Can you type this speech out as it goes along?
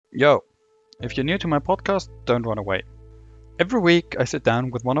Yo, if you're new to my podcast, don't run away. Every week, I sit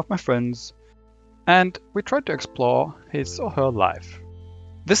down with one of my friends and we try to explore his or her life.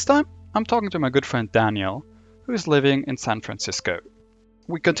 This time, I'm talking to my good friend Daniel, who is living in San Francisco.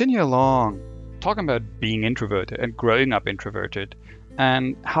 We continue along, talking about being introverted and growing up introverted,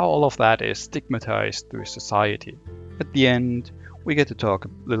 and how all of that is stigmatized through society. At the end, we get to talk a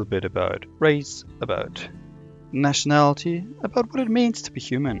little bit about race, about nationality, about what it means to be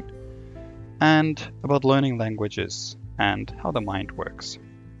human, and about learning languages and how the mind works.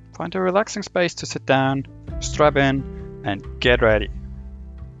 Find a relaxing space to sit down, strap in, and get ready.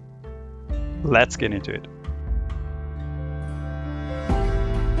 Let's get into it.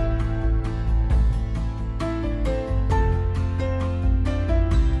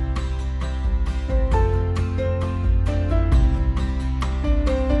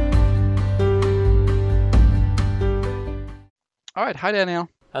 All right, hi Daniel.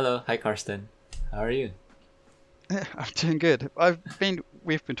 Hello, hi Karsten. How are you? I'm doing good.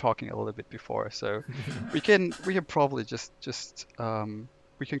 We've been talking a little bit before, so we can probably just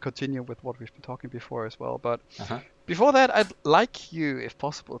we can continue with what we've been talking before as well. But Uh-huh. before that, I'd like you, if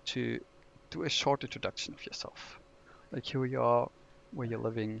possible, to do a short introduction of yourself, like who you are, where you're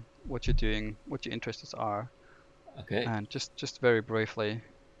living, what you're doing, what your interests are, Okay. and just very briefly.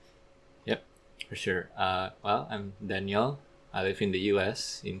 Yep, for sure. Well, I'm Daniel. I live in the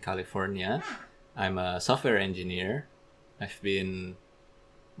US, in California. I'm a software engineer. I've been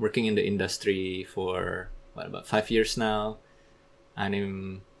working in the industry for about 5 years now. And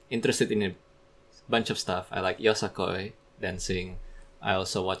I'm interested in a bunch of stuff. I like yosakoi, dancing. I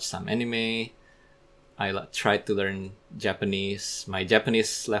also watch some anime. Try to learn Japanese. My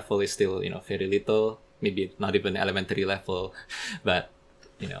Japanese level is still, very little. Maybe not even elementary level, but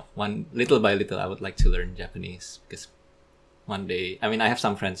one little by little, I would like to learn Japanese because one day, I have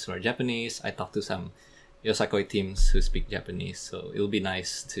some friends who are Japanese. I talk to some Yosakoi teams who speak Japanese, so it'll be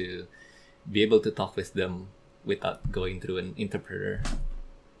nice to be able to talk with them without going through an interpreter.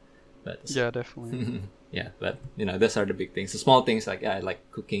 But Yeah, definitely. yeah, but those are the big things. The small things like I like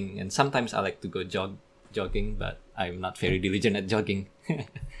cooking, and sometimes I like to go jogging, but I'm not very diligent at jogging.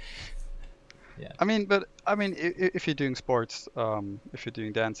 Yeah, If you're doing sports, if you're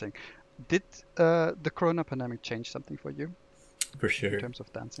doing dancing, did the Corona pandemic change something for you for in sure. terms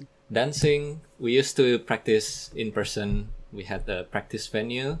of dancing? Dancing, we used to practice in person. We had a practice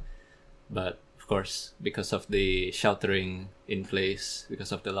venue, but of course, because of the sheltering in place,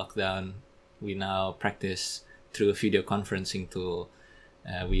 because of the lockdown, we now practice through a video conferencing tool.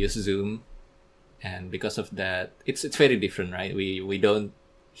 We use Zoom, and because of that, it's very different, right? We don't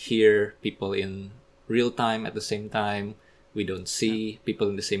hear people in real time at the same time. We don't Yeah, see people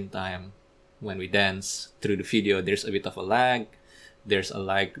in the same time. When we dance through the video, there's a bit of a lag. There's a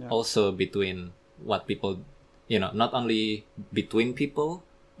lag yeah, also between what people, not only between people,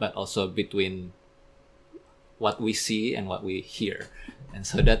 but also between what we see and what we hear. And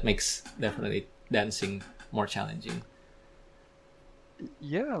so that makes definitely dancing more challenging.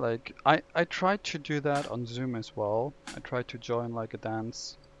 yeah. I tried to do that on Zoom as well. I tried to join like a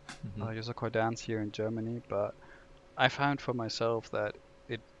dance, Hmm. Yosakoi dance here in Germany, but I found for myself that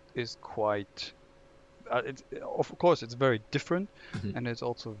it is quite. It's of course it's very different, Hmm. and it's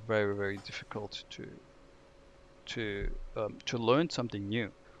also very difficult to learn something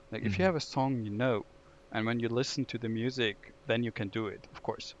new. Like if you Hmm. have a song you know, and when you listen to the music, then you can do it, of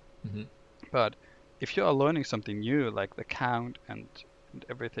course. Hmm. But if you are learning something new, like the count and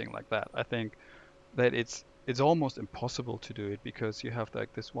everything like that, I think that it's almost impossible to do it because you have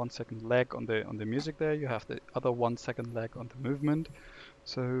like this 1 second lag on the music there, you have the other 1 second lag on the movement.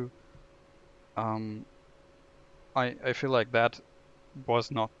 So um, I feel like that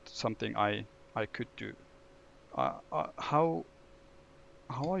was not something I could do. Uh, uh, how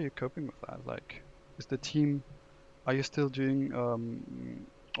how are you coping with that? Like, is the team? Are you still doing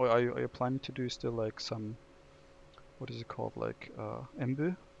or are you planning to do still like some what is it called like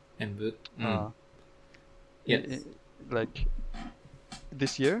embu? And boot. Uh, Yes. like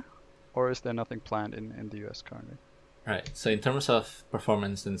this year, or is there nothing planned in the US currently? Right. So in terms of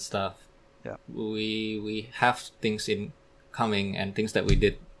performance and stuff, Yeah, we have things in coming, and things that we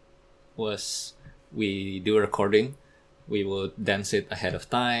did was we do a recording. We would dance it ahead of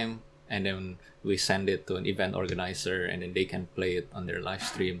time, and then we send it to an event organizer, and then they can play it on their live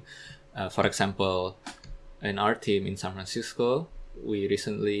stream. For example, in our team in San Francisco, we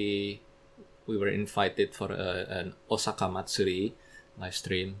were invited for an Osaka Matsuri live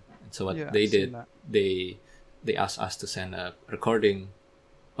stream. And so what yeah, I've they seen did, that. they asked us to send a recording.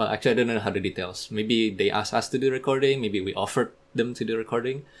 Well, actually, I don't know how the details. Maybe they asked us to do recording. Maybe we offered them to the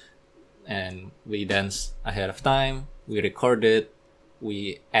recording, and we dance ahead of time. We record it,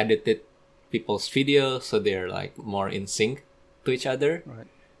 we edited people's video so they're like more in sync to each other, Right.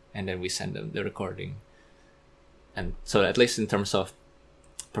 and then we send them the recording. And so at least in terms of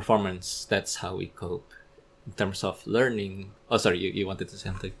performance, that's how we cope. In terms of learning, oh sorry, you wanted to say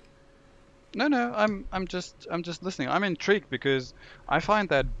something. No, I'm just listening. I'm intrigued because I find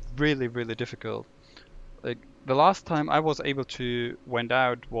that really, really difficult. Like the last time I was able to went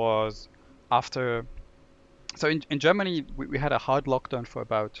out was after. So in Germany we had a hard lockdown for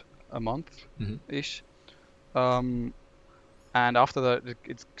about a month ish, and after that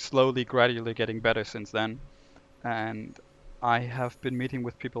it's slowly, gradually getting better since then. And I have been meeting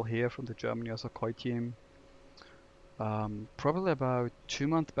with people here from the German Yosakoi team, probably about 2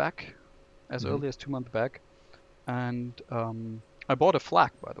 months back, as early as 2 months back, and I bought a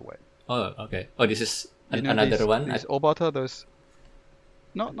flag, by the way. Oh, okay. Oh, this is You know another these, one. These Obata, those.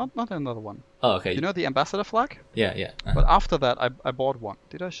 Not another one. Oh, okay. You know the ambassador flag? Yeah, yeah. But after that, I bought one.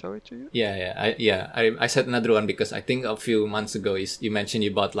 Did I show it to you? Yeah. I said another one because I think a few months ago you mentioned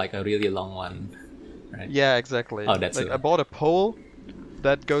you bought like a really long one, right? Yeah, exactly. Oh, that's like it. I bought a pole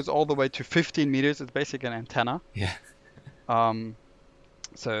that goes all the way to 15 meters. It's basically an antenna. Yeah.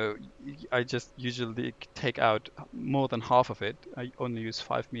 So I just usually take out more than half of it. I only use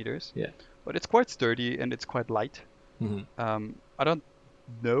 5 meters. Yeah. But it's quite sturdy and it's quite light. I don't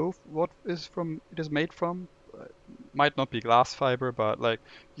know what it is made from. Might not be glass fiber, but like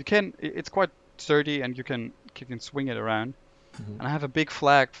it's quite sturdy and you can swing it around. And I have a big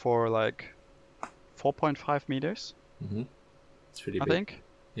flag for like 4.5 meters. It's pretty I big. think.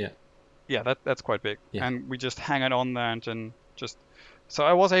 Yeah, that's quite big. Yeah. And we just hang it on there and just. So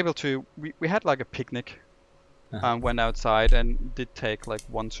I was able to. We had like a picnic, went outside and did take like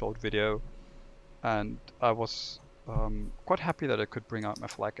one short video, and I was quite happy that I could bring out my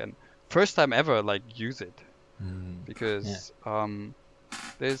flag and first time ever like use it, because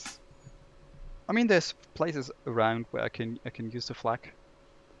there's places around where I can use the flag,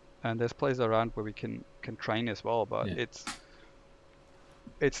 and there's places around where we can train as well, but it's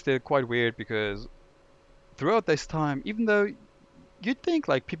still quite weird because throughout this time, even though you'd think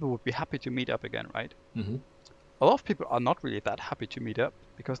like people would be happy to meet up again, right? A lot of people are not really that happy to meet up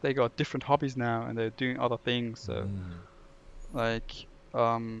because they got different hobbies now and they're doing other things. So, I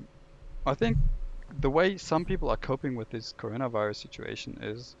think the way some people are coping with this coronavirus situation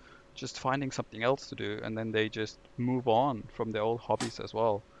is just finding something else to do, and then they just move on from their old hobbies as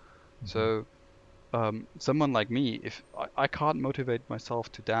well. So, someone like me, if I can't motivate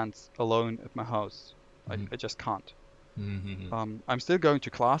myself to dance alone at my house, I just can't. I'm still going to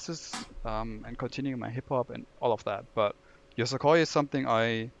classes and continuing my hip hop and all of that, but Yosakoi is something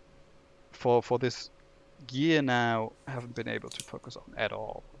I, for this year now, haven't been able to focus on at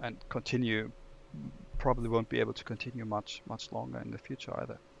all, and probably won't be able to continue much longer in the future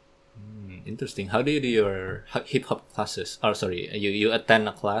either. Interesting. How do you do your hip hop classes? Oh, sorry, you attend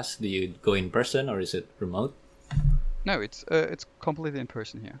a class? Do you go in person or is it remote? No, it's completely in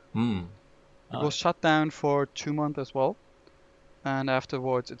person here. It Oh. was shut down for 2 months as well, and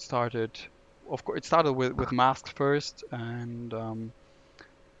afterwards it started. Of course, it started with masks first, and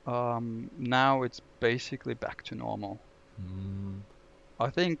now it's basically back to normal. I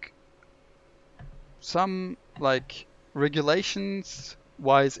think some like regulations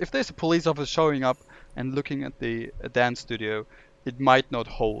wise, if there's a police officer showing up and looking at the dance studio, it might not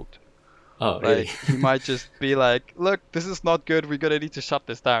hold. Oh, really? Like he might just be like, "Look, this is not good. We're gonna need to shut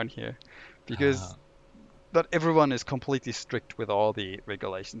this down here," because not everyone is completely strict with all the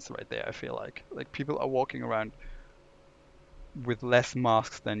regulations right there. I feel like people are walking around with less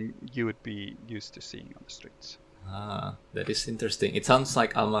masks than you would be used to seeing on the streets. That is interesting. It sounds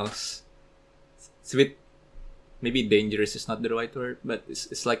like almost it's a bit, maybe dangerous is not the right word, but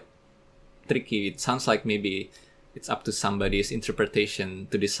it's like tricky. It sounds like maybe it's up to somebody's interpretation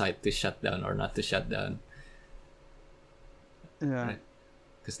to decide to shut down or not to shut down. Yeah. Right.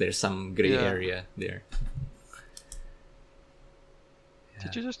 Because there's some gray Yeah. area there.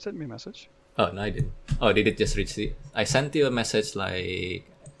 Did you just send me a message? Oh, no, I didn't. Oh, did it just reach you? I sent you a message like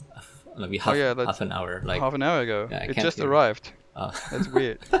maybe half an hour. Like half an hour ago. Yeah, I It can't just hear it. arrived. Oh. That's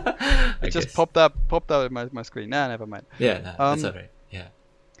weird. I It just guess. popped out at my screen. Nah, never mind. Yeah, no, that's Um, alright. Yeah.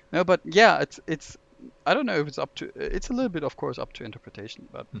 No, but yeah, it's I don't know if it's a little bit, of course, up to interpretation,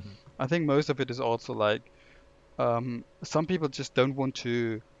 but I think most of it is also like some people just don't want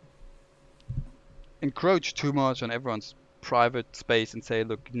to encroach too much on everyone's private space and say,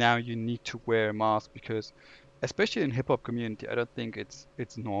 look, now you need to wear a mask, because especially in hip hop community, I don't think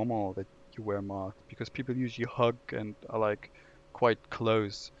it's normal that you wear a mask, because people usually hug and are like quite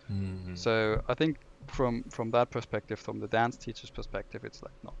close. Mm-hmm. So I think from that perspective, from the dance teacher's perspective, it's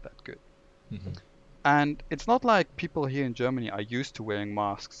like not that good. Mm-hmm. And it's not like people here in Germany are used to wearing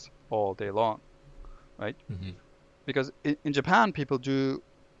masks all day long, right? Mm-hmm. Because in Japan, people do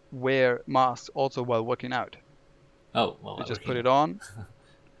wear masks also while working out. Oh, well, They just put working. it on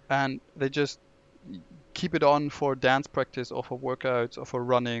and they just keep it on for dance practice or for workouts or for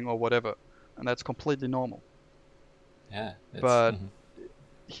running or whatever. And that's completely normal. Yeah. That's, But mm-hmm.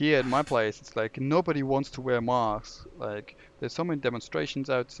 here at my place, it's like nobody wants to wear masks. Like there's so many demonstrations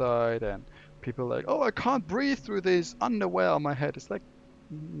outside and people like, oh, I can't breathe through this underwear on my head. It's like,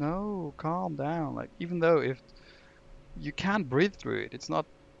 no, calm down. Like even though if you can't breathe through it, it's not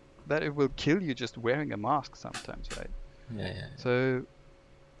that it will kill you just wearing a mask sometimes, right? Yeah. So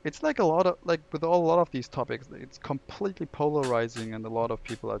it's like a lot of like with a lot of these topics, it's completely polarizing, and a lot of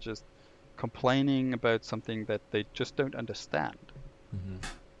people are just complaining about something that they just don't understand. Mm-hmm.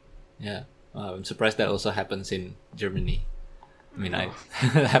 Yeah. I'm surprised that also happens in Germany. I mean,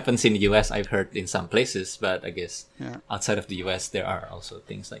 it happens in the US, I've heard in some places, but I guess Yeah. outside of the US, there are also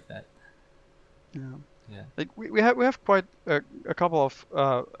things like that. Yeah. Yeah. Like we have quite a couple of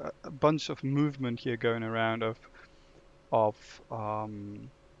a bunch of movement here going around of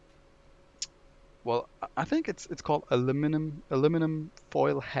well, I think it's called aluminum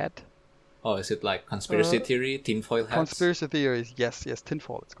foil hat. Oh, is it like conspiracy Uh, theory, tinfoil hats? Conspiracy theories, yes,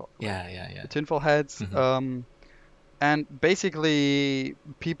 tinfoil it's called. Yeah. The tinfoil hats, Mm-hmm. and basically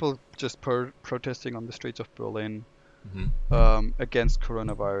people just protesting on the streets of Berlin Mm-hmm. against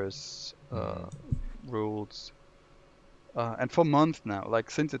coronavirus Mm-hmm. rules. And for months now, like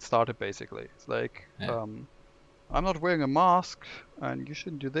since it started, basically, it's like Yeah. I'm not wearing a mask, and you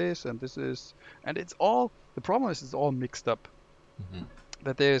shouldn't do this, and this is, and it's all. The problem is it's all mixed up. Mm-hmm.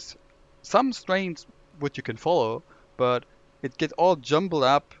 That there's some strains which you can follow, but it gets all jumbled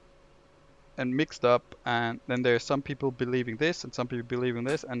up and mixed up, and then there's some people believing this and some people believing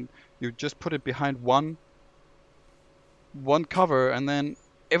this, and you just put it behind one cover, and then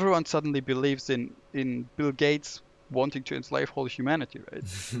everyone suddenly believes in Bill Gates wanting to enslave whole humanity, right?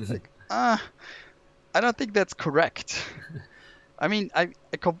 Like, I don't think that's correct. I mean, I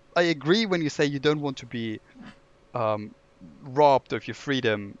agree when you say you don't want to be robbed of your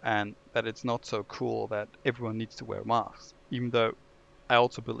freedom and that it's not so cool that everyone needs to wear masks, even though I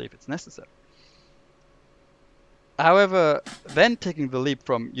also believe it's necessary. However, then taking the leap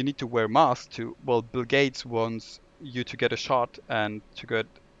from you need to wear masks to, well, Bill Gates wants you to get a shot and to get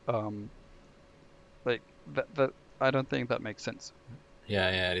um, like that I don't think that makes sense.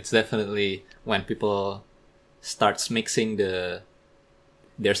 Yeah. It's definitely when people starts mixing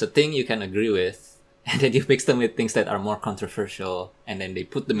there's a thing you can agree with, and then you mix them with things that are more controversial, and then they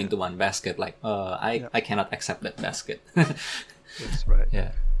put them Yeah. into one basket. Like, Yeah. I cannot accept that basket. That's right.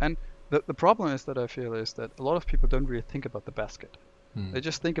 Yeah. And the problem is that I feel is that a lot of people don't really think about the basket. Mm. They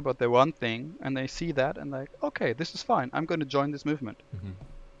just think about their one thing and they see that and like, okay, this is fine. I'm going to join this movement. Mhm.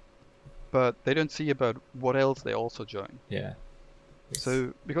 But they don't see about what else they also join. Yeah. It's-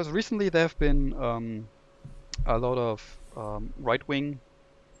 So because recently there have been a lot of right-wing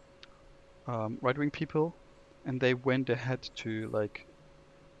people, and they went ahead to like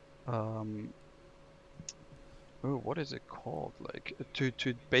what is it called? Like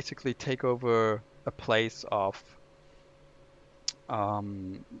to basically take over a place of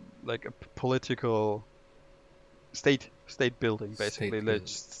like a political state building, basically. State They building.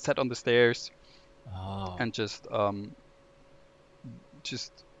 just sat on the stairs Oh. and just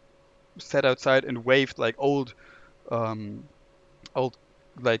sat outside and waved like um old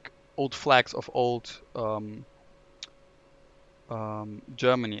old flags of old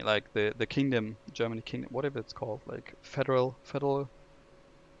Germany, like the kingdom, Germany kingdom, whatever it's called, like federal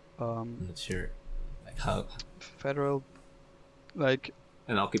I'm not sure. Like how federal, like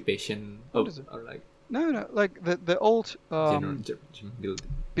an occupation. What is it? Or like no, like the old general building.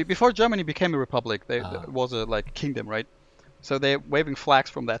 before Germany became a republic, there Ah. was a like kingdom, right? So they're waving flags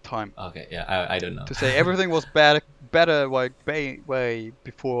from that time Okay. Yeah. I don't know. to say everything was better like way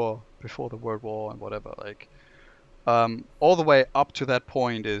before the World War and whatever. Like all the way up to that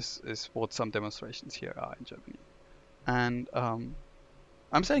point is what some demonstrations here are in Germany. And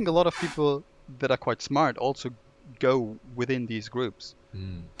I'm saying a lot of people that are quite smart also go within these groups.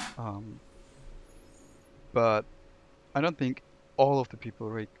 Mm. But I don't think all of the people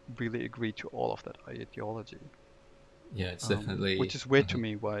really agree to all of that ideology. Yeah. It's definitely. Which is weird to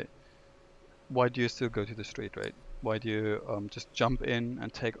me. Why do you still go to the street, right? Why do you just jump in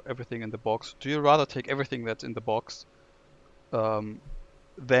and take everything in the box? Do you rather take everything that's in the box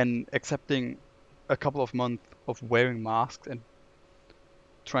than accepting a couple of months of wearing masks and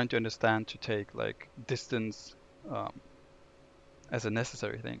trying to understand to take like distance as a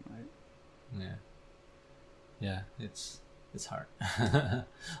necessary thing, right? Yeah. Yeah, it's hard.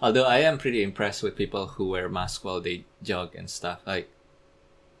 Although I am pretty impressed with people who wear masks while they jog and stuff. Like,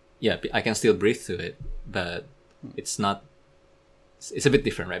 yeah, I can still breathe through it, but it's not. It's a bit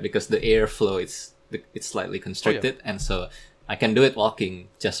different, right? Because the airflow it's slightly constricted, and so I can do it walking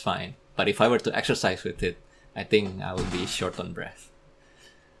just fine. But if I were to exercise with it, I think I would be short on breath.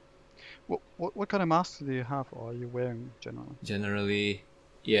 What kind of masks do you have, or are you wearing generally? Generally,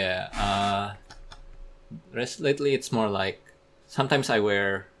 yeah. Lately, it's more like sometimes I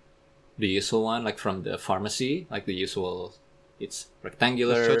wear the usual one, like from the pharmacy, like the usual. It's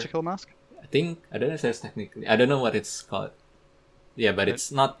rectangular. The surgical mask? I think I don't know if there's technically. I don't know what it's called. Yeah, but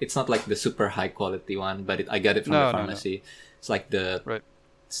it's not. It's not like the super high quality one. But I got it from the pharmacy. No. It's like the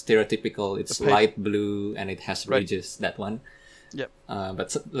stereotypical. It's light blue and it has ridges. That one. Yep.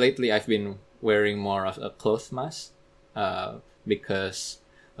 But lately I've been wearing more of a cloth mask because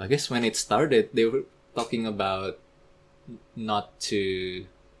I guess when it started they were talking about not to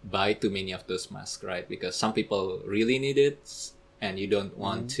buy too many of those masks, right? Because some people really need it and you don't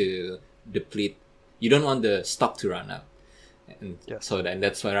want to deplete. You don't want the stock to run out. And so then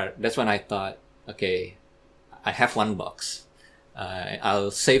that's when I thought, okay, I have one box.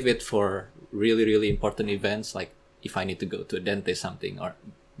 I'll save it for really, really important events like if I need to go to a dentist something, or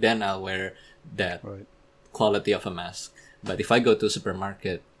then I'll wear that quality of a mask. But if I go to a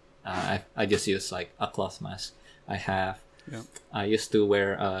supermarket, I just use like a cloth mask. I used to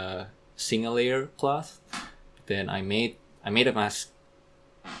wear a single layer cloth. Then I made a mask.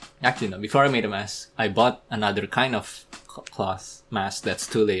 Actually, no. Before I made a mask, I bought another kind of cloth mask that's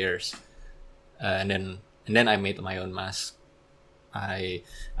 2 layers, and then I made my own mask. I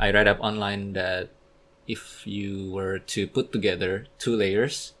read up online that if you were to put together 2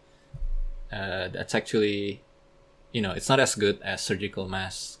 layers, that's actually, it's not as good as surgical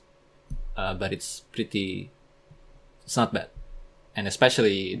masks, but it's not bad. And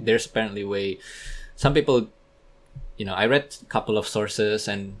especially there's apparently some people, I read a couple of sources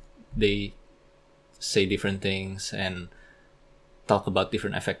and they say different things and talk about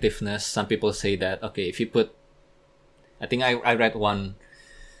different effectiveness. Some people say that, okay, if you put, I think I read one,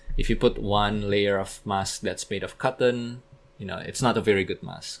 if you put 1 layer of mask that's made of cotton, it's not a very good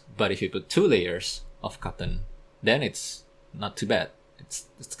mask. But if you put 2 layers of cotton, then it's not too bad. It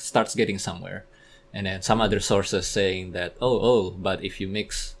starts getting somewhere. And then some other sources saying that, but if you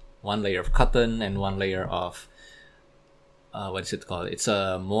mix 1 layer of cotton and 1 layer of, what is it called? It's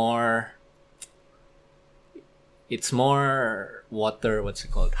more water, what's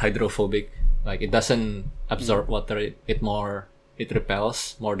it called? Hydrophobic. Like it doesn't absorb water. It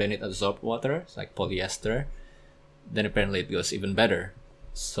repels more than it absorbs water. It's like polyester. Then apparently it goes even better.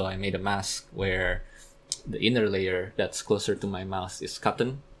 So I made a mask where the inner layer that's closer to my mouth is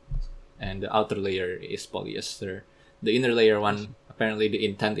cotton and the outer layer is polyester. The inner layer one, apparently the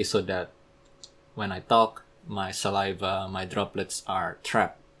intent is so that when I talk, my saliva, my droplets are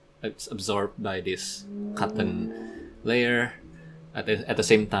trapped. It's absorbed by this cotton layer. At the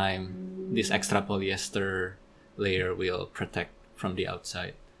same time, this extra polyester layer will protect from the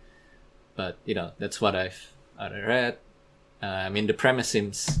outside. But, that's what I've read. The premise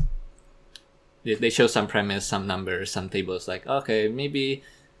seems... They show some premise, some numbers, some tables, like, okay, maybe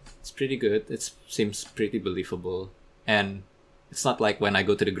it's pretty good. It seems pretty believable. And it's not like when I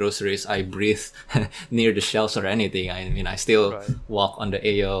go to the groceries, I breathe near the shelves or anything. I still walk on the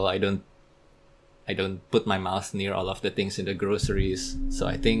aisle. I don't put my mouth near all of the things in the groceries. So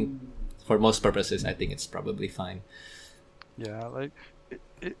I think for most purposes, I think it's probably fine. Yeah, like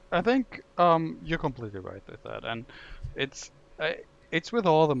I think you're completely right with that, and it's with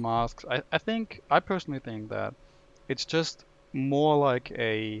all the masks. I personally think that it's just more like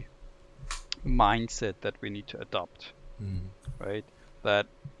a mindset that we need to adopt, right? That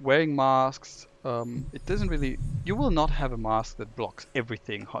wearing masks, it doesn't really. You will not have a mask that blocks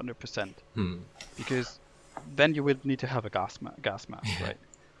everything 100%, because then you would need to have a gas mask, right?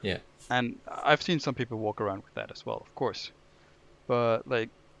 Yeah. And I've seen some people walk around with that as well, of course. But like,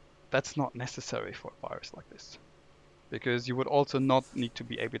 that's not necessary for a virus like this, because you would also not need to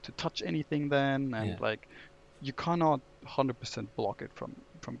be able to touch anything then, and like, you cannot 100% block it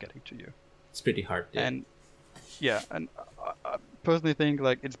from getting to you. It's pretty hard. Yeah. And I personally think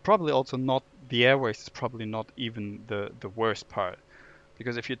like it's probably also not, the airways is probably not even the worst part,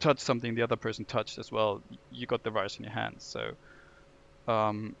 because if you touch something the other person touched as well, you got the virus in your hands. So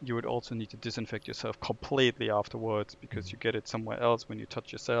you would also need to disinfect yourself completely afterwards, because you get it somewhere else when you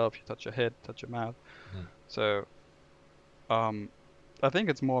touch yourself, you touch your head, touch your mouth. So I think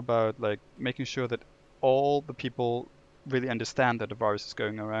it's more about like making sure that all the people really understand that the virus is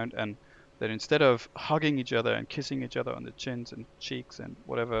going around, and that instead of hugging each other and kissing each other on the chins and cheeks and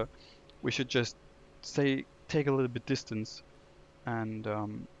whatever, we should just take a little bit distance and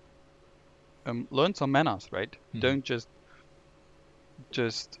learn some manners, right? Don't just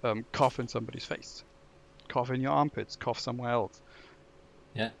cough in somebody's face, cough in your armpits, cough somewhere else.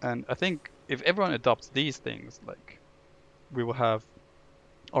 Yeah. And I think if everyone adopts these things, like, we will have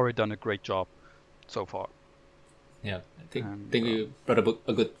already done a great job so far. Yeah, I think you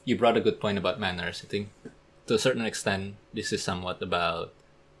brought a good point about manners. I think to a certain extent, this is somewhat about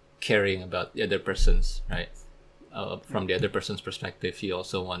caring about the other person's, right? From the other person's perspective, you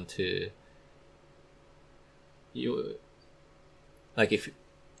also want to, like, if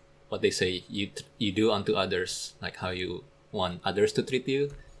what they say, you do unto others like how you want others to treat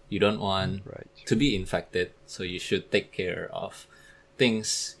you. You don't want to be infected, so you should take care of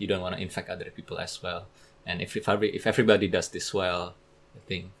things. You don't want to infect other people as well. And if everybody does this well, I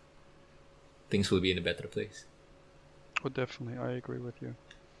think things will be in a better place. Oh, definitely, I agree with you.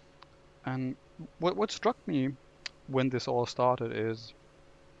 And what struck me when this all started is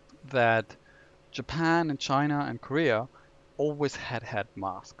that Japan and China and Korea always had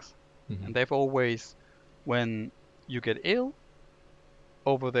masks. And they've always, when you get ill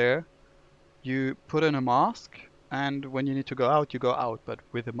over there, you put in a mask, and when you need to go out, you go out, but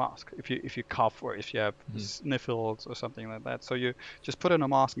with a mask. If you cough or if you have sniffles or something like that, so you just put in a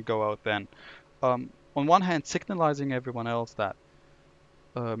mask and go out then. On one hand, signalizing everyone else that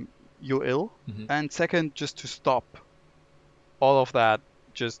you're ill, and second, just to stop all of that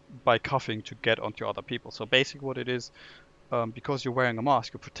just by coughing to get onto other people. So basically what it is, because you're wearing a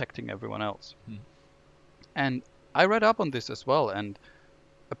mask, you're protecting everyone else. And I read up on this as well, and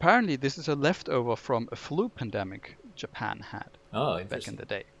apparently this is a leftover from a flu pandemic Japan had back in the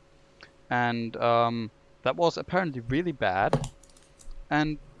day. And that was apparently really bad.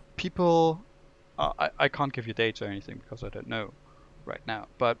 And people, I can't give you dates or anything because I don't know right now,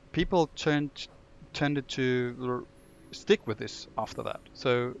 but people tended to stick with this after that.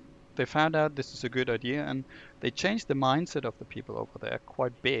 So they found out this is a good idea, and they changed the mindset of the people over there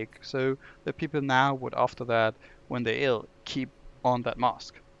quite big, so the people now would, after that, when they're ill, keep on that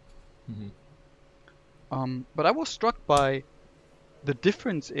mask. But I was struck by the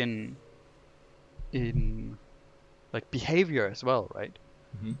difference in like behavior as well, right?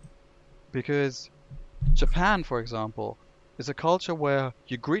 Because Japan, for example, is a culture where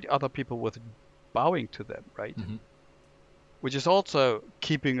you greet other people with bowing to them, right? Which is also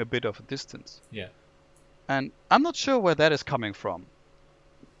keeping a bit of a distance. Yeah. And I'm not sure where that is coming from.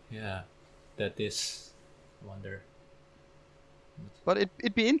 Yeah, that is, I wonder. But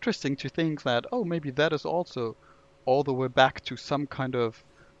it'd be interesting to think that, oh, maybe that is also all the way back to some kind of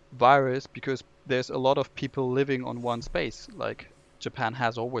virus, because there's a lot of people living on one space, like Japan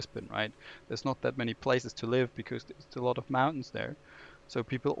has always been, right? There's not that many places to live because there's a lot of mountains there. So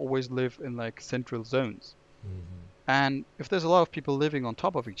people always live in like central zones. And if there's a lot of people living on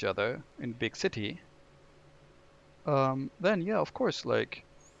top of each other in a big city, then yeah, of course, like,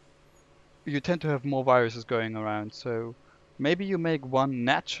 you tend to have more viruses going around. So maybe you make one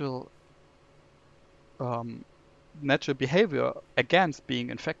natural behavior against being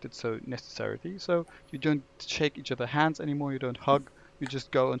infected so necessarily. So you don't shake each other's hands anymore, you don't hug, you just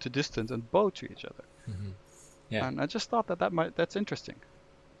go into distance and bow to each other. Yeah. And I just thought that's interesting.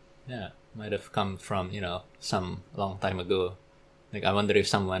 Yeah, might have come from, some long time ago. Like, I wonder if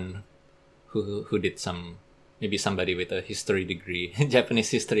someone who did maybe somebody with a history degree in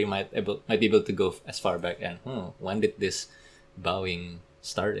Japanese history might be able to go as far back and when did this bowing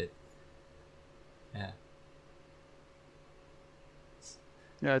started? Yeah.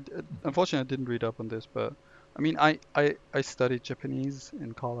 Yeah, unfortunately I didn't read up on this, but I mean, I studied Japanese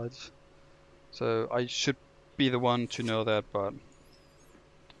in college, so I should be the one to know that, but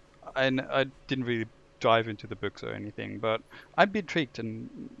I didn't really dive into the books or anything, but I'd be intrigued, and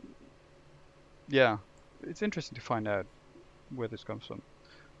yeah, it's interesting to find out where this comes from.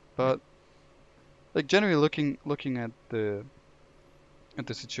 But like, generally looking at the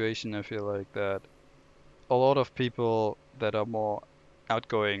situation, I feel like that a lot of people that are more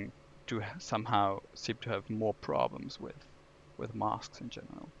outgoing do somehow seem to have more problems with masks in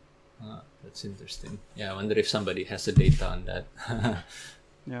general. That's interesting. Yeah, I wonder if somebody has the data on that.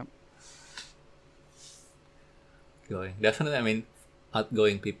 Yeah. Definitely, I mean,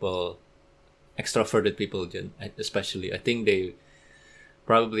 outgoing people, extroverted people especially, I think they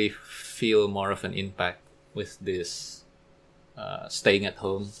probably feel more of an impact with this staying at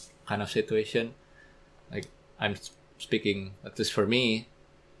home kind of situation. Like, I'm speaking, at least for me,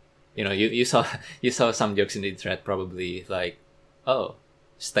 you saw you saw some jokes in the internet probably like, oh,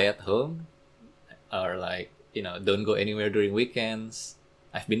 stay at home, or like, don't go anywhere during weekends.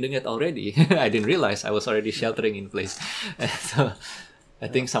 I've been doing it already. I didn't realize I was already sheltering in place. So I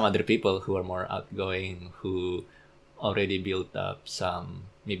think some other people who are more outgoing, who already built up some,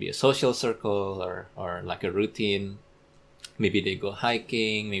 maybe a social circle, or like a routine. Maybe they go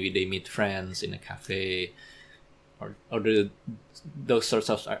hiking, maybe they meet friends in a cafe, or those sorts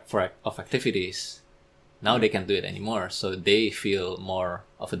of activities. Now they can't do it anymore, so they feel more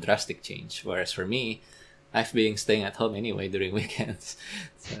of a drastic change. Whereas for me, I've been staying at home anyway during weekends,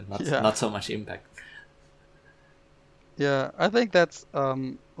 so not so much impact. Yeah, I think that's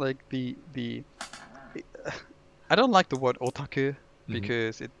like I don't like the word otaku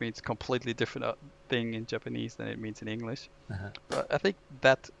because it means completely different thing in Japanese than it means in English. Uh-huh. But I think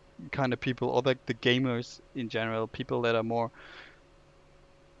that kind of people, or like the gamers in general, people that are more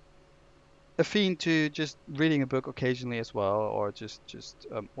affine to just reading a book occasionally as well, or just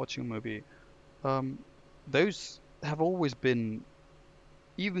watching a movie. Um, those have always been,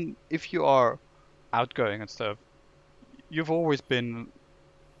 even if you are outgoing and stuff, you've always been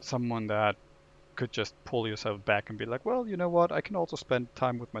someone that could just pull yourself back and be like, well, you know what? I can also spend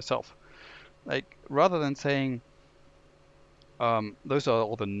time with myself. Like, rather than saying, those are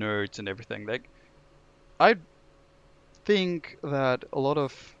all the nerds and everything. Like, I think that a lot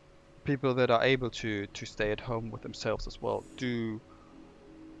of people that are able to stay at home with themselves as well do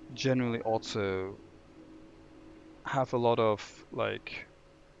generally also have a lot of like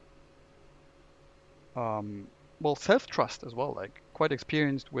well, self-trust as well, like quite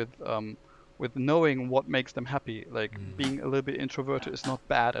experienced with knowing what makes them happy. Like being a little bit introverted is not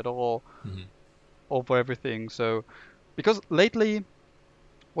bad at all over everything. So because lately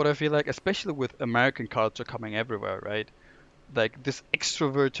what I feel like, especially with American culture coming everywhere, right? Like this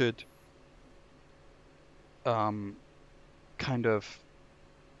extroverted kind of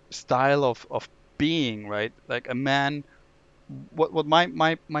style of being, right? Like a man, what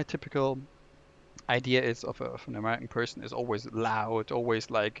my typical idea is of an American person is always loud, always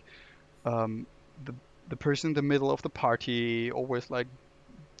like um, the the person in the middle of the party, always like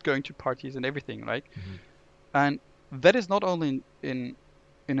going to parties and everything, right? And that is not only in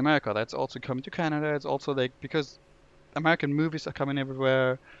America. That's also coming to Canada. It's also like because American movies are coming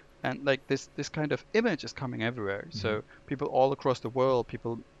everywhere, and like this kind of image is coming everywhere. So people all across the world,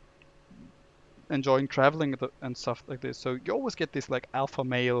 people enjoying traveling and stuff like this. So you always get this like alpha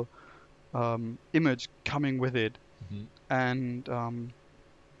male image coming with it, and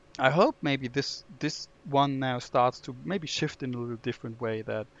I hope maybe this one now starts to maybe shift in a little different way,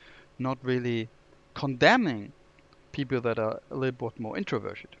 that not really condemning people that are a little bit more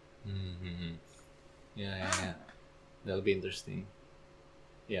introverted. Yeah. That'll be interesting.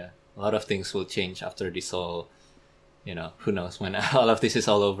 Yeah, a lot of things will change after this all. Who knows when all of this is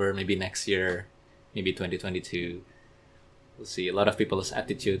all over? Maybe next year, maybe 2022. We'll see. A lot of people's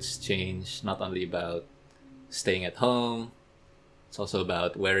attitudes change. Not only about staying at home, it's also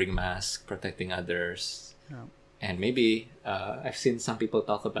about wearing masks, protecting others, and maybe I've seen some people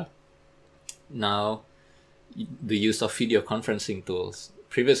talk about now the use of video conferencing tools.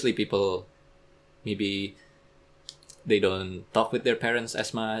 Previously, people maybe they don't talk with their parents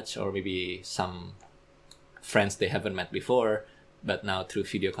as much, or maybe some friends they haven't met before, but now through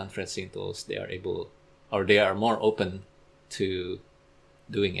video conferencing tools they are able, or they are more open to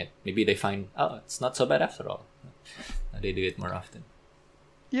doing it. Maybe they find, oh, it's not so bad after all. They do it more often.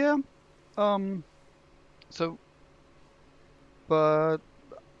 Yeah. So, but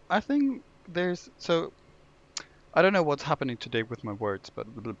I think I don't know what's happening today with my words, but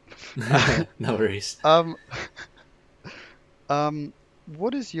No worries.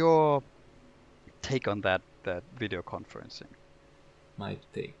 What is your take on that video conferencing? My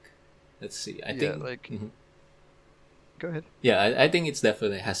take. Let's see. I think like. Go ahead. Yeah, I think it's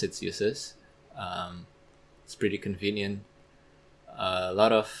definitely has its uses. It's pretty convenient. A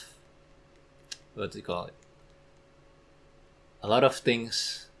lot of what do you call it? A lot of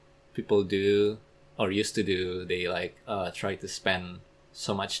things people do or used to do. They like try to spend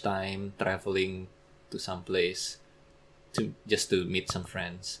so much time traveling to some place to meet some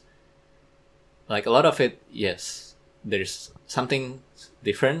friends. Like a lot of it, yes, there's something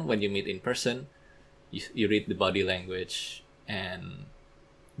different when you meet in person. You read the body language and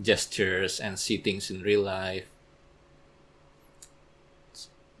gestures and see things in real life.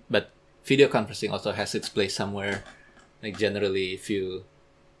 But video conferencing also has its place somewhere. Like generally, if you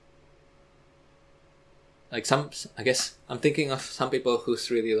like I guess I'm thinking of some people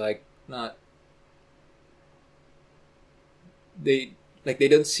who's really like not they they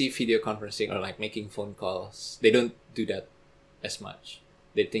don't see video conferencing or like making phone calls. They don't do that as much.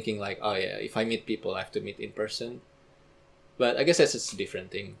 They're thinking like, oh yeah, if I meet people, I have to meet in person. But I guess that's just a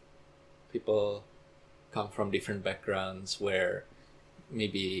different thing. People come from different backgrounds where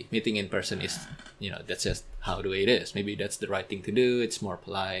maybe meeting in person is, that's just how the way it is. Maybe that's the right thing to do. It's more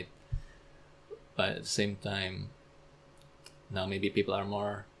polite. But at the same time, now maybe people are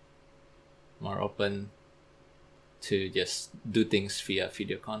more open to just do things via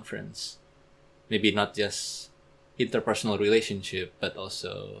video conference. Maybe not just interpersonal relationship, but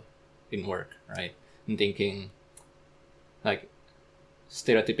also in work, right? I'm thinking, like,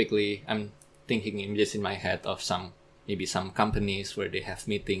 stereotypically, I'm thinking images in my head of some companies where they have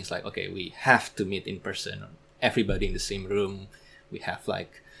meetings like, okay, we have to meet in person, everybody in the same room. We have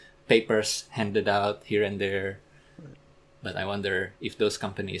like papers handed out here and there. But I wonder if those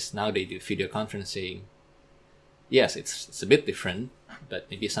companies now they do video conferencing. Yes, it's a bit different, but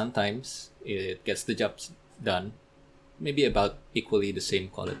maybe sometimes it gets the job done. Maybe about equally the same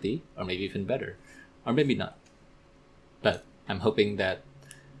quality, or maybe even better, or maybe not. But I'm hoping that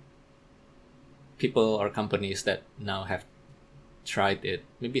people or companies that now have tried it,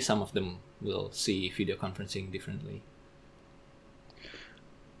 maybe some of them will see video conferencing differently.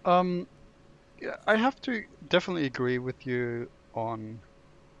 Yeah, I have to definitely agree with you on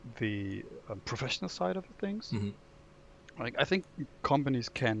the professional side of things. Mm-hmm. Like, I think companies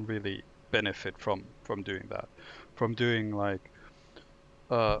can really benefit from doing that, from doing like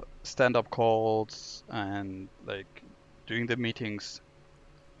stand-up calls and like doing the meetings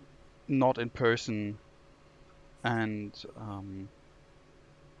not in person, and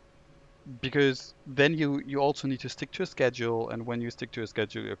because then you also need to stick to a schedule, and when you stick to a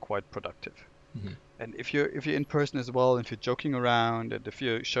schedule, you're quite productive. Mm-hmm. And if you're in person as well, if you're joking around, and if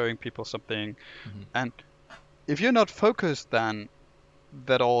you're showing people something, Mm-hmm. and if you're not focused, then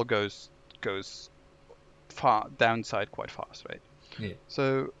that all goes far downside quite fast, right? Yeah.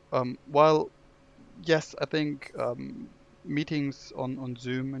 So while yes, I think meetings on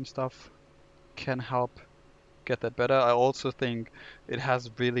Zoom and stuff can help get that better. I also think it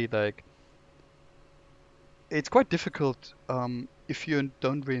has really like it's quite difficult if you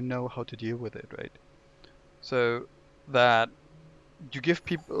don't really know how to deal with it, right? So that you give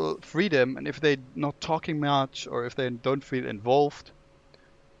people freedom, and if they're not talking much, or if they don't feel involved,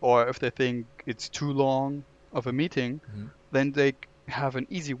 or if they think it's too long of a meeting, Mm-hmm. then they have an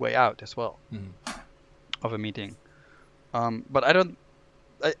easy way out as well Mm-hmm. of a meeting. But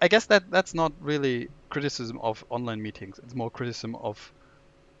I guess that's not really criticism of online meetings. It's more criticism of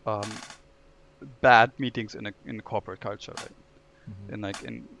bad meetings in a corporate culture, right? Mm-hmm. In like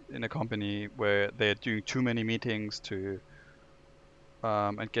in a company where they're doing too many meetings to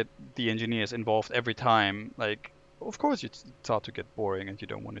and get the engineers involved every time. Like, of course, it start to get boring and you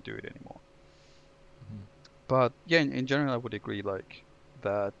don't want to do it anymore. Mm-hmm. But yeah, in general, I would agree like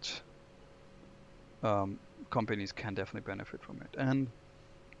that companies can definitely benefit from it. And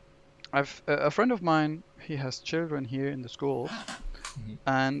a friend of mine, he has children here in the schools, Mm-hmm.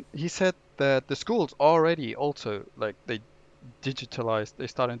 and he said that the schools already also like they're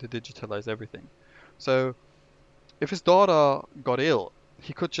starting to digitalize everything. So if his daughter got ill,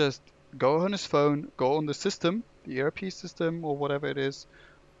 he could just go on his phone, go on the system, the ERP system or whatever it is,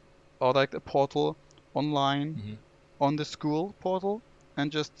 or like the portal online Mm-hmm. on the school portal,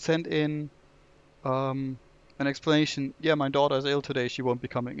 and just send in an explanation. Yeah, my daughter is ill today. She won't be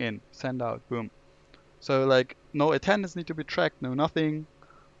coming in. Send out. Boom. So like no attendance need to be tracked. No nothing.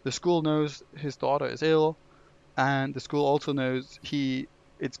 The school knows his daughter is ill, and the school also knows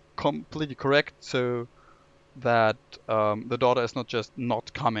it's completely correct. So that the daughter is not just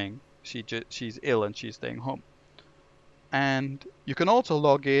not coming. She's ill and she's staying home. And you can also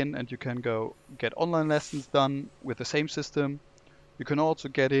log in and you can go get online lessons done with the same system. You can also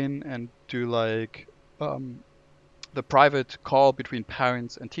get in and do like the private call between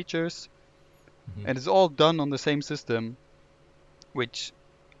parents and teachers, Mm-hmm. and it's all done on the same system, which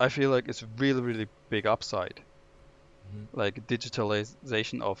I feel like is really really big upside. Mm-hmm. Like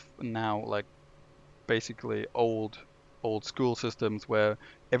digitalization of now like basically old school systems where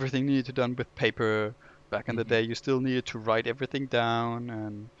everything needed to be done with paper. Back in the Mm-hmm. day, you still needed to write everything down,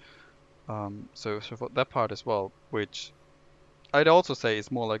 and so for that part as well, which I'd also say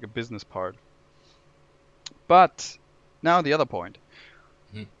is more like a business part. But now the other point.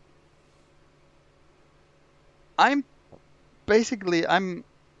 Mm-hmm. I'm I'm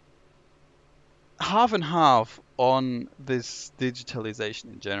half and half on this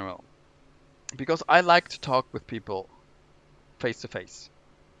digitalization in general, because I like to talk with people face to face,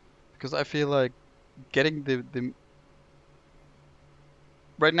 because I feel like getting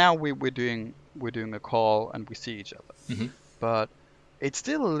right now we're doing a call and we see each other, Mm-hmm. but it's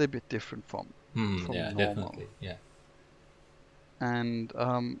still a little bit different from Yeah, normal. definitely. Yeah. And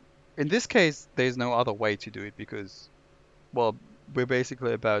in this case, there's no other way to do it because, well, we're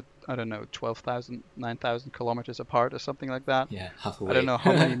basically about, I don't know, 12,000, 9,000 kilometers apart or something like that. Yeah, I don't halfway. know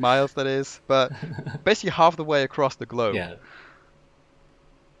how many miles that is, but basically half the way across the globe. Yeah.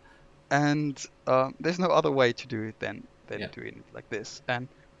 And there's no other way to do it than Yeah. doing it like this. And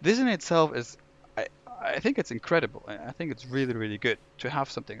this in itself is, I think it's incredible. I think it's really, really good to have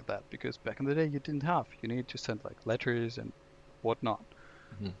something like that because back in the day you didn't have. You needed to send like letters and whatnot.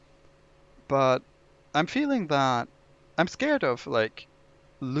 Mhm. But I'm feeling that I'm scared of like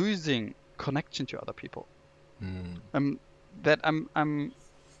losing connection to other people. Mm. I'm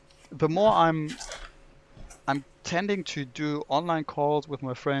the more I'm tending to do online calls with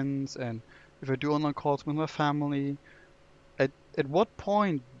my friends, and if I do online calls with my family, at what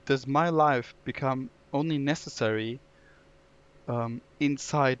point does my life become only necessary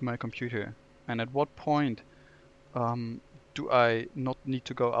inside my computer? And at what point um, do I not need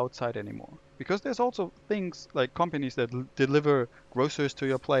to go outside anymore? Because there's also things like companies that deliver groceries to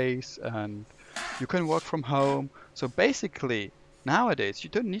your place and you can work from home. So basically, nowadays, you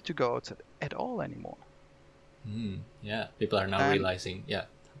don't need to go outside at all anymore. Yeah, people are now And realizing, yeah,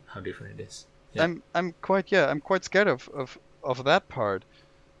 how different it is. Yeah. I'm quite scared of that part.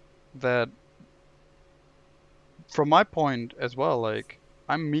 That from my point as well, like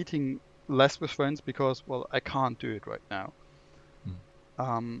I'm meeting less with friends because, well, I can't do it right now.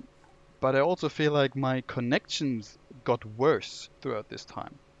 Mm. But I also feel like my connections got worse throughout this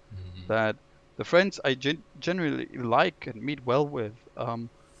time. Mhm. That the friends I generally like and meet well with, I'm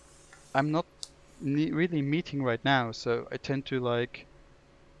not really meeting right now. So I tend to like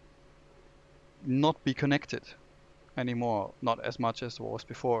not be connected anymore, not as much as it was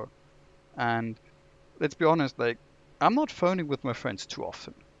before. And let's be honest, like I'm not phoning with my friends too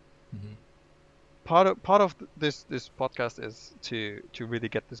often. Mhm. Part of this podcast is to really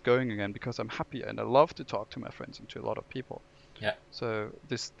get this going again because I'm happy and I love to talk to my friends and to a lot of people. Yeah. So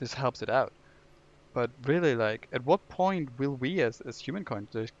this helps it out. But really, like, at what point will we as humankind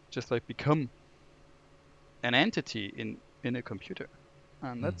just like become an entity in a computer?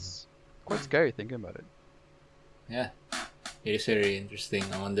 And Mhm. that's quite scary thinking about it. Yeah, it is very interesting.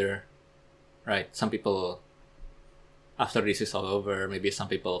 I wonder, right? Some people, after this is all over, maybe some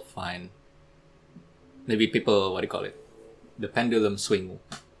people find, maybe people, what do you call it? The pendulum swing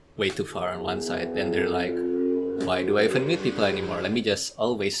way too far on one side, and they're like, why do I even meet people anymore? Let me just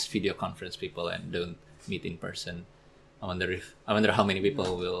always video conference people and don't meet in person. I wonder how many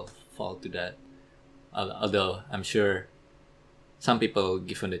people will fall to that. Although I'm sure some people,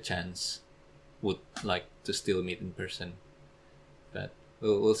 given the chance, would like to still meet in person, but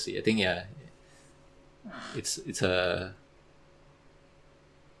we'll see. I think, yeah, it's a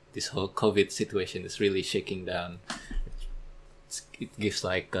this whole COVID situation is really shaking down. It gives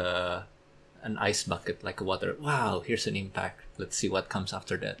like an ice bucket, like a water. Wow, here's an impact. Let's see what comes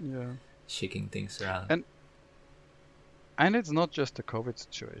after that. Yeah. Shaking things around. And it's not just the COVID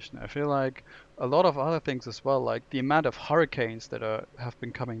situation. I feel like a lot of other things as well, like the amount of hurricanes that have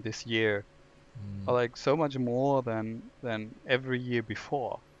been coming this year are like so much more than every year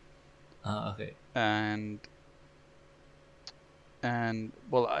before. Okay. And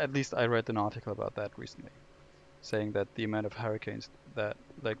well, at least I read an article about that recently, saying that the amount of hurricanes that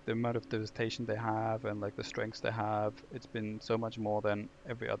like the amount of devastation they have and like the strengths they have, it's been so much more than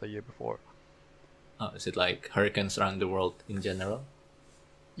every other year before. Is it like hurricanes around the world in general?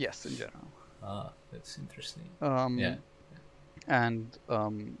 Yes, in general. That's interesting. Yeah. And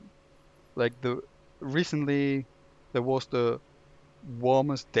like recently there was the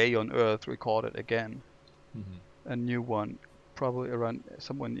warmest day on Earth recorded again, a new one, probably around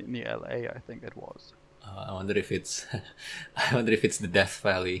somewhere near LA, I think it was. I wonder if it's the Death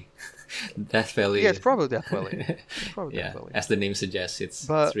Valley. Death Valley. Yeah, it's probably Death Valley. Death Valley. As the name suggests, it's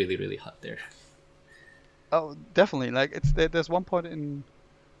really, really hot there. Oh, definitely. Like there's one point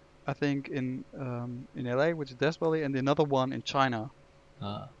I think in LA, which is Death Valley, and another one in China.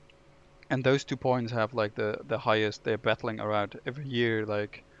 And those 2 points have like the highest. They're battling around every year,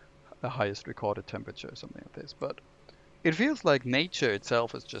 like the highest recorded temperature or something like this. But it feels like nature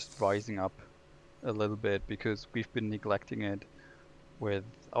itself is just rising up a little bit because we've been neglecting it with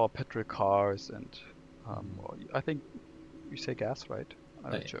our petrol cars and I think you say gas, right?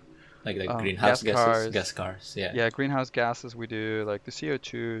 I'm not sure. Like greenhouse gas cars, yeah. Yeah, greenhouse gases we do, like the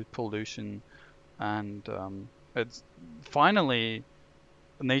CO2 pollution, and it's finally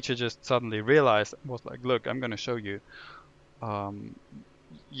nature just suddenly realized, was like, look, I'm going to show you.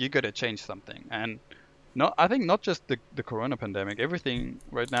 you gotta change something. And I think not just the corona pandemic, everything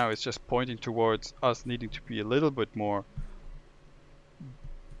right now is just pointing towards us needing to be a little bit more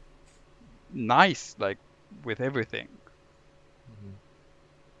nice, like with everything.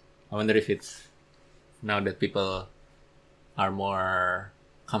 I wonder if it's now that people are more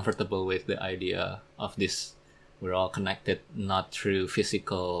comfortable with the idea of this, we're all connected not through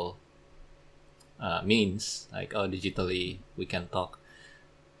physical means, like digitally we can talk,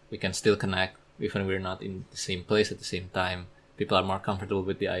 we can still connect even we're not in the same place at the same time. People are more comfortable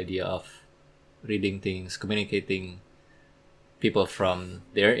with the idea of reading things, communicating people from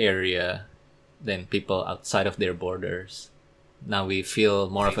their area than people outside of their borders. Now we feel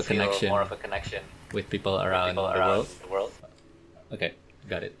more of a connection with people around the world. Okay,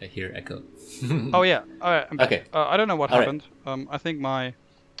 got it. I hear echo. Oh yeah, all right, I'm back. Okay. I don't know what All right. happened. I think my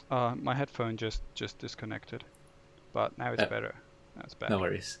headphone just disconnected, but now it's better. Now it's back. No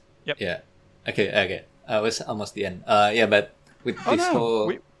worries. Yep. Yeah. Okay. I was almost the end. Yeah, but with Oh this no,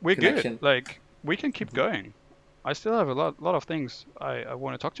 whole we're connection. good. Like we can keep going. I still have a lot of things I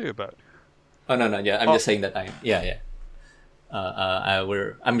want to talk to you about. Oh no, yeah. I'm just saying that yeah.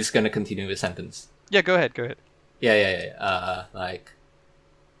 I'm just gonna continue the sentence. Yeah, go ahead. Yeah. Like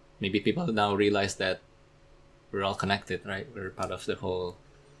maybe people now realize that we're all connected, right? We're part of the whole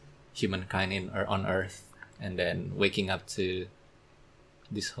humankind on Earth, and then waking up to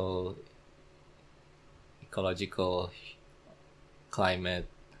this whole ecological climate,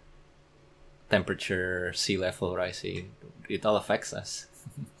 temperature, sea level rising. It all affects us.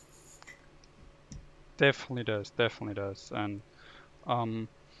 Definitely does, and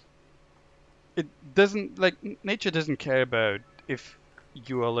it doesn't, like, nature doesn't care about if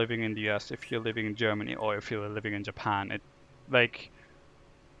you are living in the US, if you're living in Germany, or if you're living in Japan. It, like,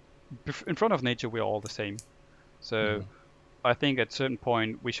 in front of nature we're all the same. So I think at a certain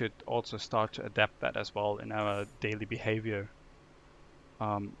point we should also start to adapt that as well in our daily behavior.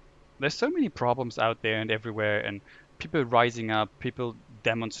 There's so many problems out there and everywhere, and people rising up, people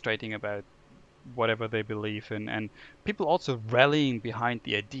demonstrating about whatever they believe in, and people also rallying behind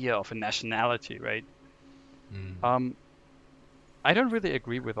the idea of a nationality, right? I don't really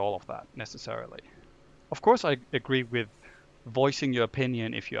agree with all of that necessarily. Of course, I agree with voicing your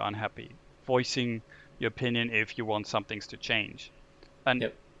opinion if you're unhappy, voicing your opinion if you want some things to change, and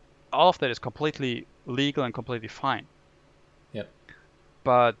Yep. all of that is completely legal and completely fine. Yep.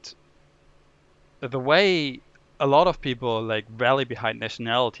 But the way a lot of people like rally behind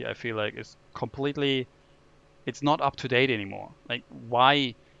nationality, I feel like is completely, it's not up to date anymore. Like,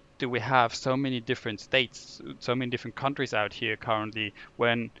 why do we have so many different states, so many different countries out here currently,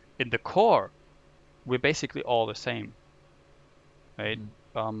 when in the core we're basically all the same, right?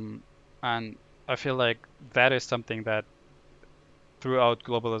 And I feel like that is something that throughout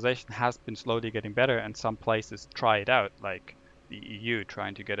globalization has been slowly getting better, and some places try it out, like the EU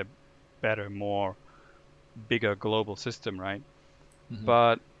trying to get a better, more bigger global system, right?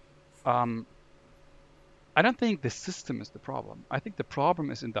 But I don't think the system is the problem. I think the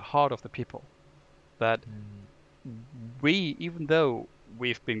problem is in the heart of the people. That we, even though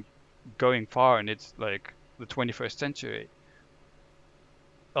we've been going far and it's like the 21st century,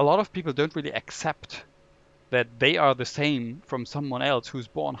 a lot of people don't really accept that they are the same from someone else who's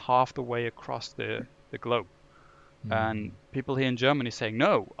born half the way across the globe. And people here in Germany saying,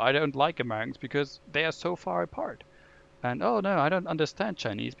 no, I don't like Americans because they are so far apart. And, oh no, I don't understand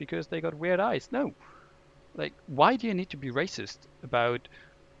Chinese because they got weird eyes. No. Like, why do you need to be racist about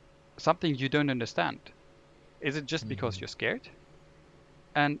something you don't understand? Is it just because you're scared?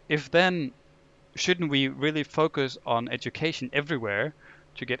 And if then, shouldn't we really focus on education everywhere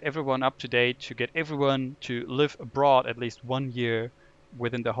to get everyone up to date, to get everyone to live abroad at least 1 year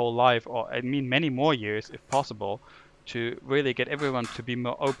within the whole life, or I mean many more years if possible, to really get everyone to be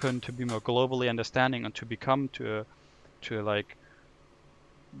more open, to be more globally understanding, and to become to like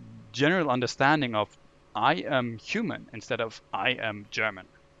general understanding of I am human instead of I am German.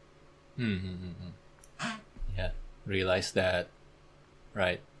 Yeah, realize that,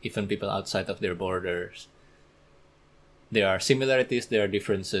 right? Even people outside of their borders, there are similarities, there are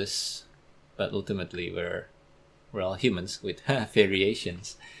differences, but ultimately we're all humans with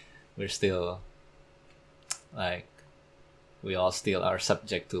variations. We're still like, we all still are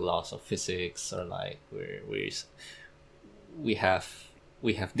subject to laws of physics, or like we have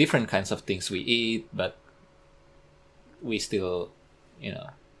different kinds of things we eat, but we still,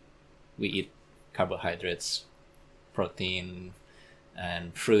 we eat carbohydrates, protein,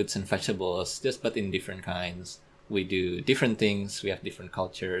 and fruits and vegetables, just but in different kinds. We do different things. We have different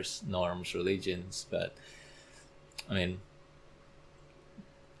cultures, norms, religions, but I mean,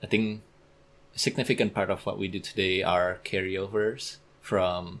 I think a significant part of what we do today are carryovers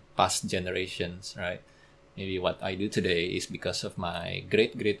from past generations, right? Maybe what I do today is because of my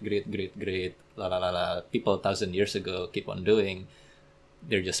great great great great great la la la la people 1,000 years ago keep on doing.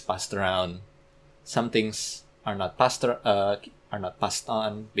 They're just passed around. Some things are not passed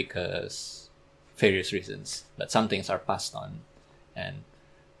on because various reasons, but some things are passed on, and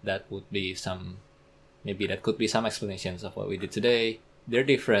that would be some maybe that could be some explanations of what we did today. They're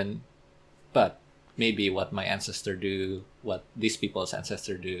different, but maybe what my ancestor do, what these people's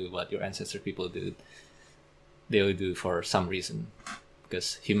ancestor do, what your ancestor people do, they will do for some reason,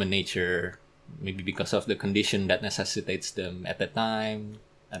 because human nature, maybe because of the condition that necessitates them at the time,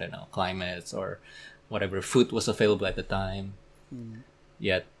 I don't know, climates or whatever food was available at the time.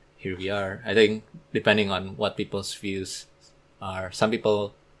 Yet here we are. I think depending on what people's views are, some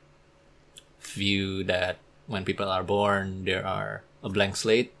people view that when people are born, there are a blank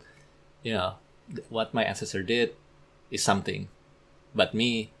slate. You know, what my ancestor did is something, but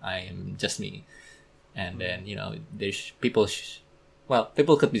me, I am just me. And then, you know, there's people,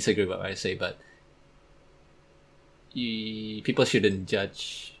 people could disagree with what I say, but people shouldn't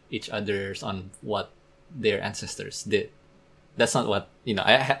judge each other's on what their ancestors did. That's not what, you know,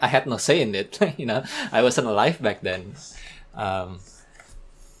 I had no say in it. You know, I wasn't alive back then.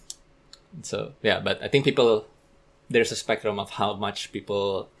 So yeah, but I think there's a spectrum of how much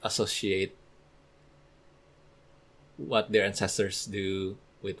people associate what their ancestors do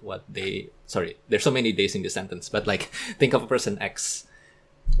with what there's so many days in this sentence, but like, think of a person X,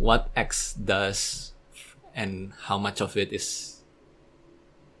 what X does and how much of it is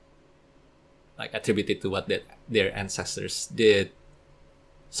like attributed to what their ancestors did.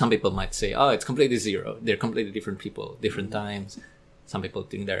 Some people might say, oh, it's completely zero. They're completely different people, different times. Some people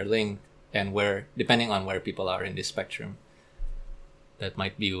think they're linked, and depending on where people are in this spectrum, that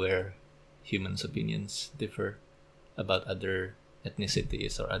might be where humans' opinions differ about other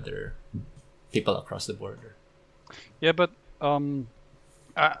ethnicities or other people across the border. Yeah, but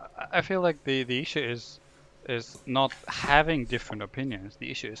I feel like the issue is not having different opinions.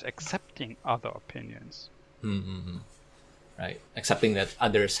 The issue is accepting other opinions. Mm-hmm. Right, accepting that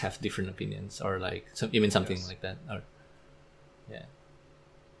others have different opinions, or like even something Yes. like that, or yeah.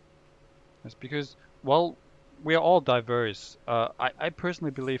 It's because, well, we are all diverse. I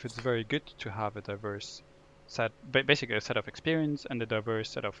personally believe it's very good to have a diverse set, basically a set of experience and a diverse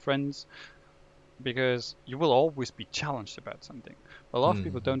set of friends, because you will always be challenged about something. A lot of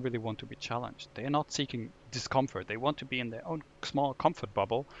people don't really want to be challenged. They are not seeking discomfort. They want to be in their own small comfort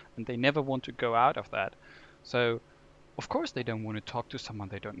bubble, and they never want to go out of that. So, of course, they don't want to talk to someone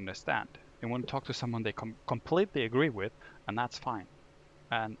they don't understand. They want to talk to someone they completely agree with, and that's fine.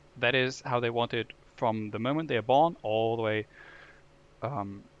 And that is how they want it from the moment they are born all the way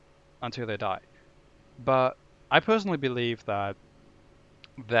until they die. But I personally believe that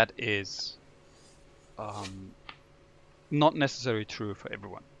that is not necessarily true for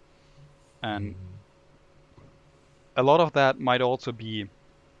everyone. And a lot of that might also be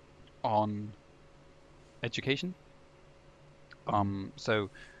on education. So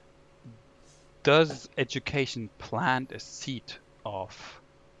does education plant a seed of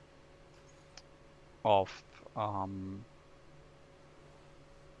what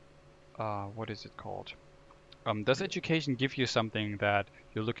is it called? Does education give you something that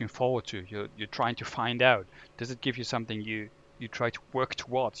you're looking forward to? You're trying to find out. Does it give you something you try to work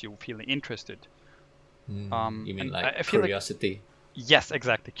towards? You're feeling interested. You mean like I feel curiosity? Yes,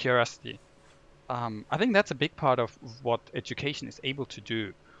 exactly, curiosity. I think that's a big part of what education is able to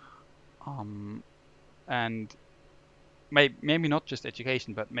do. And maybe not just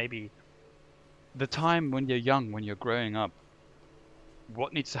education, but maybe the time when you're young, when you're growing up,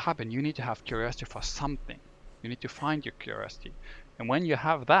 what needs to happen? You need to have curiosity for something. You need to find your curiosity. And when you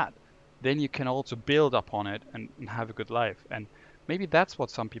have that, then you can also build upon it and have a good life. And maybe that's what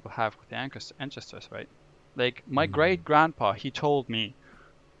some people have with their ancestors, right? Like my great grandpa, he told me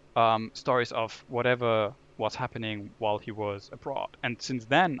stories of whatever was happening while he was abroad. And since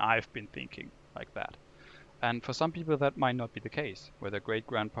then, I've been thinking like that. And for some people, that might not be the case, where their great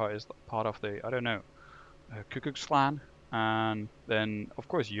grandpa is part of the, I don't know, Ku Klux Klan. And then, of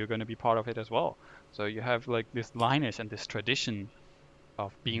course, you're going to be part of it as well. So you have like this lineage and this tradition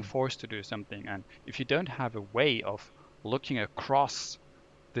of being forced to do something. And if you don't have a way of looking across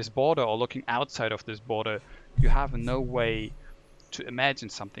this border or looking outside of this border, you have no way to imagine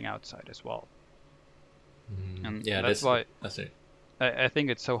something outside as well. And Yeah, that's why that's it. I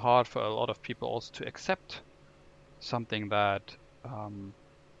think it's so hard for a lot of people also to accept something that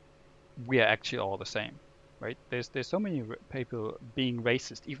we are actually all the same. right? There's so many people being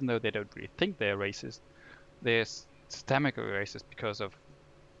racist, even though they don't really think they're racist. They're systemically racist because of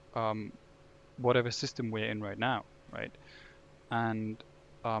um, whatever system we're in right now, right? And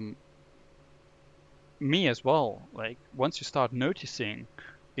me as well. Like once you start noticing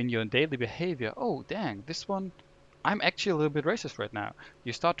in your daily behavior, oh dang, this one, I'm actually a little bit racist right now.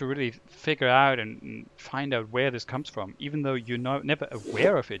 You start to really figure out and find out where this comes from, even though you're never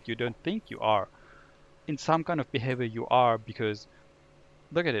aware of it. You don't think you are. In some kind of behavior, you are because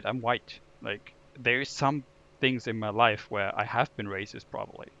look at it. I'm white. Like there is some things in my life where I have been racist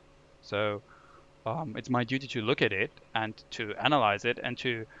probably. So it's my duty to look at it and to analyze it and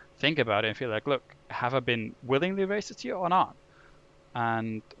to think about it and feel like, look, have I been willingly racist here or not?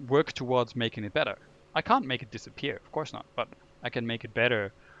 And work towards making it better. I can't make it disappear, of course not, but I can make it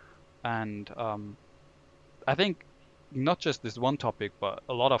better. And I think not just this one topic, but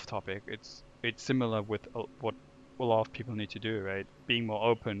a lot of topic. It's similar with what a lot of people need to do, right? Being more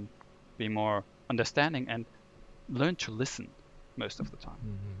open, be more understanding, and learn to listen most of the time.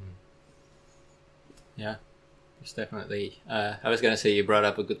 Mm-hmm. Yeah, it's definitely. I was gonna say you brought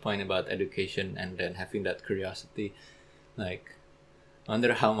up a good point about education and then having that curiosity. Like, I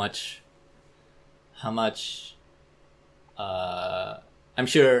wonder how much. I'm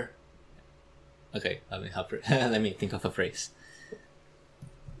sure. Okay, let me think of a phrase.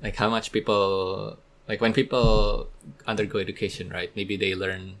 Like how much people, like when people undergo education, right? Maybe they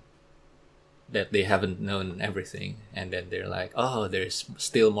learn that they haven't known everything, and then they're like, oh, there's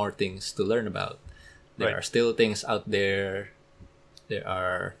still more things to learn about. There Right. are still things out there. There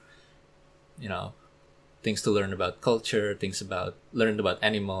are, things to learn about culture, learn about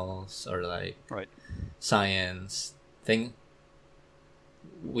animals or like Right. science thing.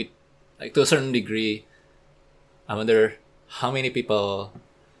 With like to a certain degree, I wonder how many people,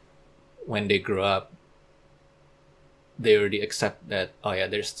 when they grow up, they already accept that, oh yeah,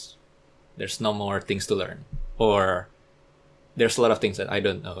 there's no more things to learn, or there's a lot of things that I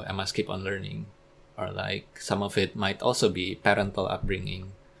don't know, I must keep on learning. Or like some of it might also be parental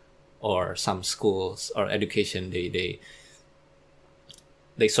upbringing, or some schools or education, they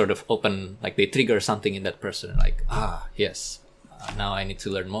sort of open, like they trigger something in that person, like, yes, now I need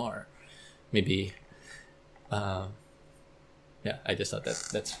to learn more. Maybe yeah, I just thought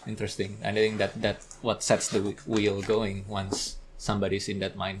that's interesting, and I think that's what sets the wheel going. Once somebody's in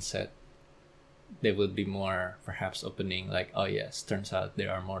that mindset, they will be more perhaps opening, like, oh yes, turns out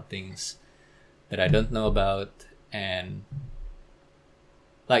there are more things that I don't know about. And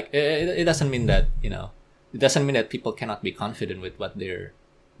like it doesn't mean that, it doesn't mean that people cannot be confident with what they're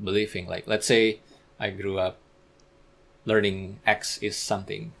believing. Like, let's say I grew up learning X is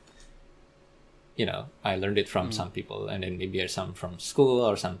something, I learned it from some people, and then maybe there's some from school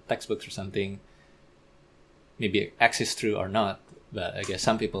or some textbooks or something. Maybe X is true or not, but I guess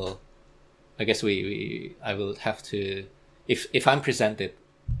some people, I guess I will have to, if I'm presented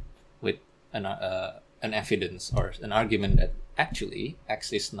with an evidence or an argument that actually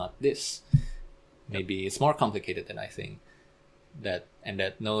X is not this, maybe it's more complicated than I think. That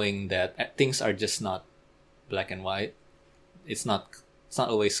knowing that things are just not black and white, it's not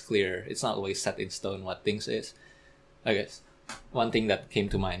always clear, it's not always set in stone what things is. I guess one thing that came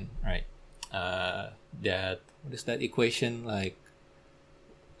to mind, right? That, what is that equation? Like,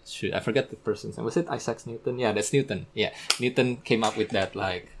 I forget the person's name. Was it Isaac Newton? Yeah, that's Newton. Yeah, Newton came up with that,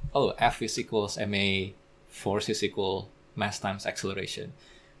 like, oh, F is equals ma, force is equal mass times acceleration.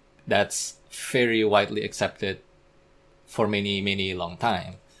 That's very widely accepted for many long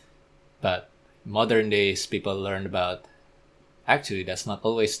time. But modern days, people learned about, actually, that's not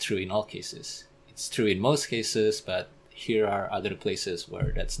always true in all cases. It's true in most cases, but here are other places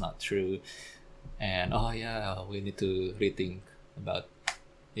where that's not true. And, oh yeah, we need to rethink about,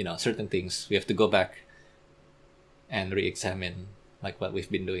 certain things. We have to go back and re-examine like what we've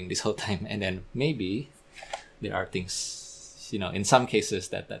been doing this whole time. And then maybe there are things, in some cases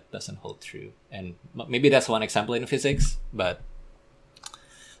that doesn't hold true. And maybe that's one example in physics, but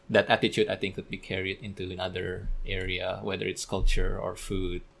that attitude, I think, could be carried into another area, whether it's culture or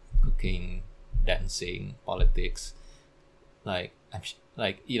food, cooking, dancing, politics. Like,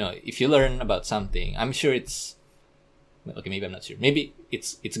 if you learn about something, I'm sure it's, okay, maybe I'm not sure. Maybe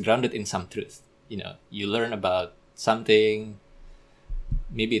it's grounded in some truth. You learn about something,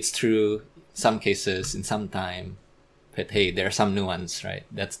 maybe it's true some cases in some time, but hey, there's some nuance, right?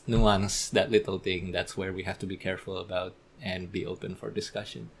 That's nuance, that little thing, that's where we have to be careful about and be open for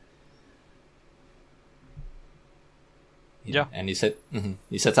discussion. Yeah. And you said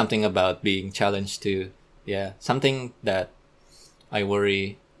something about being challenged to, something that I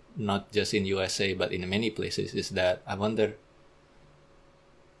worry not just in USA but in many places, is that I wonder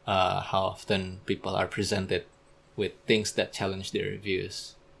how often people are presented with things that challenge their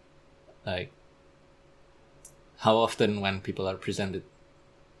views. Like, how often when people are presented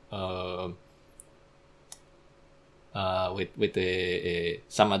with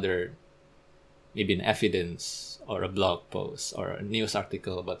some other, maybe an evidence or a blog post or a news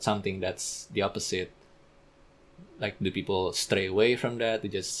article about something that's the opposite, like, do people stray away from that? They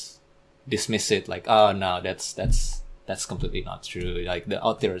just dismiss it, like, oh no, that's completely not true, like the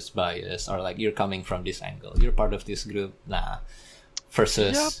author is biased, or like, you're coming from this angle, you're part of this group, nah.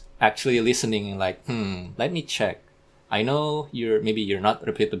 Versus Yep. actually listening, like, let me check. I know you're not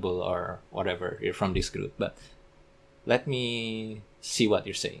reputable or whatever, you're from this group, but let me see what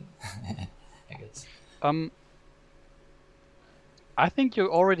you're saying. I guess. I think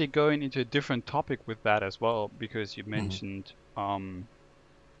you're already going into a different topic with that as well, because you Mm-hmm. mentioned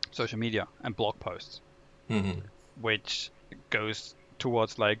social media and blog posts, Mm-hmm. which goes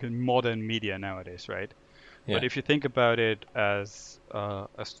towards like modern media nowadays, right? Yeah. But if you think about it as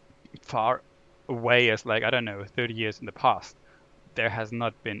far away as, like, I don't know, 30 years in the past, there has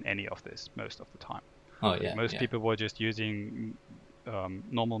not been any of this most of the time. Oh Like, yeah. most Yeah. people were just using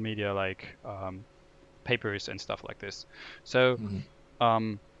normal media, like papers and stuff like this. So,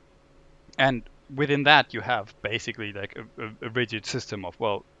 Mm-hmm. and within that, you have basically like a rigid system of,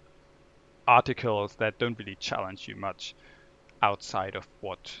 well, articles that don't really challenge you much outside of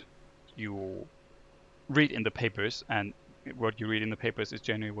what you read in the papers, and what you read in the papers is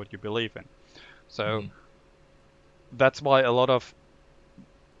generally what you believe in. So Mm-hmm. that's why a lot of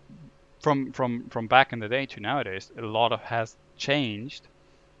from back in the day to nowadays, a lot of has changed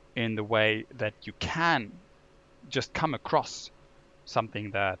in the way that you can just come across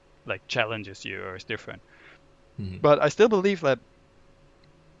something that like challenges you or is different. Mm-hmm. But I still believe that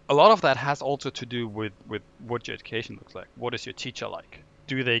a lot of that has also to do with what your education looks like. What is your teacher like?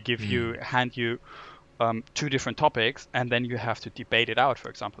 Do they give you, hand you two different topics, and then you have to debate it out, for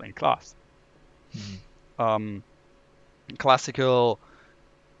example, in class? Mm-hmm. Classical,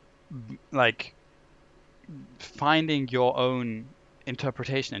 like, finding your own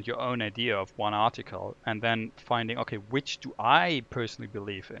interpretation and your own idea of one article, and then finding, okay, which do I personally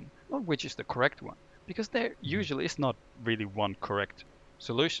believe in, or which is the correct one? Because there usually is not really one correct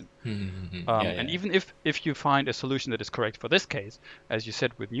solution. Mm-hmm. And even if you find a solution that is correct for this case, as you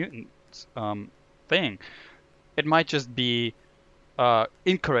said with Newton's thing, it might just be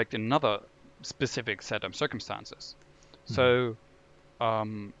incorrect in another specific set of circumstances. So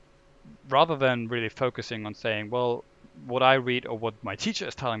rather than really focusing on saying, well, what I read or what my teacher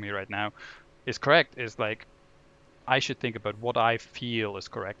is telling me right now is correct, is like, I should think about what I feel is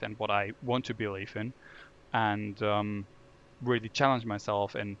correct and what I want to believe in, and really challenge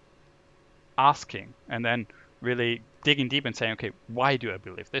myself in asking, and then really digging deep and saying, okay, why do I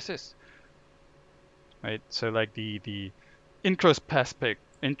believe this is? Right? So like the intro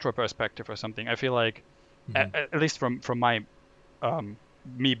perspective or something, I feel like, at least from my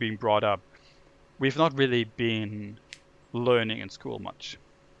me being brought up, we've not really been learning in school much.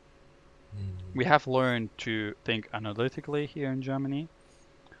 We have learned to think analytically here in Germany.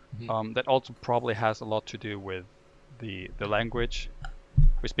 That also probably has a lot to do with the language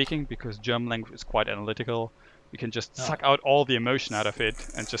we're speaking, because German language is quite analytical. You can just suck out all the emotion out of it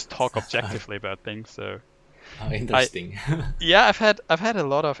and just talk objectively about things. So interesting. yeah, I've had a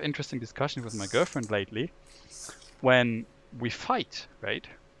lot of interesting discussions with my girlfriend lately. When we fight, right?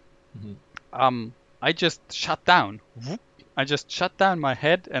 I just shut down. I just shut down my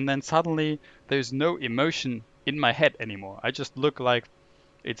head, and then suddenly there's no emotion in my head anymore. I just look like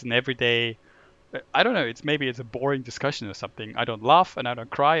it's an everyday, I don't know, maybe it's a boring discussion or something. I don't laugh and I don't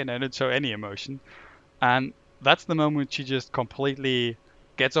cry and I don't show any emotion. And that's the moment she just completely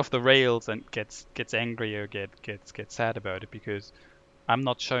gets off the rails and gets angry or gets sad about it, because I'm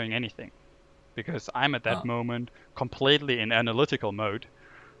not showing anything. Because I'm at that moment completely in analytical mode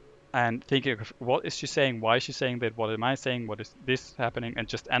and thinking of, what is she saying? Why is she saying that? What am I saying? What is this happening? And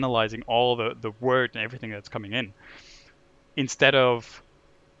just analyzing all the word and everything that's coming in, instead of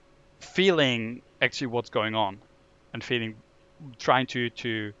feeling actually what's going on and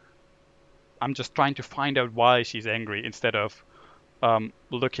I'm just trying to find out why she's angry, instead of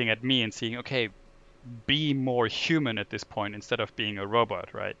looking at me and seeing, okay, be more human at this point instead of being a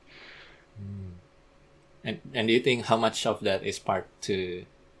robot, right? And do you think how much of that is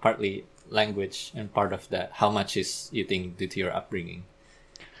partly language, and part of that, how much is, you think, due to your upbringing?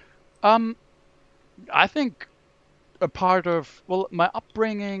 I think a part of, well, my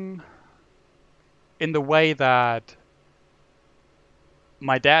upbringing, in the way that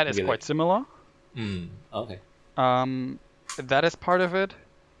My dad is Maybe quite like, similar. okay. That is part of it.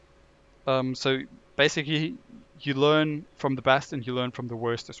 So basically, you learn from the best and you learn from the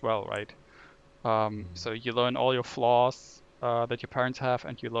worst as well, right? So you learn all your flaws that your parents have,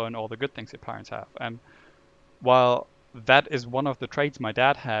 and you learn all the good things your parents have. And while that is one of the traits my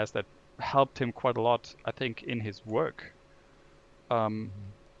dad has that helped him quite a lot, I think, in his work, um,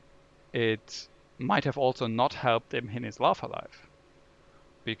 it might have also not helped him in his love life.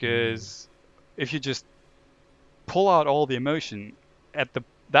 Because if you just pull out all the emotion at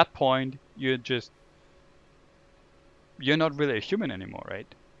that point, you're not really a human anymore, right?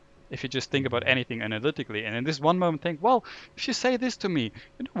 If you just think about anything analytically, and in this one moment think, well, if you say this to me,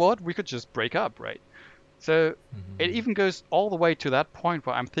 you know what, we could just break up, right? So it even goes all the way to that point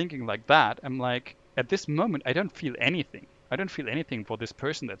where I'm thinking like that. I'm like, at this moment, I don't feel anything. I don't feel anything for this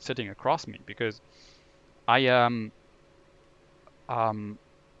person that's sitting across me because I am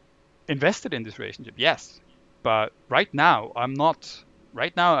invested in this relationship, yes. But right now, I'm not.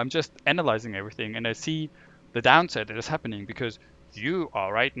 Right now, I'm just analyzing everything, and I see the downside that is happening because you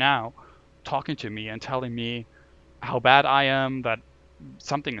are right now talking to me and telling me how bad I am, that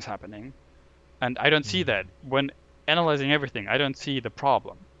something is happening. And I don't see that. When analyzing everything, I don't see the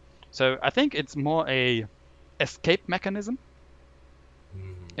problem. So I think it's more a escape mechanism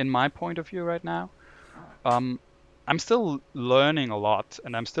in my point of view right now. Um, I'm still learning a lot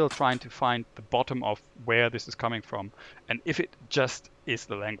and I'm still trying to find the bottom of where this is coming from and if it just is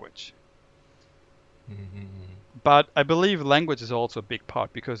the language. But I believe language is also a big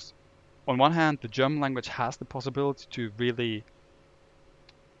part because on one hand, the German language has the possibility to really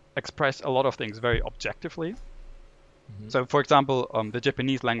express a lot of things very objectively. So, for example, the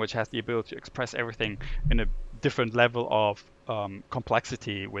Japanese language has the ability to express everything in a different level of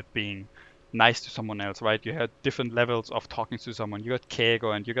complexity with being nice to someone else, right? You had different levels of talking to someone. You got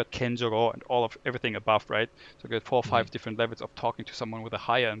keigo and you got kenjuro and all of everything above, right? So you got 4 or 5 different levels of talking to someone with a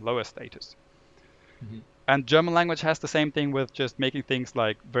higher and lower status. And German language has the same thing with just making things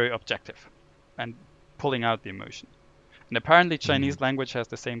like very objective and pulling out the emotion. And apparently Chinese language has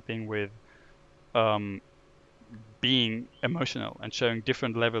the same thing with being emotional and showing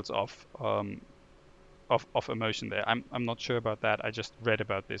different levels of emotion there. I'm not sure about that. I just read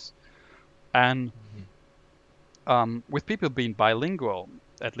about this. And with people being bilingual,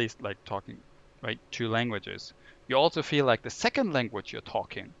 at least like talking right 2 languages, you also feel like the second language you're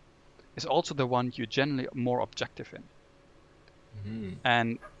talking is also the one you're generally more objective in.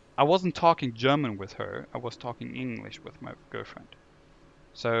 And I wasn't talking German with her. I was talking English with my girlfriend.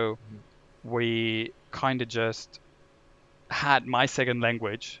 So we kind of just had my second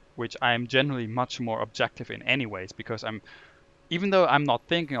language, which I'm generally much more objective in anyways, because even though I'm not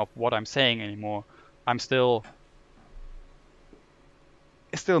thinking of what I'm saying anymore, I'm still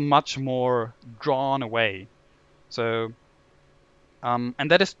much more drawn away. So, and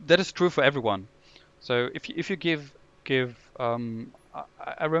that is true for everyone. So if you give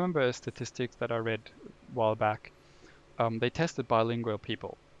I remember statistics that I read a while back. They tested bilingual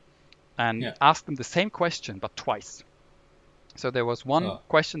people and asked them the same question but twice. So there was one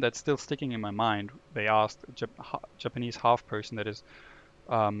question that's still sticking in my mind. They asked a Japanese half person that is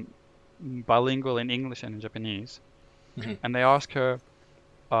bilingual in English and in Japanese, and they asked her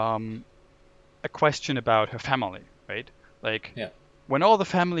a question about her family, right? Like, when all the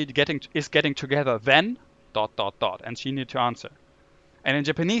family is getting together, then ... and she needed to answer. And in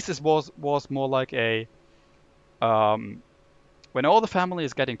Japanese, this was more like a when all the family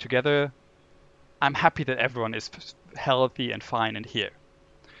is getting together, I'm happy that everyone is healthy and fine and here.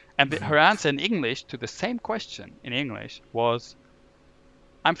 And her answer in English to the same question in English was,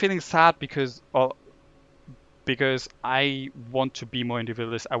 I'm feeling sad because I want to be more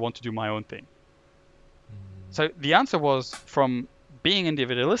individualist. I want to do my own thing. So the answer was from being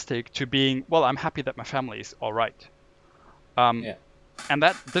individualistic to being, well, I'm happy that my family is all right. And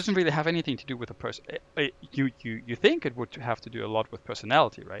that doesn't really have anything to do with a person. You think it would have to do a lot with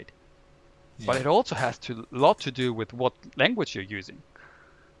personality, right? But it also has a lot to do with what language you're using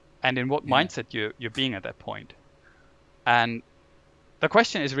and in what mindset you're being at that point. And the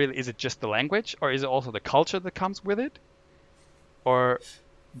question is really, is it just the language or is it also the culture that comes with it? Or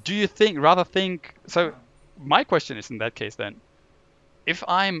do you think, so my question is in that case then, if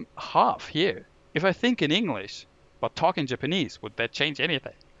I'm half here, if I think in English but talk in Japanese, would that change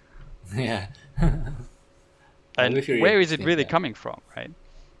anything? Yeah. And where is it really coming from, right?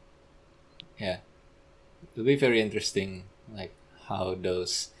 Yeah. It'll be very interesting, like how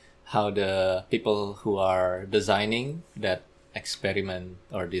the people who are designing that experiment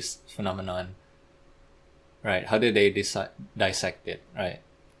or this phenomenon right? How do they dissect it, right?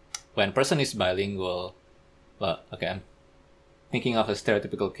 When a person is bilingual, well, okay, I'm thinking of a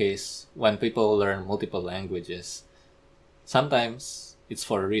stereotypical case. When people learn multiple languages, sometimes it's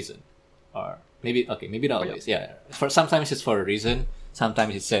for a reason, or maybe not always. Yeah, for sometimes it's for a reason.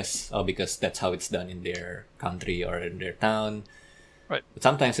 Sometimes it says, oh, because that's how it's done in their country or in their town. Right. But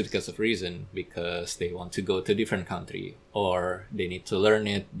sometimes it's because of reason, because they want to go to a different country, or they need to learn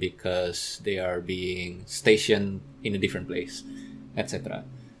it because they are being stationed in a different place, etc.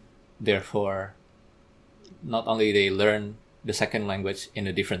 Therefore, not only they learn the second language in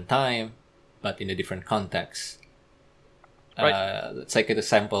a different time, but in a different context. Right. Let's take an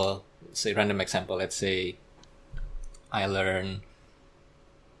example, say random example. Let's say I learn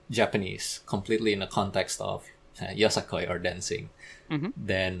Japanese completely in the context of yosakoi or dancing. Mm-hmm.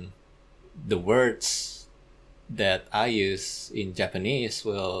 Then the words that I use in Japanese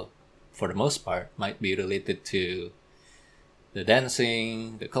will, for the most part, might be related to the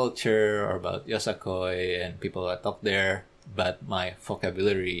dancing, the culture, or about yosakoi and people that talk there. But my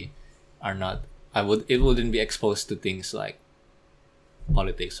vocabulary are not. It wouldn't be exposed to things like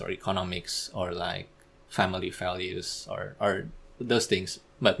politics or economics or like family values or those things.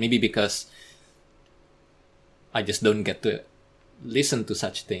 But maybe because I just don't get to listen to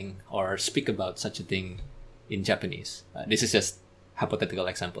such thing or speak about such a thing in Japanese. This is just hypothetical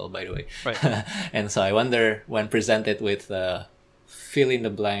example, by the way. Right. And so I wonder, when presented with a fill in the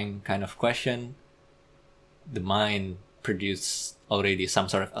blank kind of question, the mind produce already some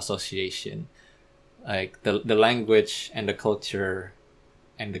sort of association, like the language and the culture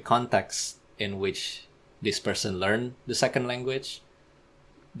and the context in which this person learned the second language,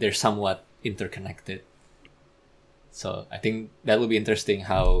 they're somewhat interconnected. So I think that would be interesting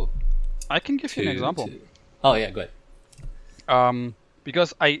how I can give you an example. Oh yeah, go ahead.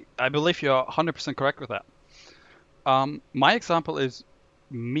 Because I believe you're 100% correct with that. My example is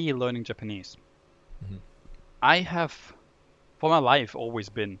me learning Japanese. Mm-hmm. I have, for my life, always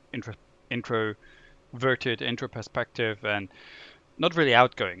been introverted, introspective, and not really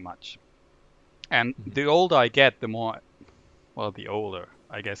outgoing much. And the older I get, the more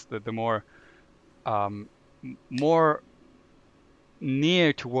more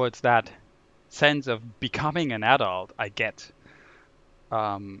near towards that sense of becoming an adult I get.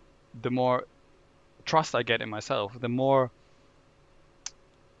 The more trust I get in myself, the more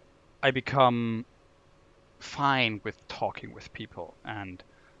I become fine with talking with people, and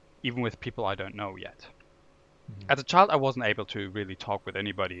even with people I don't know yet. Mm-hmm. As a child, I wasn't able to really talk with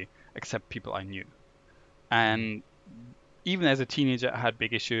anybody except people I knew. And even as a teenager, I had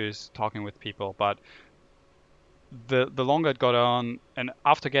big issues talking with people, but the longer it got on, and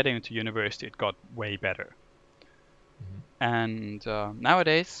after getting into university, it got way better. And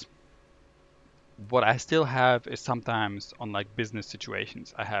nowadays, what I still have is sometimes on like business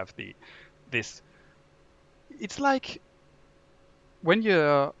situations, I have this. It's like when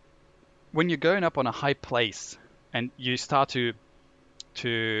you're going up on a high place and you start to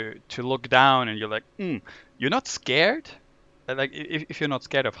look down and you're like, you're not scared. Like if you're not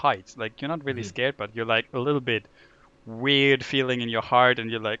scared of heights, like you're not really scared, but you're like a little bit weird feeling in your heart, and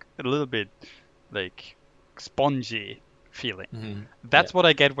you're like a little bit like spongy feeling. That's what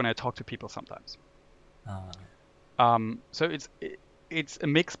I get when I talk to people sometimes. So it's a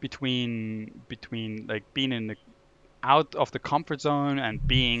mix between like being out of the comfort zone and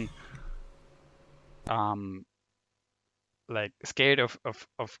being like scared of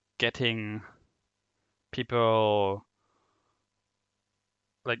getting people,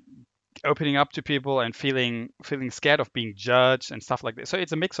 like opening up to people and feeling scared of being judged and stuff like that. So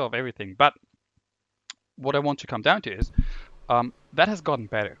it's a mix of everything. But what I want to come down to is that has gotten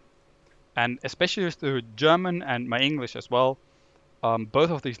better, and especially with the German and my English as well. Both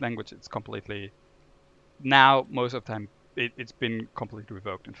of these languages completely now, most of the time, it's been completely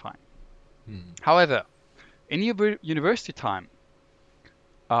revoked and fine. However, in university time,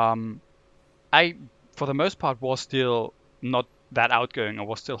 I, for the most part, was still not that outgoing. I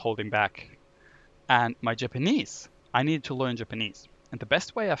was still holding back. And my Japanese, I needed to learn Japanese. And the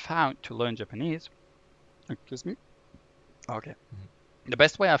best way I found to learn Japanese, excuse me? Okay. The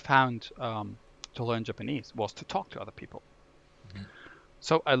best way I found to learn Japanese was to talk to other people.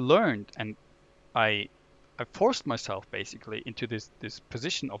 So I learned, and I forced myself basically into this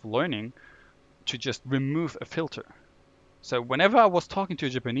position of learning to just remove a filter. So whenever I was talking to a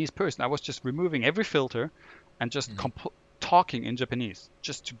Japanese person, I was just removing every filter and just talking in Japanese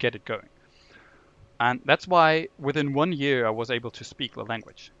just to get it going. And that's why within 1 year I was able to speak the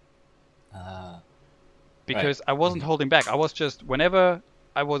language. Because I wasn't holding back. I was just, whenever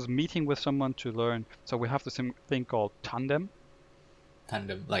I was meeting with someone to learn. So we have this thing called tandem.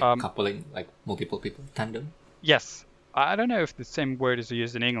 Tandem, like coupling, like multiple people. Tandem. Yes, I don't know if the same word is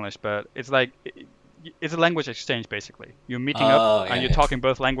used in English, but it's like it's a language exchange basically. You're meeting up and you're talking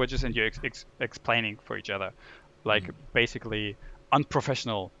both languages and you're explaining for each other, like basically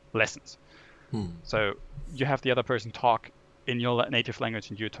unprofessional lessons. So you have the other person talk in your native language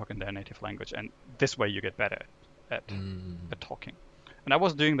and you talk in their native language, and this way you get better at talking. And I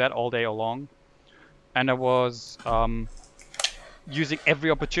was doing that all day long, and I was using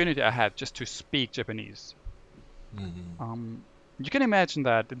every opportunity I had just to speak Japanese. You can imagine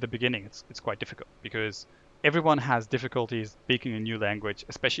that in the beginning it's quite difficult because everyone has difficulties speaking a new language,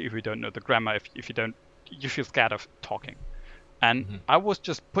 especially if you don't know the grammar, if you feel scared of talking. And I was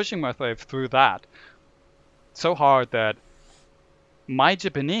just pushing myself through that so hard that my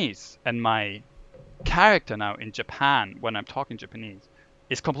Japanese and my character now in Japan when I'm talking Japanese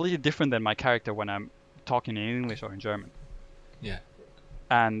is completely different than my character when I'm talking in English or in German. Yeah.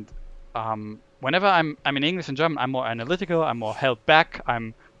 And whenever I'm in English and German, I'm more analytical. I'm more held back.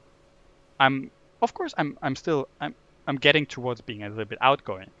 I'm getting towards being a little bit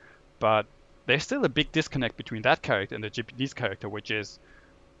outgoing, but there's still a big disconnect between that character and the Japanese character, which is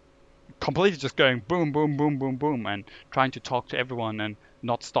completely just going boom, boom, boom, boom, boom, and trying to talk to everyone and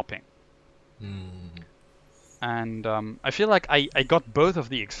not stopping. And I feel like I got both of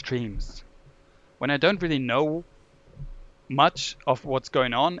the extremes. When I don't really know much of what's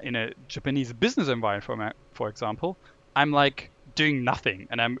going on in a Japanese business environment, for example, I'm like doing nothing,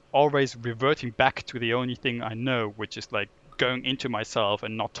 and I'm always reverting back to the only thing I know, which is like going into myself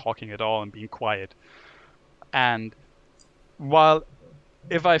and not talking at all and being quiet. And while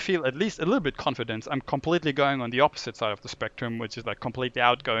if I feel at least a little bit confidence, I'm completely going on the opposite side of the spectrum, which is like completely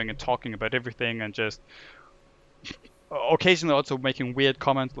outgoing and talking about everything and just occasionally also making weird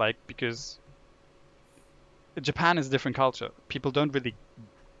comments, like, because Japan is a different culture. People don't really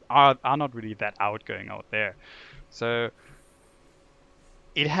are not really that outgoing out there. So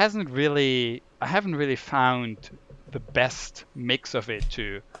I haven't really found the best mix of it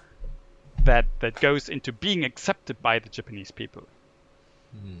to that goes into being accepted by the Japanese people.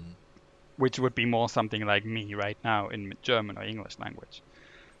 Which would be more something like me right now in German or English language.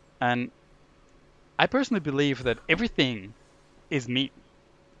 And I personally believe that everything is me,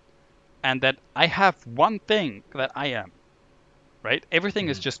 and that I have one thing that I am, right? Everything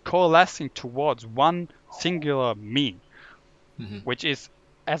is just coalescing towards one singular me, which is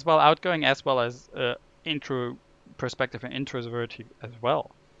as well outgoing as well as intro perspective and introverted as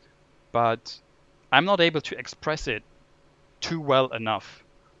well. But I'm not able to express it too well enough,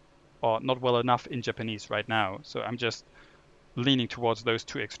 or not well enough in Japanese right now. So I'm just leaning towards those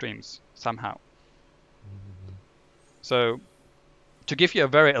two extremes somehow. So to give you a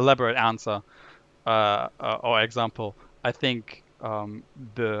very elaborate answer or example, I think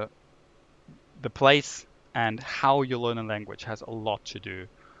the place and how you learn a language has a lot to do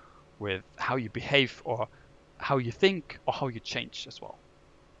with how you behave or how you think or how you change as well.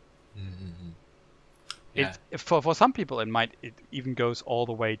 Yeah. For some people it even goes all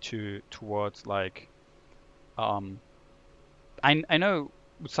the way towards like I know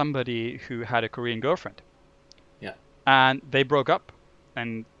somebody who had a Korean girlfriend. Yeah. And they broke up,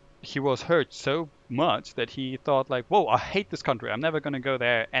 and he was hurt so much that he thought like, whoa, I hate this country. I'm never gonna go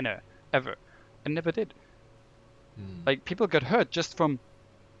there ever. And never did. Like, people get hurt just from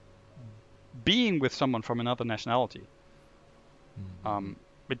being with someone from another nationality.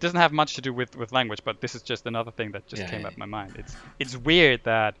 It doesn't have much to do with language, but this is just another thing that just came up in my mind. It's weird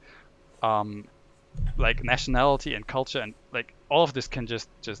that like nationality and culture and like all of this can just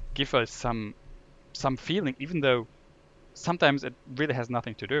give us some feeling, even though sometimes it really has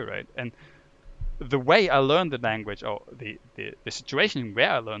nothing to do, right? And the way I learned the language, or the situation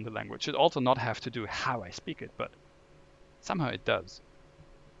where I learned the language, should also not have to do how I speak it, but somehow it does.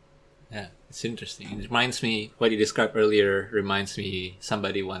 Yeah, it's interesting. It reminds me, what you described earlier reminds me,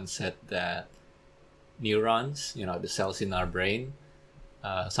 somebody once said that neurons, the cells in our brain,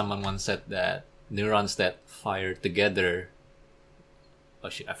 someone once said that neurons that fire together, oh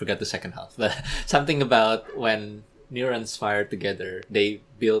shit, I forgot the second half, but something about when neurons fire together, they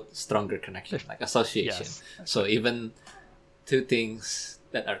build stronger connection, like association. Yes. So even two things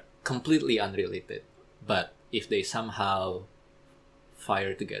that are completely unrelated, but if they somehow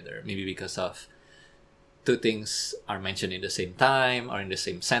fire together, maybe because of two things are mentioned in the same time or in the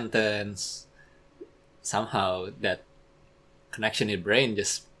same sentence, somehow that connection in brain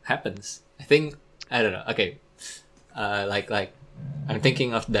just happens. I think, I don't know. Okay, like I'm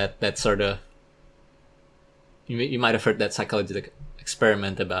thinking of that sort of. You might have heard that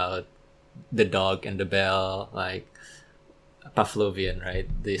experiment about the dog and the bell, like Pavlovian, right?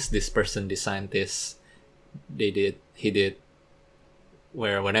 This person, this scientist, he did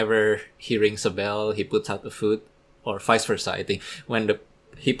where whenever he rings a bell, he puts out the food, or vice versa. I think when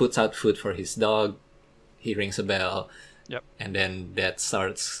he puts out food for his dog, he rings a bell, Yep. and then that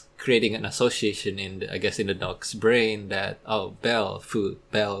starts creating an association in the dog's brain that, oh, bell, food,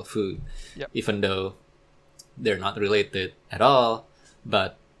 bell, food, Yep. even though they're not related at all,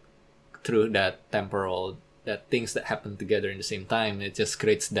 but through that temporal, that things that happen together in the same time, it just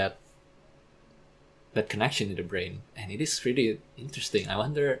creates that connection in the brain, and it is pretty interesting. I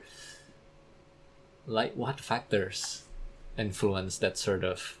wonder, like, what factors influence that sort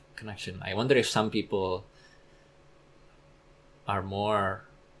of connection. I wonder if some people are more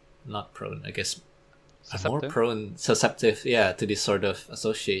not prone, I guess, are more susceptible, yeah, to this sort of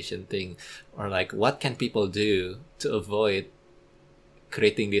association thing, or like, what can people do to avoid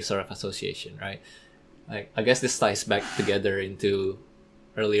creating this sort of association, right? Like, I guess this ties back together into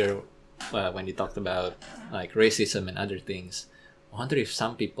earlier when you talked about like racism and other things. I wonder if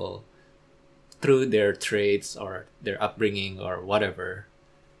some people, through their traits or their upbringing or whatever,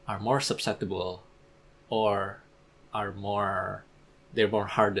 are more susceptible, or they're more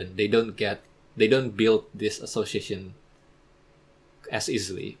hardened. They don't build this association as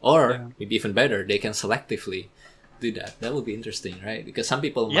easily, or maybe even better, they can selectively do that. That would be interesting, right? Because some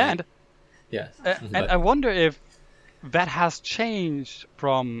people might, and I wonder if that has changed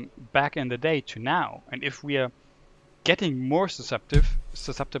from back in the day to now, and if we are getting more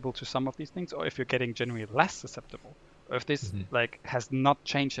susceptible to some of these things, or if you're getting generally less susceptible, or if this like has not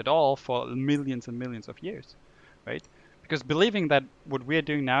changed at all for millions and millions of years, right? Because believing that what we're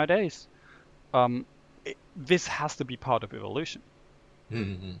doing nowadays, this has to be part of evolution.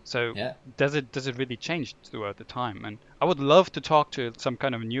 So does it really change throughout the time? And I would love to talk to some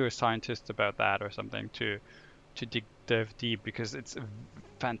kind of neuroscientist about that or something to dive deep, because it's a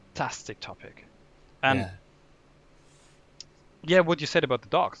fantastic topic. And what you said about the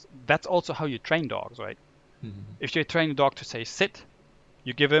dogs, that's also how you train dogs, right? If you train a dog to say sit,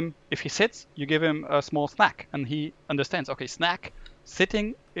 you give him, if he sits, you give him a small snack, and he understands, okay, snack,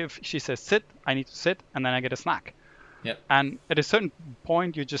 sitting, if she says sit, I need to sit, and then I get a snack. Yep. And at a certain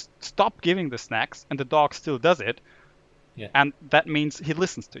point, you just stop giving the snacks, and the dog still does it. And that means he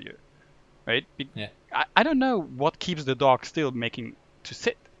listens to you, right? I don't know what keeps the dog still making to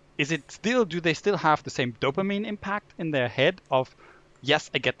sit. Is it still, do they still have the same dopamine impact in their head of,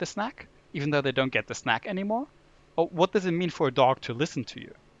 yes, I get the snack, even though they don't get the snack anymore? Or what does it mean for a dog to listen to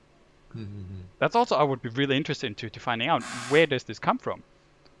you? That's also, I would be really interested to finding out, where does this come from?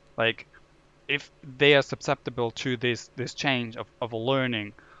 Like, if they are susceptible to this change of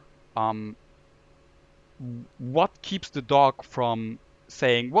learning, what keeps the dog from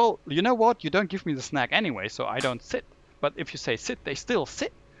saying, well, you know what, you don't give me the snack anyway, so I don't sit. But if you say sit, they still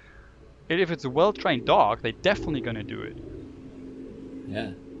sit. If it's a well-trained dog, they're definitely going to do it.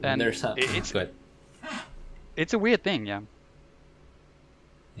 Yeah. And there's some, it's good. It's a weird thing, yeah.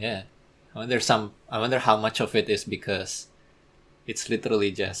 Yeah. I wonder how much of it is because it's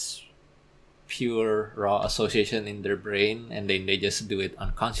literally just pure raw association in their brain, and then they just do it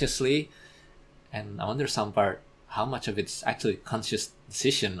unconsciously. And I wonder how much of it's actually conscious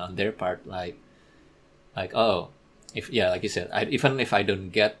decision on their part, like like you said, even if I don't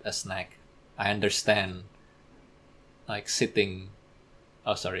get a snack, I understand, like sitting.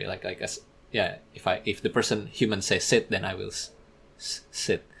 Oh, sorry, if the person human says sit, then I will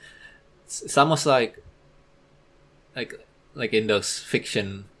sit. It's almost like in those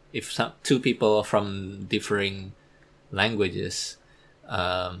fiction, if two people from differing languages,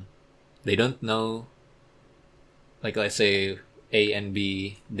 they don't know, like let's say A and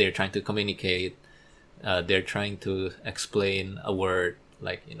B, they're trying to communicate, they're trying to explain a word,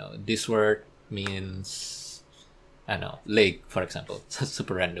 like, this word means, I don't know, lake, for example.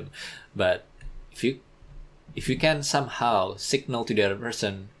 Super random. But if you can somehow signal to the other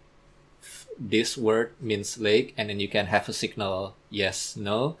person, this word means lake, and then you can have a signal yes,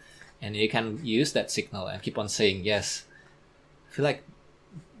 no, and you can use that signal and keep on saying yes. I feel like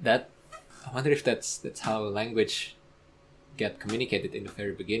that, I wonder if that's how language get communicated in the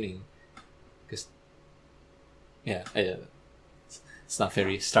very beginning, because it's not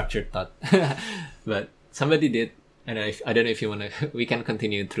very structured thought. But somebody did, and I don't know if you want to, we can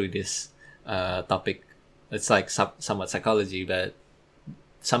continue through this topic. It's like somewhat psychology, but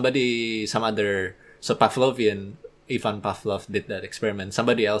so Pavlovian, Ivan Pavlov did that experiment.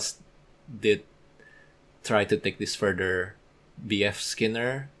 Somebody else did try to take this further, B.F.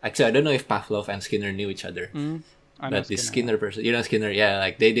 Skinner. Actually, I don't know if Pavlov and Skinner knew each other. I know But this Skinner. Skinner person, Skinner, yeah,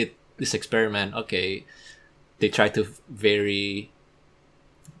 like they did this experiment. Okay, they try to vary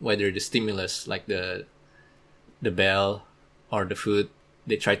whether the stimulus, like the bell or the food,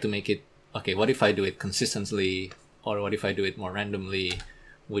 they try to make it, okay, what if I do it consistently, or what if I do it more randomly?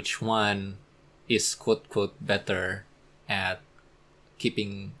 Which one is quote quote better at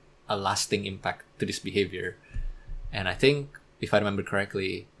keeping a lasting impact to this behavior? And I think, if I remember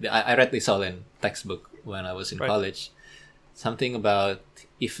correctly, I read this all in textbook when I was in Right. college. Something about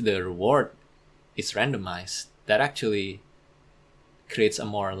if the reward is randomized, that actually creates a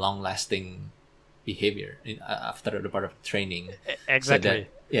more long-lasting behavior after the part of training. Exactly. So that,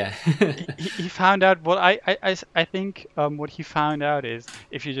 yeah. He found out what I think what he found out is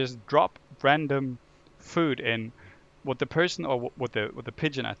if you just drop random food in, what the person or what the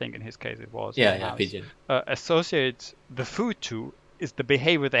pigeon, I think in his case it was, or Yeah, mouse, pigeon. Associates the food to is the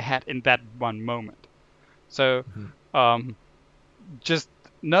behavior they had in that one moment. So just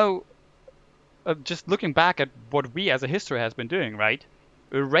no just looking back at what we as a history has been doing, right?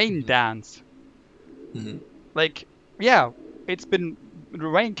 A rain dance. Mhm. Like, yeah, it's been the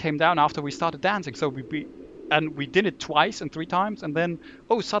rain came down after we started dancing, so we did it twice and three times, and then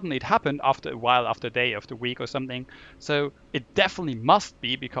suddenly it happened after a while, after a day, after a week or something. So it definitely must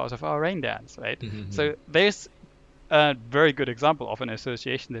be because of our rain dance, right? Mhm. So there's a very good example of an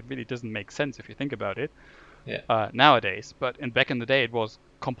association that really doesn't make sense if you think about it Yeah. nowadays, but back in the day it was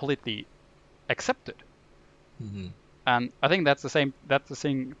completely accepted. Mhm. And I think that's the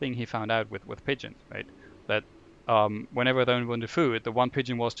same thing he found out with pigeons, right? That whenever they wanted food, the one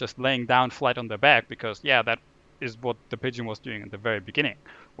pigeon was just laying down flat on their back because, yeah, that is what the pigeon was doing at the very beginning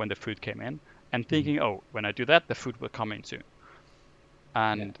when the food came in, and thinking, oh, when I do that, the food will come in soon.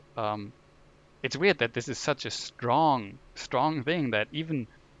 And it's weird that this is such a strong thing that even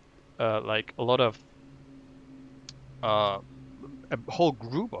like a lot of a whole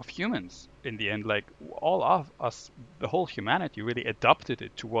group of humans in the end, like all of us, the whole humanity really adopted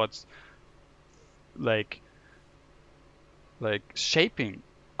it towards like shaping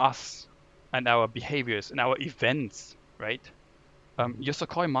us and our behaviors and our events, right?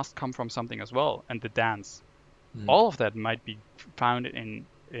 Yosokoi must come from something as well, and the dance. All of that might be found in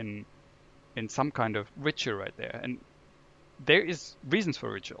some kind of ritual right there, and there is reasons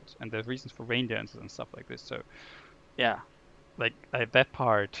for rituals, and there's reasons for rain dances and stuff like this. So, yeah, like that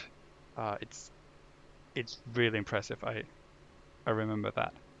part, it's really impressive. I remember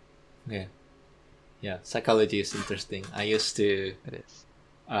that. Yeah, psychology is interesting. I used to, It is.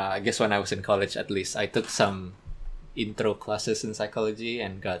 I guess when I was in college, at least I took some intro classes in psychology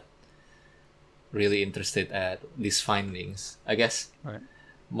and got really interested at these findings. I guess Right.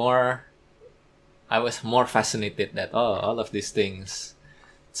 I was more fascinated that all of these things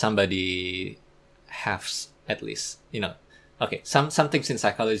somebody has, at least, okay, some things in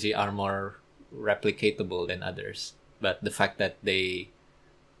psychology are more replicatable than others, but the fact that they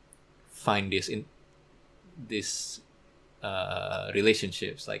find these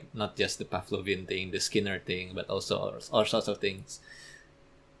relationships, like not just the Pavlovian thing, the Skinner thing, but also all sorts of things,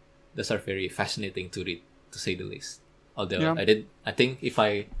 those are very fascinating to read, to say the least. Although Yeah. I think if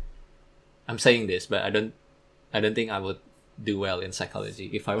I'm saying this, but I don't think I would do well in psychology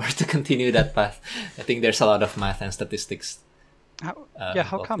if I were to continue that path. I think there's a lot of math and statistics How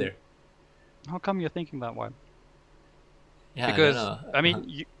involved come? there. How come you're thinking that way? Yeah, Because I don't know. I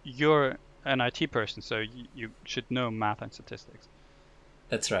mean, you're an IT person, so you should know math and statistics.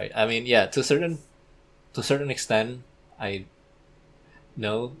 That's right. I mean, yeah, to a certain extent, I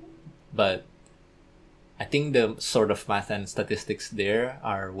know, but I think the sort of math and statistics there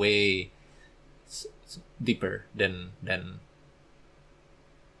are way deeper than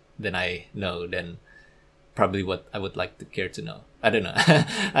I know, than probably what I would like to care to know. I don't know.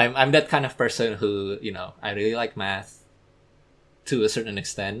 I'm that kind of person who, I really like math to a certain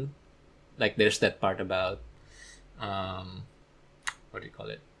extent. Like there's that part about what do you call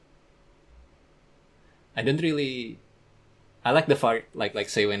it? I like the part, like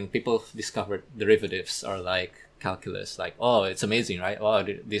say when people discovered derivatives or like calculus, like, oh, it's amazing, right? Oh,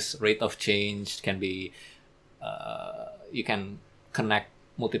 this rate of change can be you can connect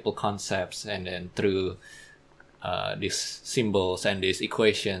multiple concepts, and then through these symbols and these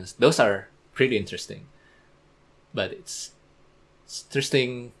equations, those are pretty interesting. But it's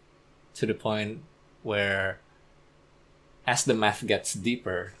interesting to the point where as the math gets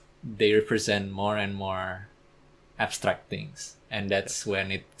deeper, they represent more and more abstract things, and that's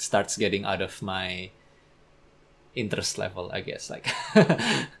when it starts getting out of my interest level, I guess. Like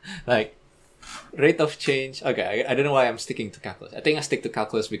like Rate of change. Okay, I don't know why I'm sticking to calculus. I think I stick to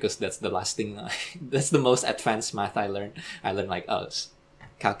calculus because that's the last thing. That's the most advanced math I learned. I learned like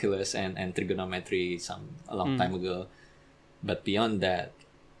calculus and trigonometry a long time ago. But beyond that,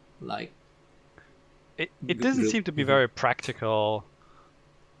 like it doesn't seem to be very practical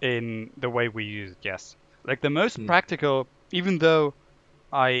in the way we use it. Yes, like the most practical, even though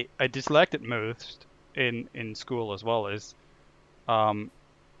I disliked it most in school as well, is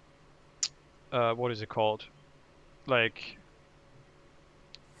what is it called? Like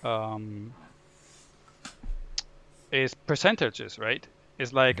is percentages, right?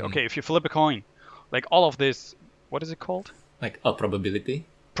 It's like okay, if you flip a coin, like all of this, what is it called? Like a probability.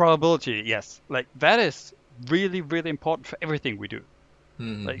 Probability, yes. Like that is really, really important for everything we do.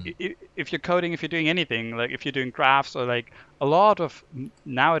 Like if you're coding, if you're doing anything, like if you're doing graphs or like a lot of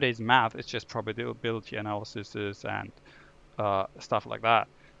nowadays math, it's just probability analysis and stuff like that.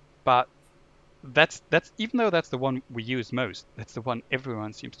 But that's even though that's the one we use most, that's the one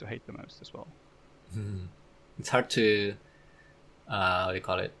everyone seems to hate the most as well. It's hard to what do you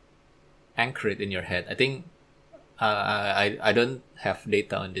call it, anchor it in your head. I think I don't have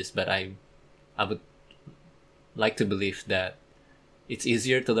data on this, but I would like to believe that it's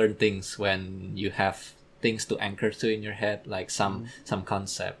easier to learn things when you have things to anchor to in your head, like some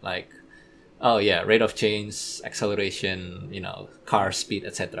concept, like oh yeah, rate of change, acceleration, car speed,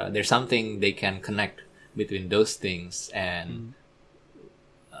 etc. There's something they can connect between those things and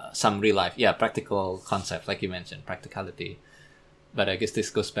some real life, practical concepts, like you mentioned, practicality. But I guess this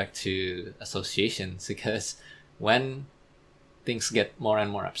goes back to associations, because when things get more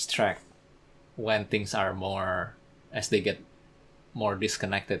and more abstract, when things are more, as they get more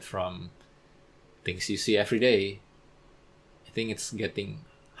disconnected from things you see every day, I think it's getting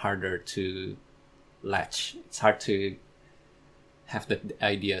harder to latch. It's hard to have that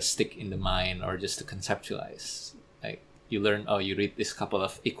idea stick in the mind or just to conceptualize. Like you learn, you read this couple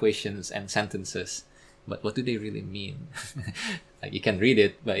of equations and sentences, but what do they really mean? Like you can read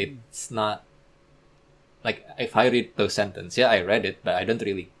it, but it's not like if I read those sentences, I read it, but I don't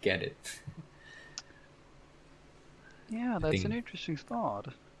really get it. Yeah, that's an interesting thought.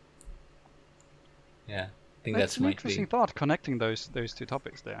 Yeah, I think that's an interesting thought, connecting those two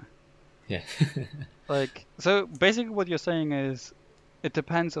topics there. Yeah. Like, so basically what you're saying is it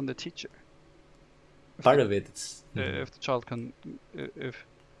depends on the teacher. Part of it, it's if the child can, if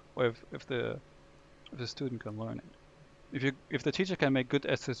the student can learn it. If the teacher can make good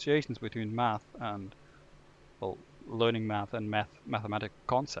associations between math and, well, learning math and mathematical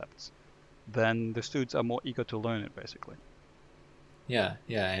concepts, then the students are more eager to learn it, basically. Yeah,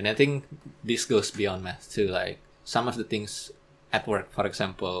 and I think this goes beyond math too. Like some of the things at work, for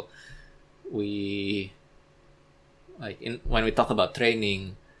example, when we talk about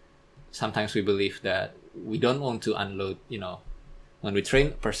training, sometimes we believe that we don't want to unload. When we train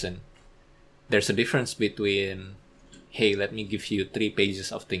a person, there's a difference between, hey, let me give you 3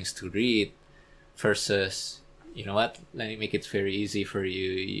 pages of things to read, versus, you know what, let me make it very easy for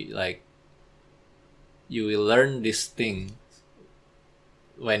you. You will learn this thing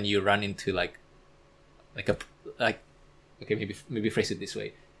when you run into maybe phrase it this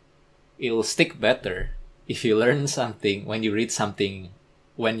way. It'll stick better if you learn something when you read something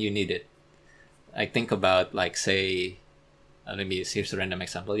when you need it. I think about, like, say, here's a random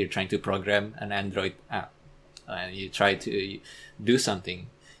example. You're trying to program an Android app and you try to do something.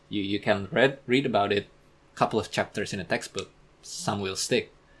 You can read about it, a couple of chapters in a textbook, some will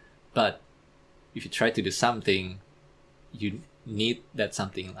stick. But if you try to do something, you need that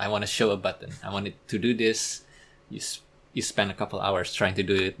something. I want to show a button. I want it to do this. You spend a couple hours trying to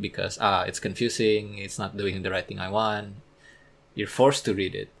do it because it's confusing. It's not doing the right thing I want. You're forced to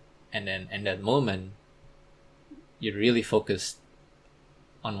read it, and then in that moment, you're really focused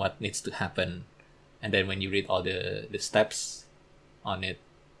on what needs to happen. And then when you read all the steps on it,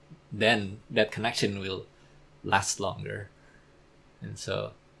 then that connection will last longer. And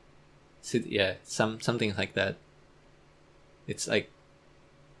so something like that. It's like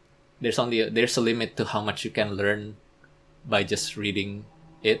there's a limit to how much you can learn by just reading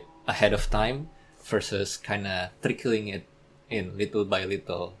it ahead of time versus kind of trickling it in little by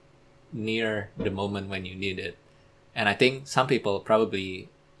little near the moment when you need it. And I think some people probably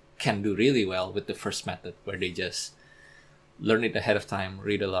can do really well with the first method, where they just learn it ahead of time,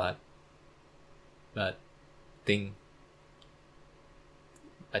 read a lot. But I think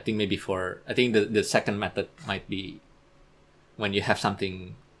the second method might be when you have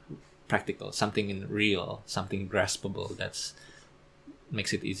something practical, something in real, something graspable, that's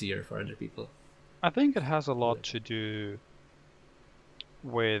makes it easier for other people. I think it has a lot to do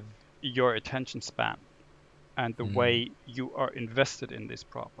with your attention span and the way you are invested in this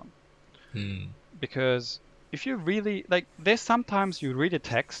problem. Because if you really like, there's sometimes you read a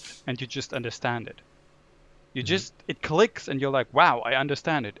text and you just understand it. You just, it clicks and you're like, wow, I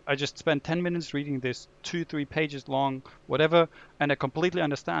understand it. I just spent 10 minutes reading this 2-3 pages long, whatever, and I completely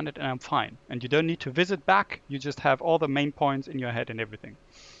understand it and I'm fine. And you don't need to visit back. You just have all the main points in your head and everything.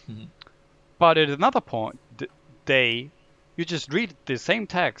 But at another point, day, you just read the same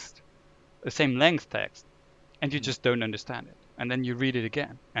text, the same length text, and you just don't understand it. And then you read it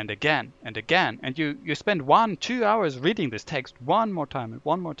again and again and again. And you spend 1-2 hours reading this text one more time and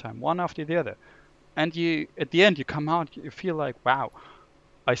one more time, one after the other. And you, at the end, you come out, you feel like, wow,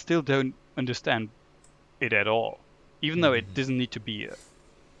 I still don't understand it at all. Even though it doesn't need to be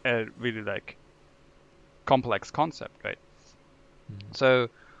a really like complex concept, right? So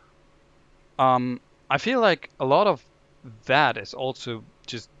I feel like a lot of that is also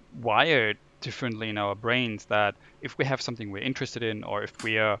just wired differently in our brains, that if we have something we're interested in, or if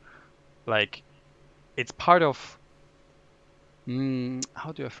we are like, it's part of,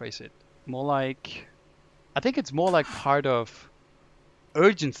 how do I phrase it? More like, I think it's more like part of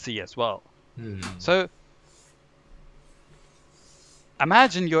urgency as well. So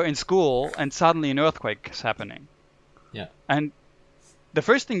imagine you're in school and suddenly an earthquake is happening. Yeah. And the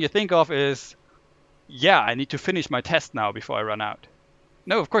first thing you think of is, yeah, I need to finish my test now before I run out.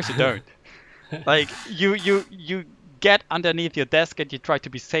 No, of course you don't. Like you get underneath your desk and you try to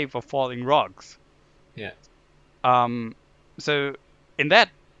be safe of falling rocks. Yeah. So in that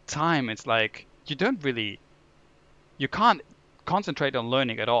time, it's like you can't concentrate on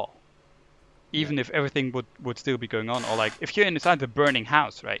learning at all, even if everything would still be going on. Or like if you're inside a burning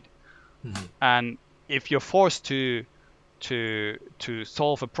house, right? And if you're forced to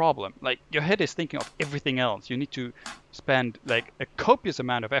solve a problem, like your head is thinking of everything else. You need to spend like a copious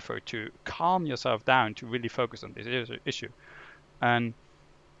amount of effort to calm yourself down to really focus on this issue. And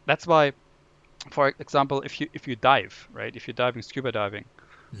that's why, for example, if you dive, right? If you're diving, scuba diving,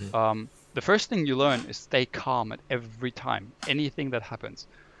 the first thing you learn is stay calm at every time, anything that happens.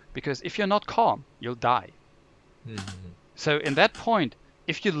 Because if you're not calm, you'll die. So in that point,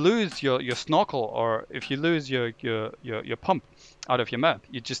 if you lose your snorkel, or if you lose your pump out of your mouth,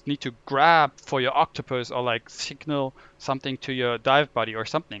 you just need to grab for your octopus, or like signal something to your dive buddy or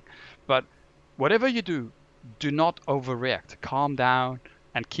something. But whatever you do, do not overreact. Calm down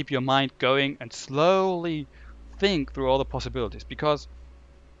and keep your mind going and slowly think through all the possibilities, because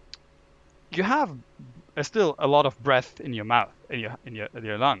you have still a lot of breath in your mouth, in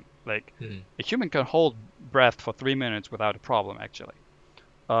your lung. Like a human can hold breath for 3 minutes without a problem, actually.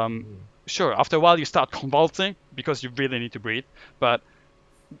 Sure, after a while you start convulsing because you really need to breathe, but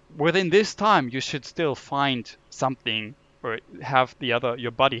within this time you should still find something, or have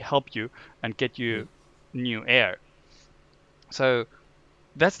your body help you and get you new air. So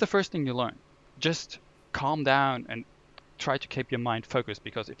that's the first thing you learn. Just calm down and try to keep your mind focused,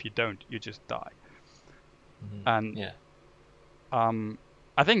 because if you don't, you just die. And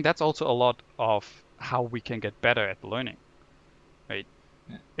I think that's also a lot of how we can get better at learning, right?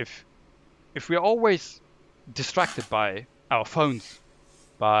 If we're always distracted by our phones,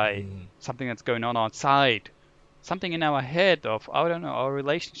 by something that's going on outside, something in our head of, I don't know, our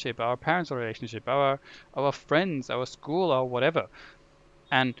relationship, our parents' relationship, our friends, our school, or whatever,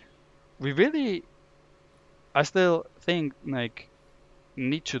 and we really, I still think, like,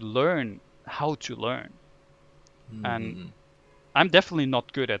 need to learn how to learn. And I'm definitely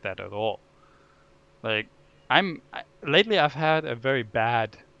not good at that at all. Like, lately I've had a very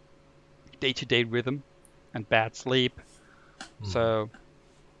bad day-to-day rhythm and bad sleep. So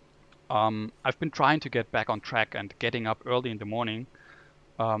I've been trying to get back on track and getting up early in the morning,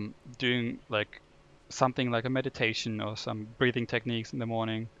 doing like something like a meditation or some breathing techniques in the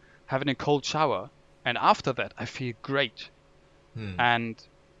morning, having a cold shower, and after that I feel great. And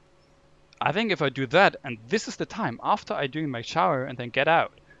I think if I do that, and this is the time after I do my shower and then get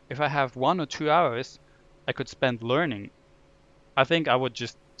out, if I have 1 or 2 hours I could spend learning, I think I would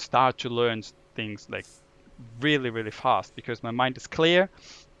just start to learn things like really, really fast, because my mind is clear.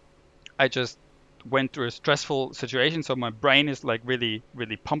 I just went through a stressful situation, so my brain is like really,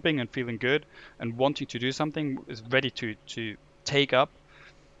 really pumping and feeling good and wanting to do something, is ready to take up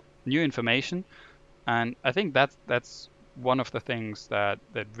new information. And I think that's one of the things that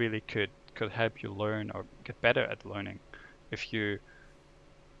really could help you learn or get better at learning. If you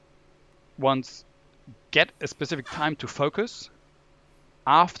once get a specific time to focus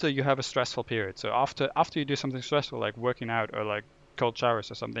after you have a stressful period, so after you do something stressful like working out or like cold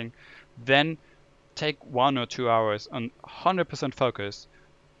showers or something, then take 1 or 2 hours on 100% focus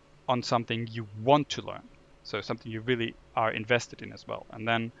on something you want to learn. So something you really are invested in as well. And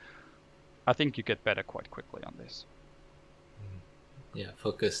then I think you get better quite quickly on this. Yeah,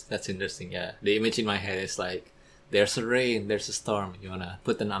 focus. That's interesting. Yeah, the image in my head is like, there's a rain, there's a storm. You wanna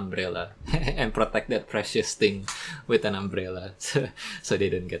put an umbrella and protect that precious thing with an umbrella, so they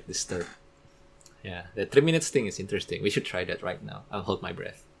don't get disturbed. Yeah, the 3 minutes thing is interesting. We should try that right now. I'll hold my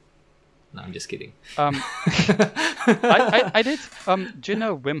breath. No, I'm just kidding. I did. Do you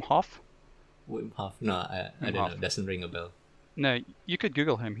know Wim Hof? Wim Hof? No, I don't know. Doesn't ring a bell. No, you could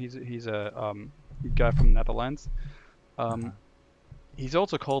Google him. He's a guy from Netherlands. He's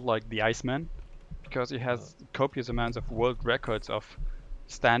also called like the Iceman because he has copious amounts of world records of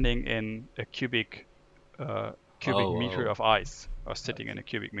standing in a cubic meter of ice or sitting in a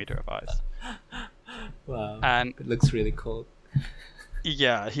cubic meter of ice. Wow. And it looks really cold.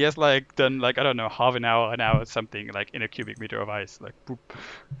 Yeah, he has like done like, I don't know, half an hour, something like in a cubic meter of ice, like boop,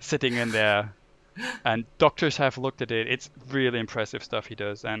 sitting in there. And doctors have looked at it. It's really impressive stuff he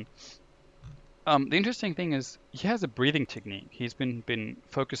does. And the interesting thing is he has a breathing technique. He's been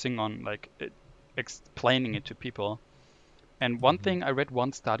focusing on like explaining it to people. And one thing, I read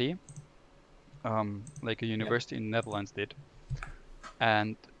one study, like a university in the Netherlands did,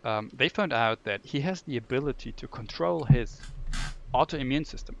 and they found out that he has the ability to control his autoimmune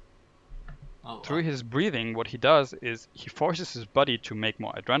system. Through his breathing. What he does is he forces his body to make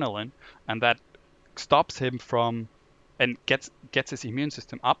more adrenaline, and that stops him from and gets his immune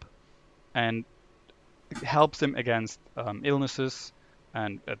system up and helps him against illnesses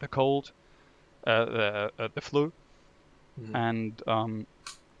and the cold, the flu. And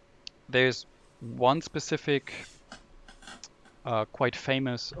there's one specific quite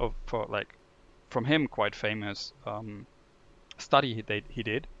famous from him quite famous study he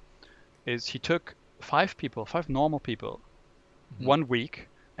did is he took 5 normal people, 1 week,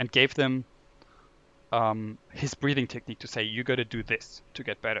 and gave them his breathing technique to say, you got to do this to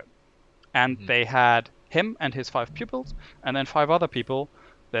get better. And they had him and his 5 pupils, and then 5 other people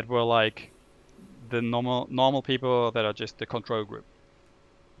that were like the normal people that are just the control group.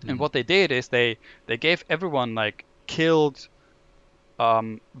 And what they did is they gave everyone like killed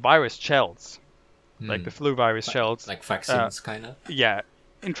virus shells, like the flu virus shells, like vaccines, kind of. Yeah,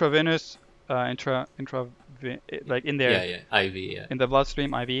 intravenous, like in their IV, in the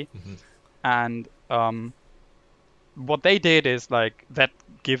bloodstream IV. And what they did is like that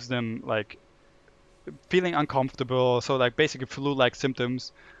gives them like feeling uncomfortable, so like basically flu-like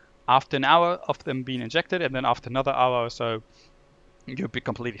symptoms after an hour of them being injected, and then after another hour or so you'll be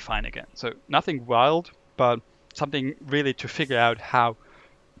completely fine again. So nothing wild, but something really to figure out how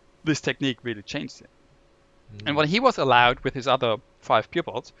this technique really changed it. And when he was allowed with his other 5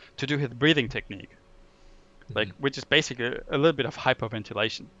 pupils to do his breathing technique, like which is basically a little bit of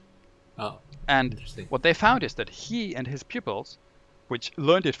hyperventilation. And what they found is that he and his pupils, which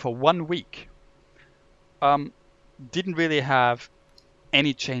learned it for 1 week, didn't really have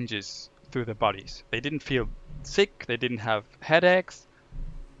any changes through their bodies. They didn't feel sick, they didn't have headaches,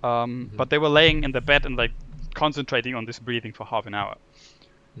 but they were laying in the bed and like concentrating on this breathing for half an hour.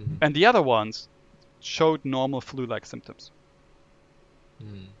 And the other ones showed normal flu-like symptoms.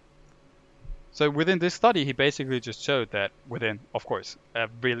 So within this study, he basically just showed that within, of course, a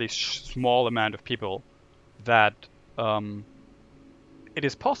really small amount of people, that it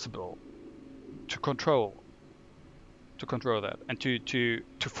is possible to control that and to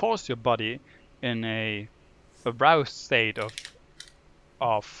force your body in a aroused state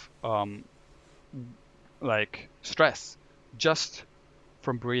of like stress just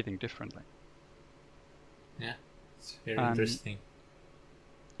from breathing differently. Yeah, it's very interesting.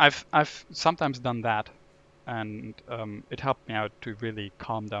 I've sometimes done that, and it helped me out to really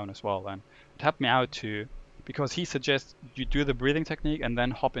calm down as well. And it helped me out because he suggests you do the breathing technique and then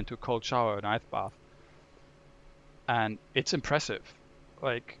hop into a cold shower or an ice bath. And it's impressive.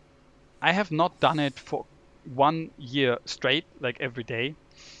 Like, I have not done it for 1 year straight, like every day,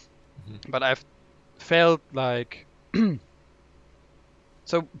 but I've felt like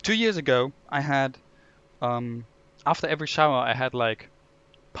so 2 years ago I had after every shower I had like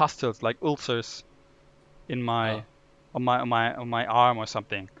pustules, like ulcers in my on my arm or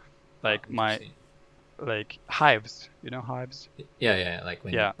something, like like hives, hives. Like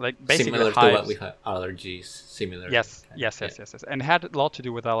when like basically similar hives. to what we have, allergies, similar. Yes, and it had a lot to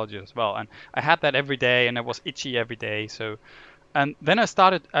do with allergies as well. And I had that every day, and I was itchy every day. So, and then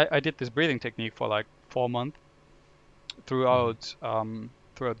I did this breathing technique for like 4 months throughout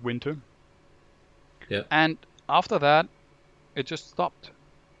winter. Yeah. And after that, it just stopped.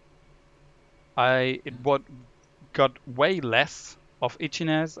 It got way less of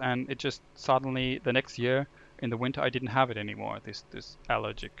itchiness, and it just suddenly the next year in the winter I didn't have it anymore. This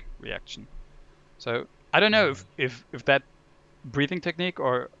allergic reaction. So I don't know if that breathing technique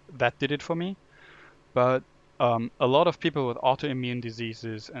or that did it for me, but a lot of people with autoimmune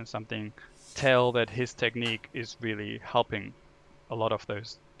diseases and something tell that his technique is really helping a lot of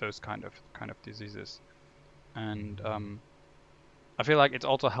those kind of diseases, and I feel like it's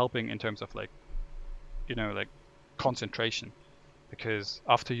also helping in terms of like, like concentration, because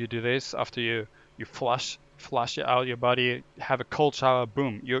after you do this, after you flush it out your body, have a cold shower,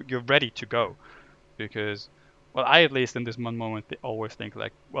 boom, you're ready to go, because well, I at least in this one moment always think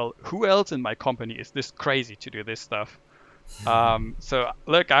like, well, who else in my company is this crazy to do this stuff? So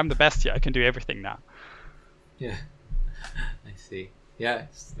look, I'm the best here. I can do everything now. Yeah, I see. Yeah,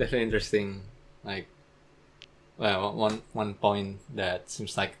 it's definitely interesting. Like, well, one point that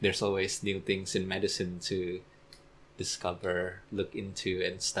seems like there's always new things in medicine to discover, look into,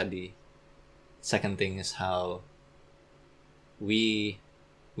 and study. Second thing is how we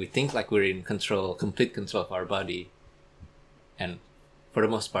think like we're in control, complete control of our body, and for the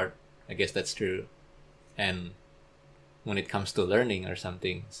most part, I guess that's true. And when it comes to learning or some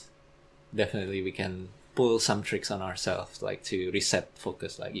things, definitely we can pull some tricks on ourselves, like to reset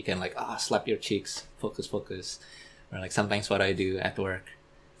focus. Like you can like slap your cheeks, focus, or like sometimes what I do at work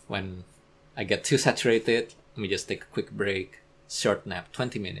when I get too saturated, let me just take a quick break, short nap,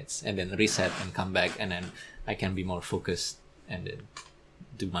 20 minutes, and then reset and come back, and then I can be more focused and then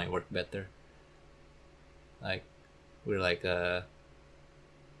do my work better. Like we're like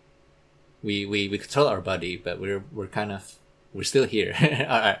we control our body, but we're still here.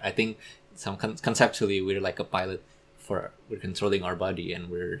 I think conceptually we're like a pilot, we're controlling our body, and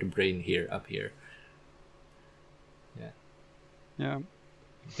we're the brain here, up here. Yeah.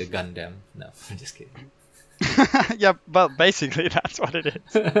 The Gundam. No, I'm just kidding. Yeah, well, basically that's what it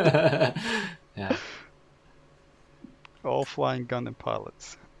is. Yeah. All flying Gundam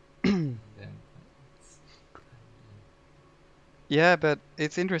pilots. Yeah, but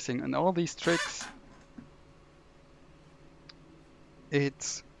it's interesting, and all these tricks, they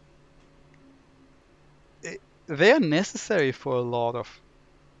are necessary for a lot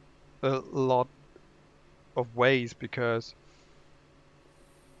of ways, because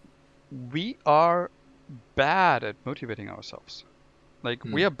we are bad at motivating ourselves. Like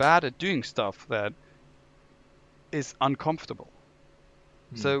we are bad at doing stuff that is uncomfortable.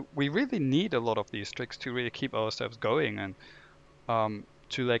 So we really need a lot of these tricks to really keep ourselves going, and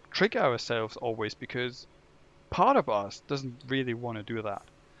to like trick ourselves always, because part of us doesn't really want to do that.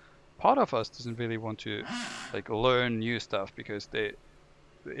 Part of us doesn't really want to like learn new stuff, because it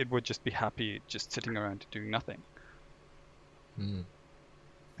would just be happy just sitting around doing nothing. And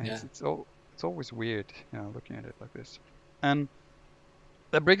Yeah. it's always weird, looking at it like this. And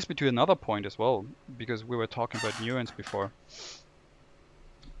that brings me to another point as well, because we were talking about neurons before.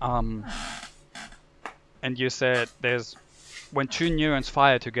 And you said when two neurons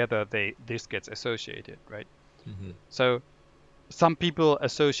fire together, this gets associated, right? Mm-hmm. So some people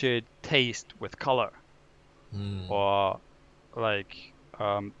associate taste with color, or like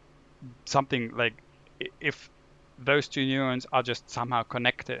something like if those two neurons are just somehow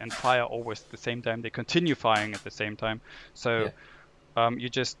connected and fire always at the same time, they continue firing at the same time. So you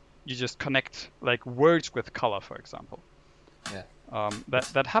just connect like words with color, for example. Yeah.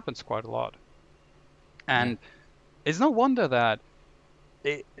 That happens quite a lot, and it's no wonder that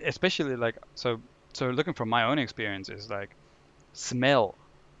especially like so looking from my own experiences, like smell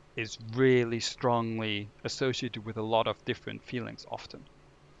is really strongly associated with a lot of different feelings often.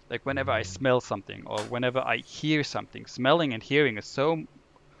 Like whenever I smell something or whenever I hear something, smelling and hearing is so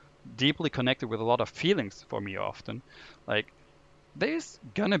deeply connected with a lot of feelings for me often. Like there's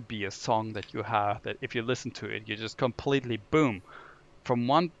gonna be a song that you have that if you listen to it, you just completely boom from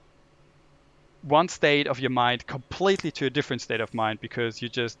one state of your mind completely to a different state of mind, because you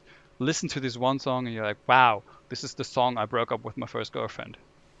just listen to this one song and you're like, wow, this is the song I broke up with my first girlfriend.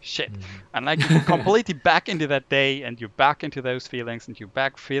 Shit. And like you're completely back into that day, and you're back into those feelings, and you're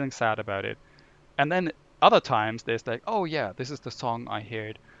back feeling sad about it. And then other times there's like, oh yeah, this is the song I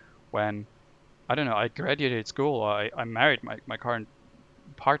heard when, I don't know, I graduated school, or I married my current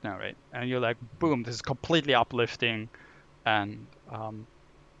partner, right? And you're like, boom, this is completely uplifting, and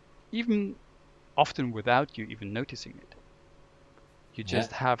even often without you even noticing it. You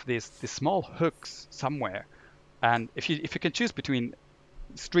just have these small hooks somewhere, and if you can choose between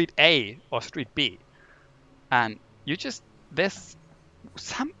street A or street B, and there's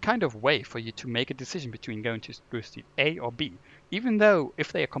some kind of way for you to make a decision between going to street A or B, even though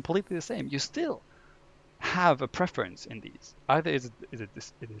if they are completely the same, you still have a preference in these. Either it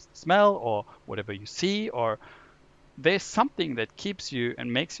is the smell or whatever you see, or there's something that keeps you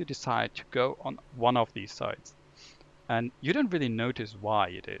and makes you decide to go on one of these sides. And you don't really notice why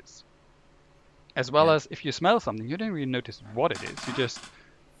it is. As well Yeah. as if you smell something, you don't really notice what it is. You just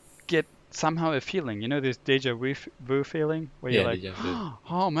get somehow a feeling, this vu feeling where you're Yeah, like, deja vu.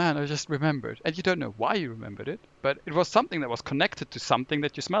 oh man, I just remembered. And you don't know why you remembered it, but it was something that was connected to something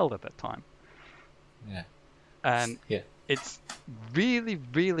that you smelled at that time. Yeah. And Yeah. it's really,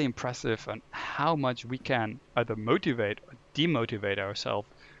 really impressive on how much we can either motivate or demotivate ourselves,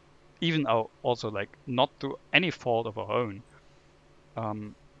 even also like not through any fault of our own.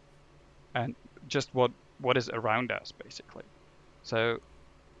 And just what is around us basically. So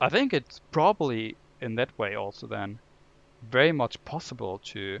I think it's probably in that way also then very much possible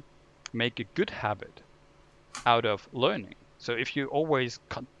to make a good habit out of learning. So if you always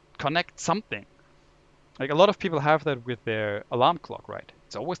connect something, like a lot of people have that with their alarm clock, right?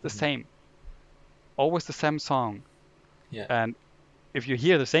 It's always the same, always the same song. Yeah. And if you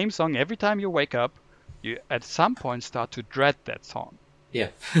hear the same song every time you wake up, you at some point start to dread that song. Yeah.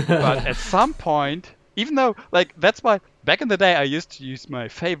 But at some point, even though, like, that's why back in the day I used to use my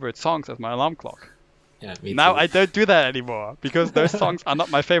favorite songs as my alarm clock. Yeah, me Now too. I don't do that anymore because those songs are not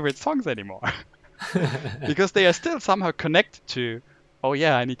my favorite songs anymore. Because they are still somehow connected to, oh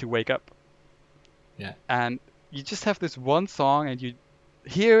yeah, I need to wake up. Yeah. And you just have this one song and you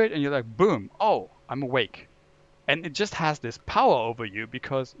hear it and you're like, boom, oh, I'm awake. And it just has this power over you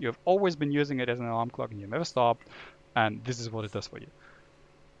because you've always been using it as an alarm clock and you never stopped. And this is what it does for you.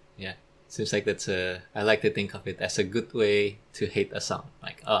 Yeah. Seems like I like to think of it as a good way to hate a song.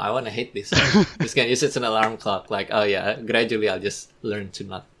 Like, oh, I want to hate this song. Just can use it as an alarm clock. Like, oh yeah, gradually I'll just learn to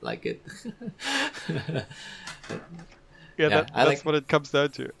not like it. Yeah, Yeah, that's what it comes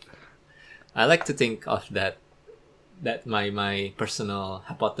down to. I like to think of that my personal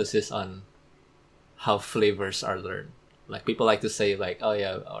hypothesis on how flavors are learned. Like people like to say like, oh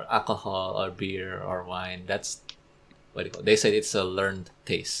yeah, or alcohol or beer or wine. That's what do you call it? They say it's a learned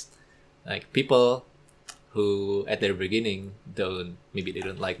taste. Like people who at their beginning maybe they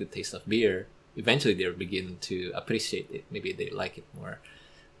don't like the taste of beer. Eventually they'll begin to appreciate it. Maybe they like it more.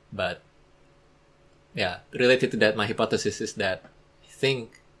 But yeah, related to that, my hypothesis is that I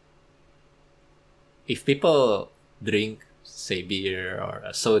think if people drink, say, beer or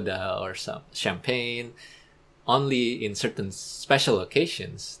a soda or some champagne only in certain special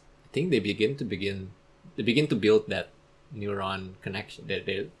occasions, I think they begin to build that neuron connection,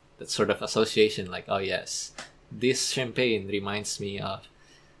 that sort of association. Like, oh yes, this champagne reminds me of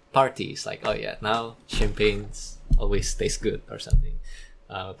parties. Like, oh yeah, now champagnes always taste good or something.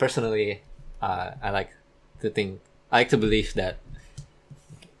 Personally, I like to believe that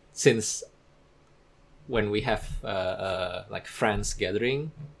since when we have like friends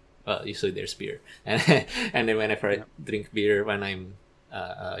gathering, usually there's beer, and and then whenever I drink beer when I'm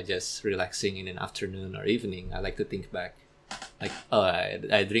just relaxing in an afternoon or evening, I like to think back, like, oh,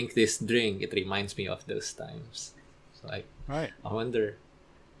 I drink this drink, it reminds me of those times. So like, Right. I wonder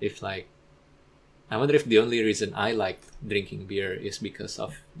if the only reason I like drinking beer is because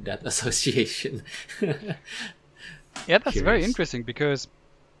of that association. Yeah, that's very Curious. interesting because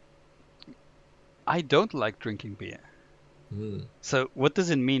I don't like drinking beer. Mm, So what does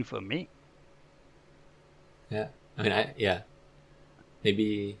it mean for me? yeah, I mean,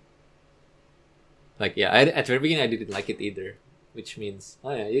 maybe like yeah. At the very beginning, I didn't like it either, which means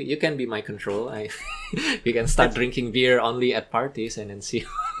oh yeah, you can be my control. You can start drinking beer only at parties and then see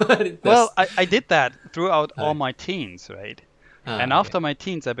what it does. Well, I did that throughout all Right. my teens, right? Ah, And okay. after my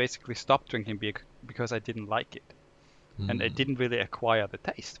teens, I basically stopped drinking beer because I didn't like it. And I Mm. didn't really acquire the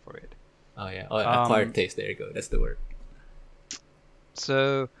taste for it. Oh yeah, acquired taste. There you go. That's the word.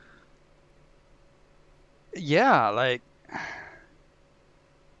 So, yeah, like,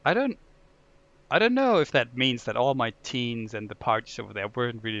 I don't know if that means that all my teens and the parties over there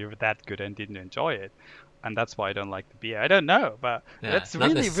weren't really that good and didn't enjoy it. And that's why I don't like the beer. I don't know, but Yeah, that's not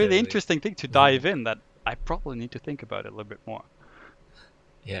really, necessarily. really interesting thing to dive in that I probably need to think about it a little bit more.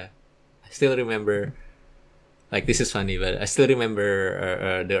 Yeah, I still remember. Like this is funny, but I still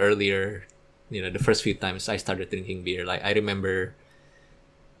remember the earlier, the first few times I started drinking beer. Like I remember,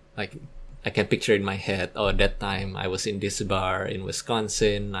 like I can picture in my head. Oh, that time I was in this bar in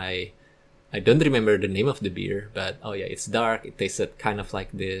Wisconsin. I don't remember the name of the beer, but oh yeah, it's dark. It tasted kind of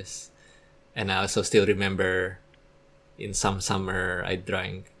like this, and I also still remember. In some summer, I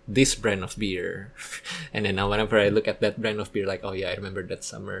drank this brand of beer, and then now whenever I look at that brand of beer, like oh yeah, I remember that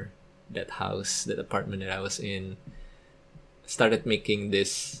summer, that house, that apartment that I was in. Started making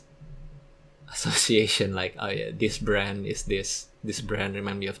this association, like, oh yeah, this brand is this brand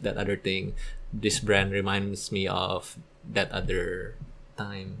remind me of that other thing, this brand reminds me of that other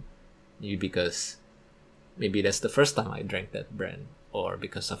time, maybe because maybe that's the first time I drank that brand, or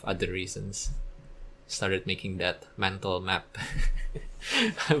because of other reasons, started making that mental map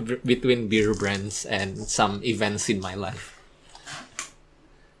between beer brands and some events in my life.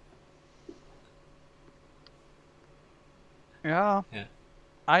 Yeah, Yeah.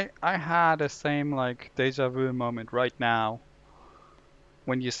 I had the same like deja vu moment right now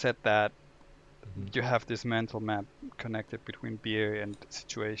when you said that Mhm. you have this mental map connected between beer and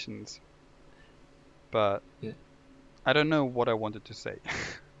situations, but Yeah. I don't know what I wanted to say.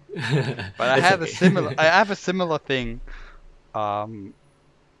 But I That's had a okay. similar I have a similar thing, um,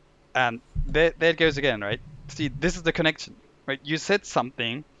 and there it goes again, right? See, this is the connection, right? You said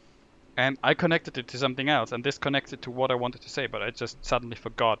something, and I connected it to something else, and this connected to what I wanted to say, but I just suddenly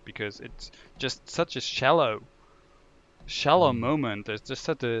forgot because it's just such a shallow Mm. moment. There's just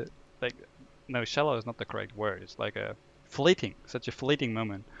such a like, no, shallow is not the correct word. It's like such a fleeting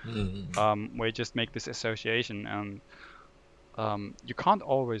moment, Mm. where you just make this association, and you can't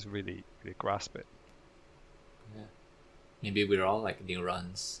always really grasp it. Yeah. Maybe we're all like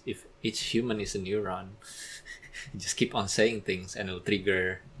neurons. If each human is a neuron, you just keep on saying things and it'll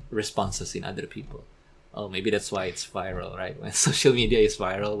trigger responses in other people. Oh, maybe that's why it's viral, right? When social media is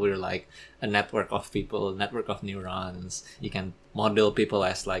viral, we're like a network of people, network of neurons. You can model people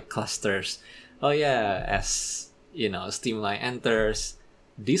as like clusters. Oh yeah, as stimuli enters,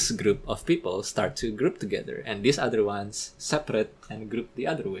 this group of people start to group together, and these other ones separate and group the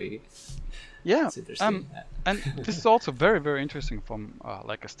other way. Yeah. It's interesting. And this is also very interesting from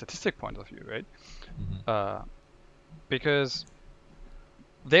like a statistic point of view, right? Mhm. Uh, because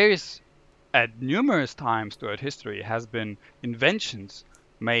there is at numerous times throughout history has been inventions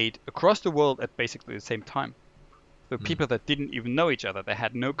made across the world at basically the same time. So Mm. people that didn't even know each other, they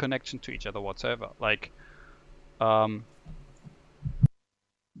had no connection to each other whatsoever. Like, um,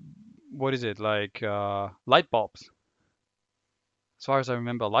 what is it? Like light bulbs. As far as I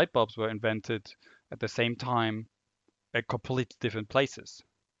remember, light bulbs were invented at the same time at completely different places.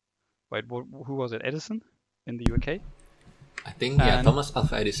 Right? Who was it? Edison in the UK, I think, yeah, and Thomas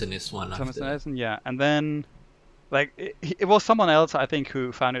Alva Edison is one of Thomas the. Edison. Yeah, and then like it was someone else I think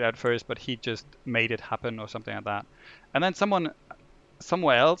who found it out first, but he just made it happen or something like that. And then someone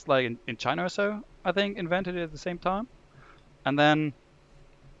somewhere else, like in China or so, I think invented it at the same time. And then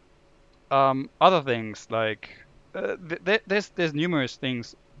other things like there's numerous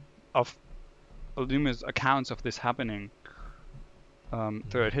things of numerous accounts of this happening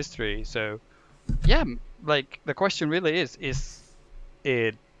throughout history. So yeah, like the question really is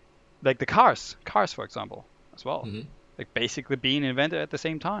it like the cars for example as well, Mhm. like basically being invented at the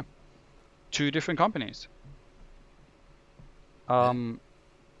same time, two different companies. Yeah. Um,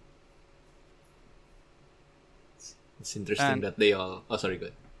 It's interesting and that they all. Oh, sorry,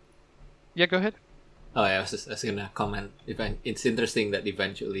 good. yeah, go ahead. Oh, yeah, I was gonna comment. It's interesting that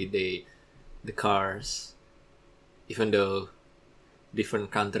eventually the cars, even though different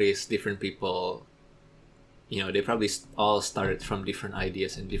countries, different people, they probably all started from different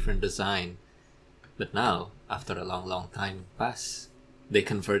ideas and different design. But now, after a long time pass, they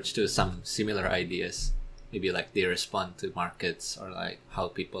converge to some similar ideas. Maybe like they respond to markets or like how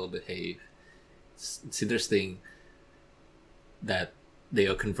people behave. It's interesting that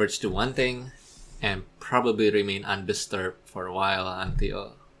they'll converge to one thing and probably remain undisturbed for a while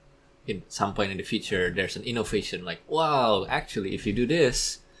until in some point in the future there's an innovation like, wow, actually if you do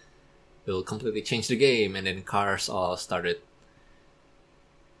this it'll completely change the game, and then cars all started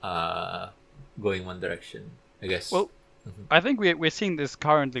uh, going one direction, I guess. Well, I think we're seeing this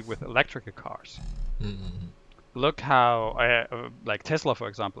currently with electric cars. Mm-hmm. Look how like Tesla for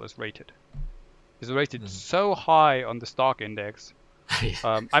example is rated. It's rated Mm-hmm. so high on the stock index.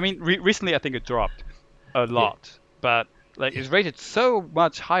 Yeah. I mean, recently I think it dropped a Yeah. lot, but like Yeah. it's rated so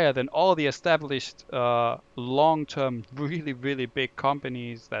much higher than all the established long-term, really big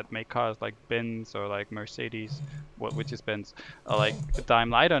companies that make cars like Benz or like Mercedes, which is Benz, or like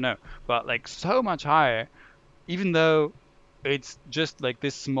Daimler, I don't know, but like so much higher, even though it's just like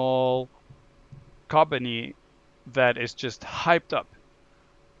this small company that is just hyped up,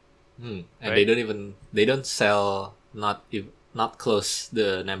 And right? they don't sell, not close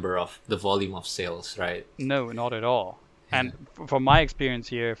the number of the volume of sales, right? No, not at all. Yeah. And from my experience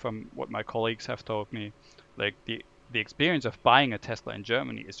here, from what my colleagues have told me, like the experience of buying a Tesla in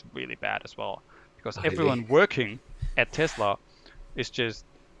Germany is really bad as well, because Oh, really? everyone working at Tesla is just,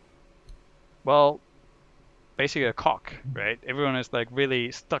 well, basically a cock, right? Everyone is like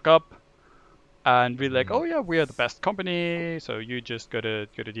really stuck up, and we're like, oh yeah, we are the best company, so you just gotta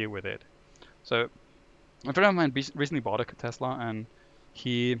deal with it. So a friend of mine recently bought a Tesla, and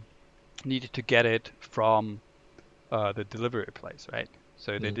he needed to get it from the delivery place, right?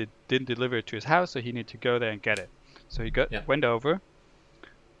 So they didn't deliver it to his house, so he needed to go there and get it. So he went over,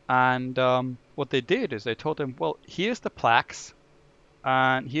 and what they did is they told him, well, here's the plaques,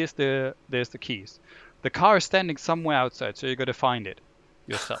 and there's the keys. The car is standing somewhere outside, so you got to find it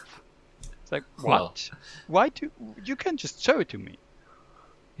yourself. It's like, what? Wow. Why do you can't just show it to me?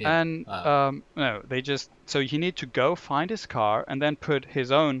 Yeah. And Wow. no, they just so he need to go find his car and then put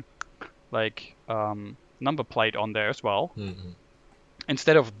his own like number plate on there as well, Mhm.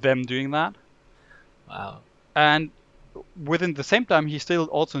 instead of them doing that. Wow. And within the same time, he still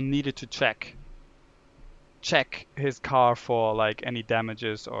also needed to check his car for like any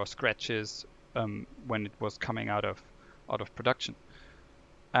damages or scratches when it was coming out of production.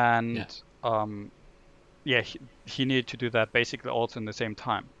 And Yeah. he needed to do that basically also in the same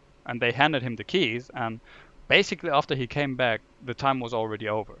time. And they handed him the keys, and basically after he came back, the time was already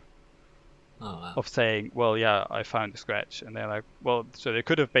over Oh wow. of saying, well, yeah, I found the scratch. And they're like, well, so they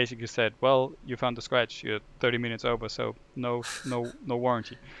could have basically said, well, you found the scratch, you're 30 minutes over, so no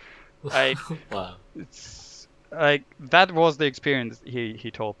warranty. Like, Wow. it's like that was the experience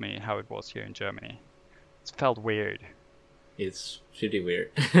he told me how it was here in Germany. It felt weird. It's pretty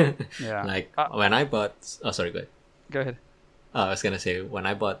weird. Yeah. Like when I bought. Oh, sorry. Go ahead. Go ahead. I was gonna say when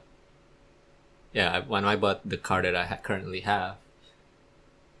I bought. Yeah, when I bought the car that I currently have.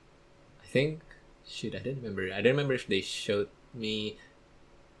 I think. Shoot, I didn't remember. I didn't remember if they showed me.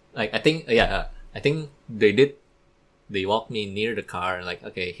 Like I think I think they did. They walked me near the car and like,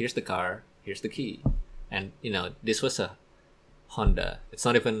 okay, here's the car, here's the key, and this was a Honda. It's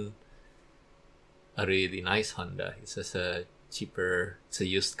not even a really nice Honda. It's just a cheaper. It's a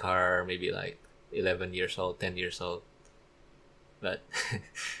used car, maybe like 11 years old, 10 years old. But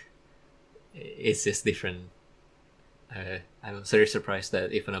it's just different. I'm very surprised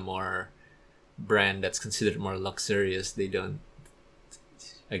that even a more brand that's considered more luxurious, they don't.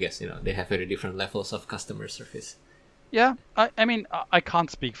 I guess they have very different levels of customer service. Yeah, I mean, I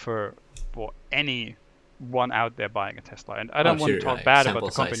can't speak for anyone out there buying a Tesla, and I don't want to talk bad about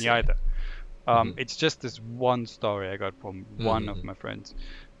the company either. It's just this one story I got from one of my friends,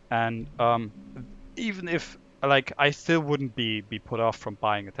 and even if like I still wouldn't be put off from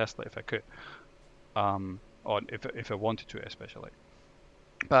buying a Tesla if I could, or if I wanted to especially,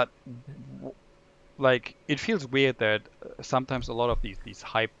 but like it feels weird that sometimes a lot of these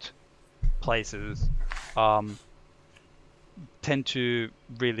hyped places tend to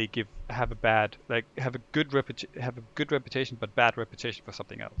really have a good reputation but bad reputation for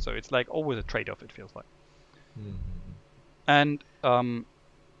something else. So it's like always a trade-off, it feels like. And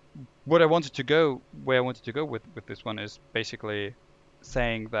where I wanted to go with this one is basically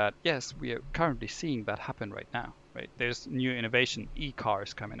saying that yes, we are currently seeing that happen right now, right? There's new innovation,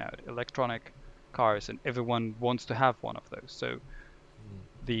 e-cars coming out, electronic cars, and everyone wants to have one of those. So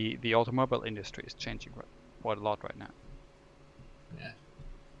the automobile industry is changing quite a lot right now. Yeah,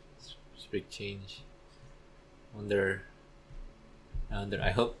 it's a big change. Wonder.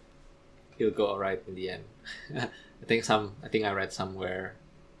 I hope he'll go alright in the end. I think I read somewhere,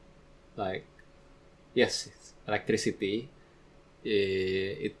 like, yes, it's electricity.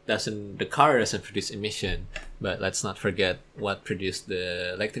 The car doesn't produce emission, but let's not forget what produced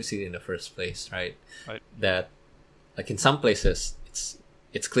the electricity in the first place, right? Right. That, like in some places,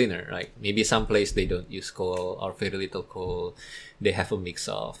 it's cleaner. Like maybe some place they don't use coal or very little coal. They have a mix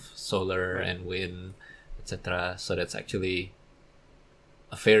of solar and wind, etc. So that's actually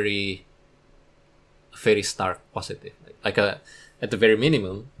a very stark positive. Like at the very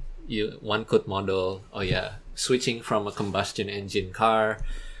minimum, one could model. Oh yeah, switching from a combustion engine car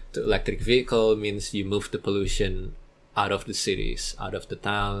to electric vehicle means you move the pollution out of the cities, out of the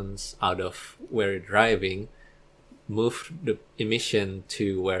towns, out of where you're driving. Move the emission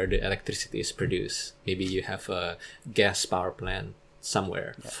to where the electricity is produced. Maybe you have a gas power plant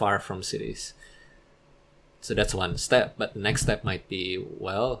somewhere far from cities. So that's one step. But the next step might be,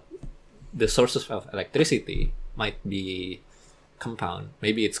 well, the sources of electricity might be compound.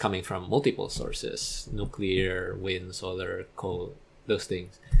 Maybe it's coming from multiple sources: nuclear, wind, solar, coal, those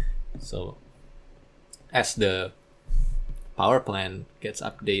things. So as the power plant gets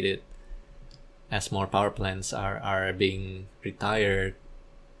updated, as more power plants are being retired,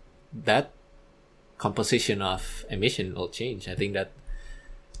 that composition of emission will change. I think that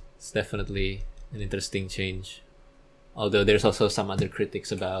it's definitely an interesting change. Although there's also some other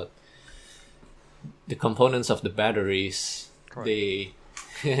critics about the components of the batteries. Correct.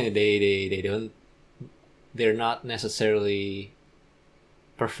 they don't, they're not necessarily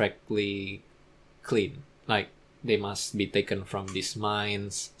perfectly clean. Like they must be taken from these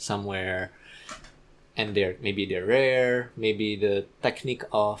mines somewhere, and they're rare. Maybe the technique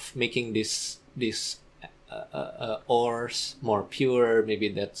of making these ores more pure, maybe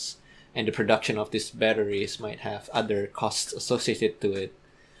that's, and the production of these batteries might have other costs associated to it.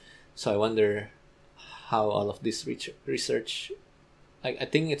 So I wonder how all of this research, I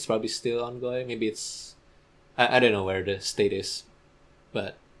think it's probably still ongoing. Maybe it's, I don't know where the state is,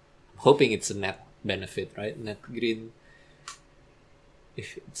 but I'm hoping it's a net benefit, right? Net green.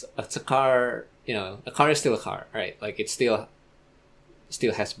 If it's a car, a car is still a car, right? Like it still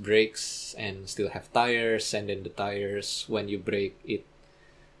has brakes and still have tires, and then the tires, when you brake it,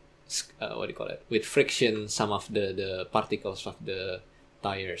 what do you call it, with friction, some of the particles of the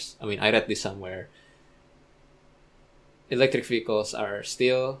tires, I mean, I read this somewhere, electric vehicles are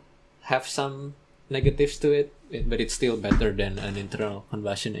still have some negatives to it, but it's still better than an internal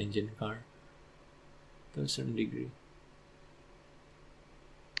combustion engine car to a certain degree.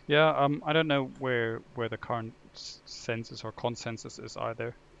 Yeah, I don't know where the current census or consensus is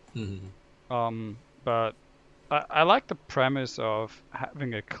either. Mm-hmm. But I like the premise of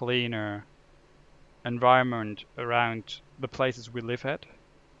having a cleaner environment around the places we live at,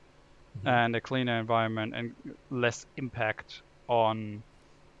 Mm-hmm. and a cleaner environment and less impact on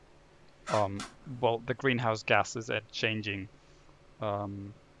the greenhouse gases at changing. Oh,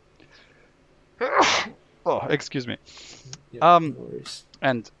 excuse me. Yeah, no worries.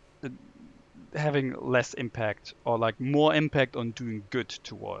 And having less impact, or like more impact on doing good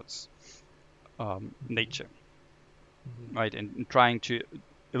towards nature, Mm-hmm. right? And trying to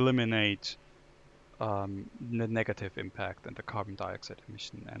eliminate the negative impact and the carbon dioxide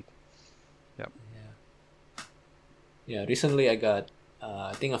emission. And Yeah, recently I got,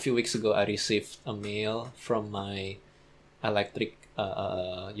 I think a few weeks ago, I received a mail from my electric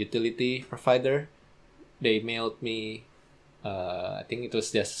utility provider. They mailed me, I think it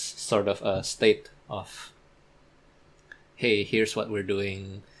was just sort of a state of, hey, here's what we're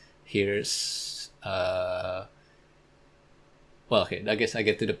doing. Here's, well, okay, I guess I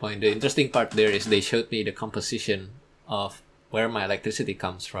get to the point. The interesting part there is they showed me the composition of where my electricity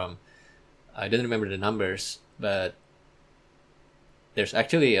comes from. I don't remember the numbers, but there's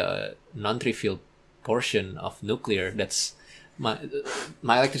actually a non-trivial portion of nuclear. That's my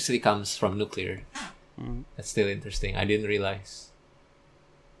electricity comes from nuclear. That's still interesting. I didn't realize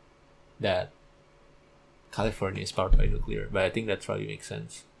that California is powered by nuclear, but I think that probably makes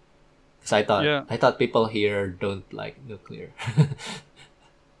sense. Because I thought people here don't like nuclear.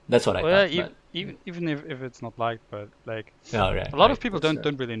 That's what I thought. Yeah, even if it's not liked, but like right, a lot of people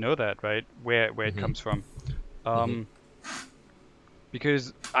don't really know that, right? Where it comes from.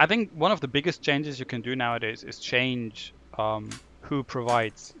 Because I think one of the biggest changes you can do nowadays is change who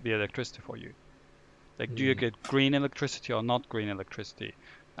provides the electricity for you. Like, do you get green electricity or not green electricity?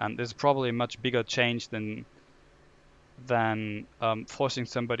 And there's probably a much bigger change than forcing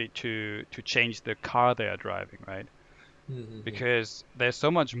somebody to change the car they are driving, right? Because there's so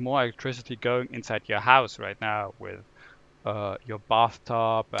much more electricity going inside your house right now with your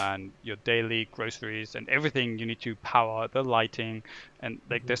bathtub and your daily groceries and everything you need to power, the lighting, and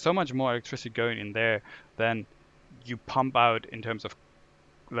like there's so much more electricity going in there than you pump out in terms of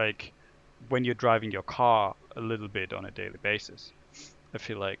like when you're driving your car a little bit on a daily basis, I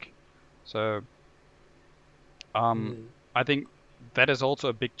feel like. So I think that is also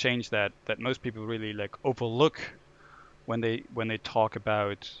a big change that most people really like overlook when they talk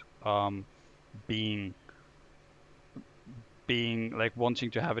about being like wanting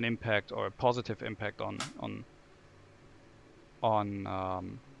to have an impact or a positive impact on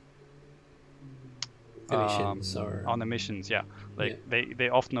emissions or on emissions. Yeah, like they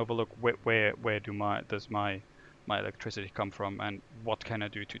often overlook where does my electricity come from, and what can I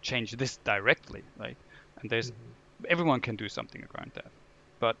do to change this directly, right? And there's everyone can do something around that,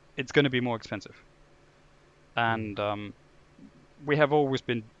 but it's going to be more expensive. And we have always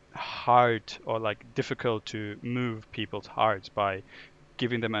been hard or like difficult to move people's hearts by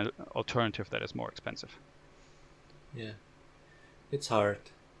giving them an alternative that is more expensive. Yeah, it's hard.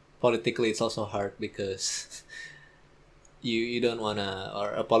 Politically, it's also hard because you don't wanna,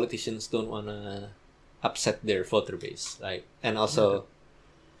 or politicians don't wanna upset their voter base, right? And also,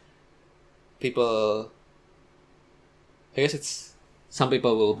 people, I guess it's, some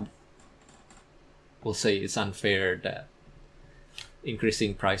people will say it's unfair that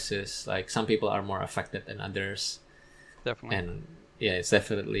increasing prices, like some people are more affected than others. Definitely. And yeah, it's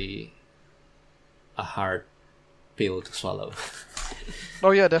definitely a hard pill to swallow.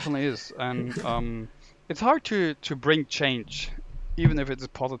 Oh yeah, definitely is, and it's hard to bring change, even if it's a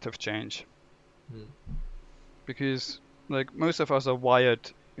positive change, Mm. because like most of us are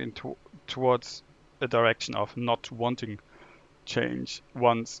wired into towards a direction of not wanting change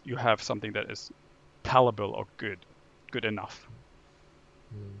once you have something that is palatable or good enough.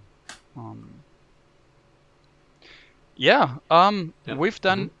 Mm. Um, yeah, Yeah. we've Hmm.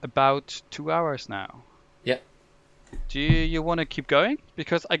 done about 2 hours now. Yeah. Do you want to keep going?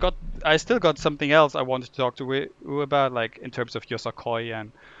 Because I still got something else I wanted to talk to you about, like in terms of Yosakoi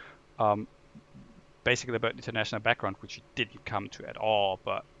and um, basically about international background, which you didn't come to at all.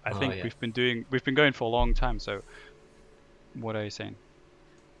 But I Oh think yeah. we've been going for a long time. So what are you saying?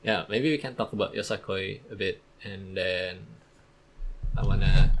 Yeah. Maybe we can talk about Yosakoi a bit, and then I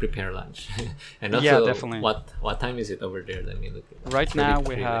wanna prepare lunch. And Yeah, also, definitely. what time is it over there? Let me look. Right It's already now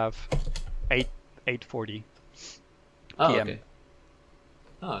we 3, right? have 8:40 Oh, p.m. okay.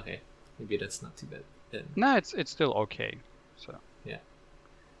 Oh, okay. Maybe that's not too bad then. No, it's still okay. So Yeah.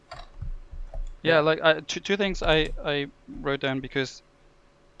 yeah, Yeah. like two things I wrote down because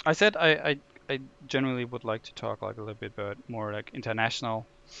I said I generally would like to talk like a little bit about more like international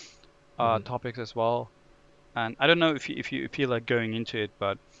Hmm. topics as well. And I don't know if you feel like going into it,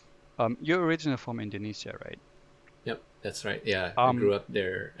 but you're originally from Indonesia, right? Yep. That's right. Yeah. I Um, grew up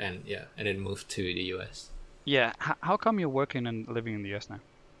there, and yeah, and then moved to the U.S. yeah. How come you're working and living in the US now?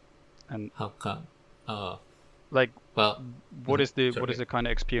 And How come? Oh, like, well. what is Sorry. the kind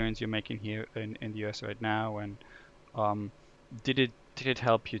of experience you're making here in the US right now? And um, did it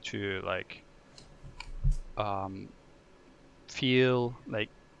help you to like um feel like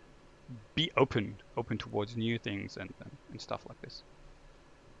be open towards new things and stuff like this?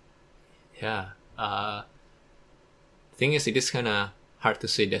 Yeah. Thing is, it is kind of hard to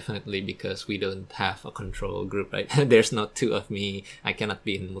say definitely because we don't have a control group, right? There's not two of me. I cannot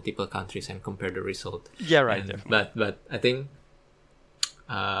be in multiple countries and compare the result. Yeah, right, And definitely. but I think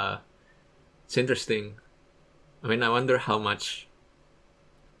uh, it's interesting. I mean, I wonder how much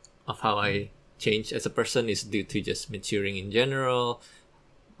of how I change as a person is due to just maturing in general.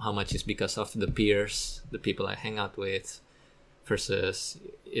 How much is because of the peers, the people I hang out with, versus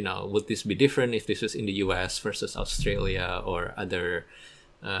would this be different if this was in the US versus Australia or other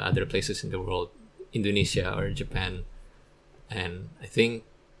places in the world, Indonesia or Japan. And I think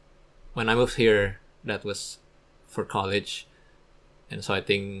when I moved here, that was for college, and so I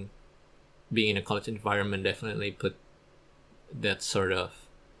think being in a college environment definitely put that sort of,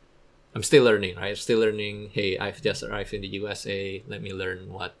 I'm still learning, right? I'm still learning. Hey, I've just arrived in the USA. Let me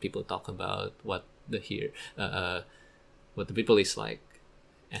learn what people talk about, what the people is like,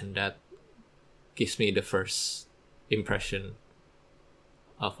 and that gives me the first impression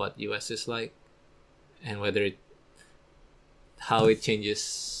of what US is like, and how it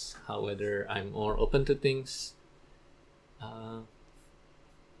changes, how whether I'm more open to things. Uh,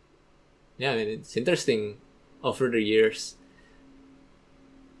 yeah, I mean, it's interesting over the years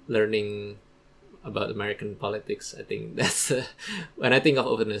learning about American politics. I think that's when I think of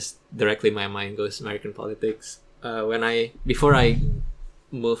openness, directly my mind goes American politics. Before I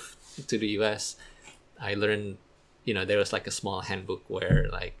moved to the US, I learned, there was like a small handbook where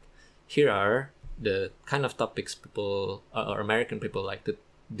like, here are the kind of topics people or American people like to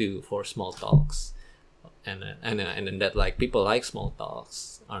do for small talks, and then that like people like small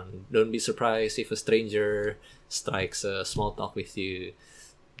talks. Don't be surprised if a stranger strikes a small talk with you.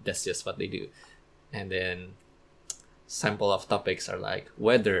 That's just what they do. And then sample of topics are like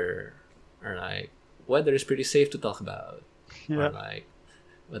weather, or like weather is pretty safe to talk about, or Yeah. like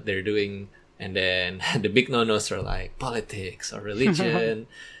what they're doing. And then the big no-nos are like politics or religion.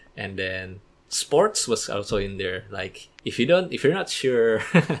 And then sports was also in there. Like if you're not sure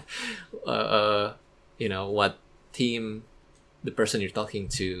what team the person you're talking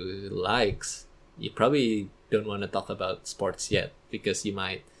to likes, you probably don't want to talk about sports yet, because you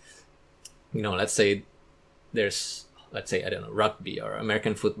might, let's say I don't know, rugby or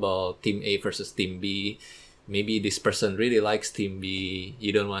American football, team A versus team B. Maybe this person really likes team B.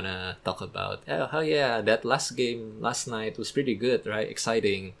 You don't want to talk about, oh yeah, that last game last night was pretty good, right?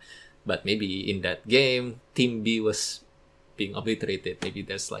 Exciting. But maybe in that game, team B was being obliterated. Maybe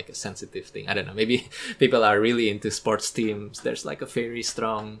there's like a sensitive thing. I don't know. Maybe people are really into sports teams. There's like a very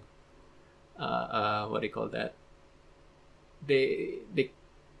strong, what do you call that? They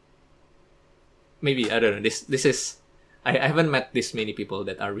maybe, I don't know. This is, I haven't met this many people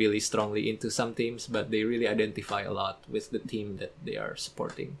that are really strongly into some teams, but they really identify a lot with the team that they are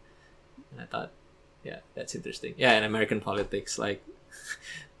supporting. And I thought, yeah, that's interesting. Yeah, in American politics, like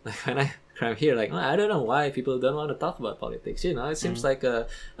when I crime here. Like, I don't know why people don't want to talk about politics. You know, it seems like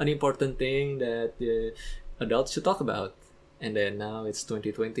an important thing that adults should talk about. And then now it's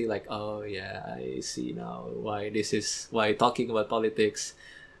 2020. Like, oh yeah, I see now why talking about politics,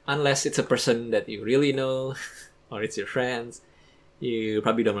 unless it's a person that you really know, or it's your friends, you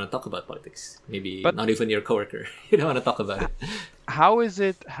probably don't want to talk about politics. Maybe But not even your coworker. You don't want to talk about it. how is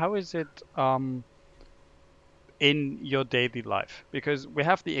it? In your daily life? Because we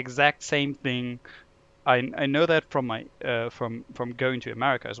have the exact same thing. I know that from my from going to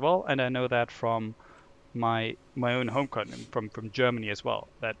America as well, and I know that from my own home country, from Germany as well.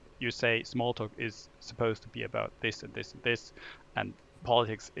 That you say small talk is supposed to be about this and this and this, and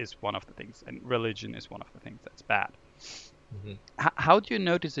politics is one of the things, and religion is one of the things that's bad. Mhm. How do you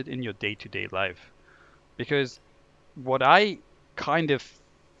notice it in your day-to-day life? Because what I kind of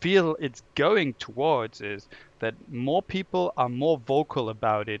feel it's going towards is that more people are more vocal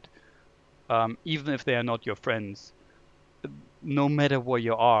about it, even if they are not your friends, no matter where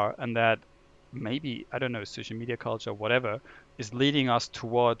you are, and that maybe, I don't know, social media culture, whatever, is leading us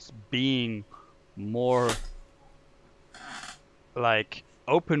towards being more like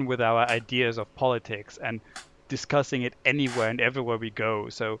open with our ideas of politics and discussing it anywhere and everywhere we go.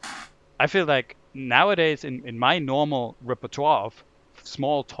 So I feel like nowadays in my normal repertoire of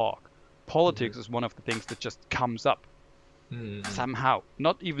small talk, politics is one of the things that just comes up Mhm. somehow,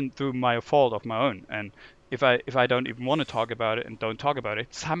 not even through my fault of my own. And if I don't even want to talk about it and don't talk about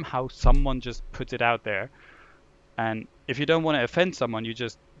it, somehow someone just puts it out there. And if you don't want to offend someone, you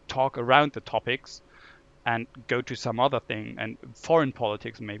just talk around the topics and go to some other thing, and foreign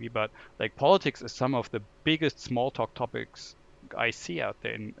politics maybe, but like politics is some of the biggest small talk topics I see out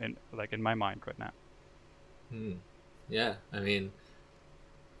there in like in my mind right now. Hmm. Yeah, I mean,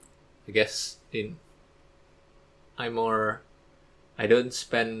 I guess I'm more. I don't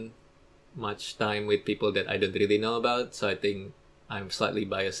spend much time with people that I don't really know about, so I think I'm slightly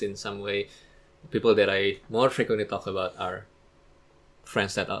biased in some way. People that I more frequently talk about are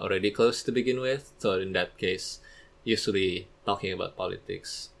friends that are already close to begin with. So in that case, usually talking about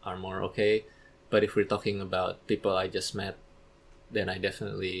politics are more okay. But if we're talking about people I just met, then I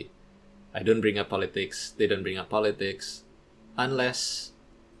don't bring up politics. They don't bring up politics, unless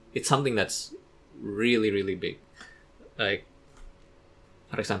it's something that's really really big. Like,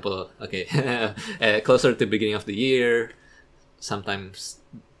 for example, okay, closer to the beginning of the year, sometimes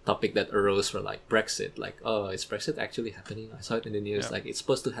topic that arose were like Brexit. Like, oh, is Brexit actually happening? I saw it in the news. Yeah. Like, it's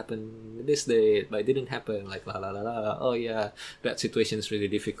supposed to happen this day, but it didn't happen. Like, la la la la. Oh yeah, that situation is really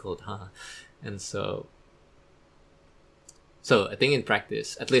difficult, huh? And so I think in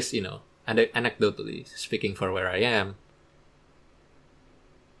practice, at least anecdotally speaking, for where I am,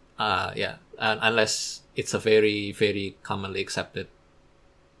 yeah, unless it's a very very commonly accepted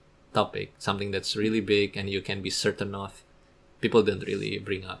topic, something that's really big and you can be certain of, people don't really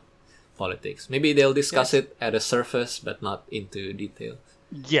bring up politics. Maybe they'll discuss Yes. it at a surface, but not into detail.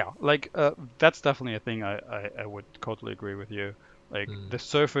 Yeah, like that's definitely a thing I would totally agree with you. Like Mm. the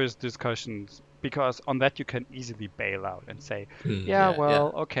surface discussions, because on that you can easily bail out and say, Mm, yeah, yeah, yeah,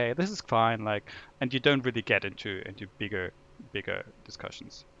 well, okay, this is fine, like, and you don't really get into bigger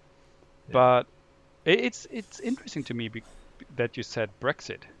discussions. yeah. But it's interesting to me that you said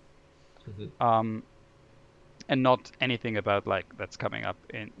Brexit, Mhm. um, and not anything about like that's coming up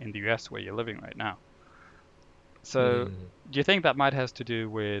in the US where you're living right now. So Mm. do you think that might has to do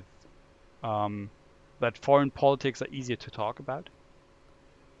with um, that foreign politics are easier to talk about?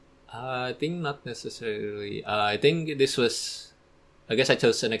 I think not necessarily. I think this was. I guess I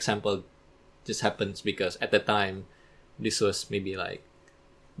chose an example. Just happens because at the time, this was maybe like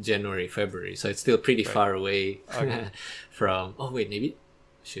January, February, so it's still pretty Right. far away Okay. from. Oh wait, maybe.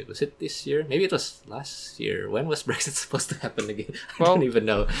 Shit, was it this year? Maybe it was last year. When was Brexit supposed to happen again? I Well, don't even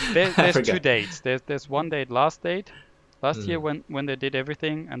know. I there's two forgot. dates. There's one date last year Mm. when they did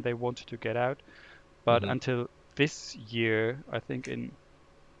everything and they wanted to get out, but Mm-hmm. until this year, I think in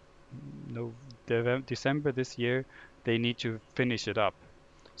no December this year, they need to finish it up.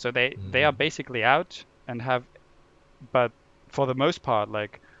 So they are Mm. basically out and have, but for the most part,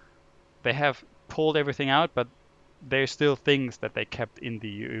 like they have pulled everything out, but there's still things that they kept in the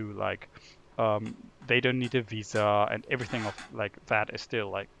EU, like they don't need a visa and everything of like that is still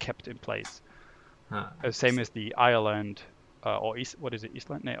like kept in place. Huh. Same as the Ireland or what is it,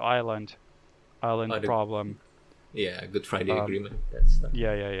 Eastland? No, Ireland Oh, problem. yeah, Good Friday Um, Agreement. That stuff.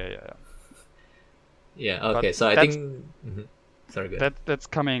 yeah. Yeah. But Okay. So I that's think. Mhm. Sorry. Good. that's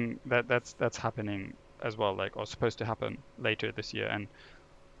coming. That's happening as well, like or supposed to happen later this year, and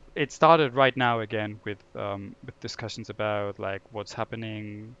it started right now again with discussions about like what's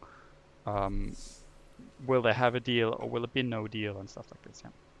happening Will they have a deal or will it be no deal and stuff like this?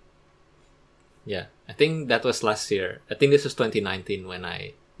 Yeah. Yeah, I think that was last year. I think this was 2019 when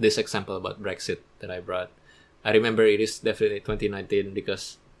this example about Brexit that I brought. I remember it is definitely 2019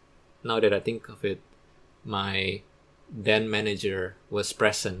 because now that I think of it, my then manager was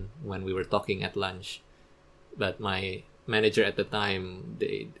present when we were talking at lunch. But my manager at the time,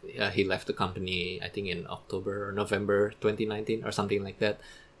 he left the company, I think in October or November 2019 or something like that.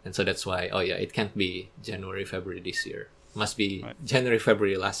 And so that's why, it can't be January, February this year. Must be Right. January,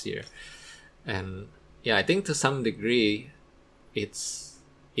 February last year. And yeah, I think to some degree, it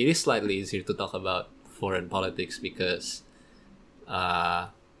is slightly easier to talk about foreign politics because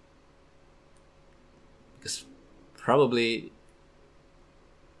probably,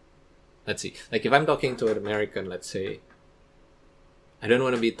 let's see, like if I'm talking to an American, let's say, I don't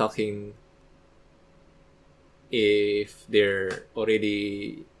want to be talking if they're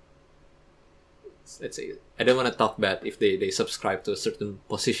already, let's say, I don't want to talk bad if they subscribe to a certain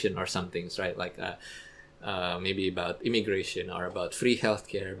position or something, right? Like maybe about immigration or about free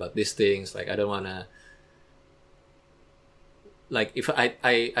healthcare, about these things. Like I don't want to, like if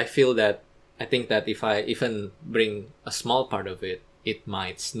I feel that, I think that if I even bring a small part of it, it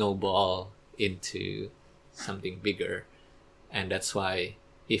might snowball into something bigger. And that's why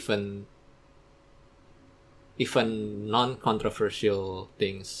even non-controversial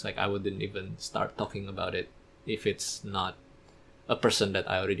things, like I wouldn't even start talking about it if it's not a person that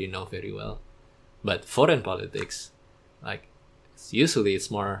I already know very well. But foreign politics, like usually it's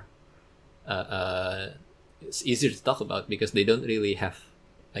more it's easier to talk about because they don't really have,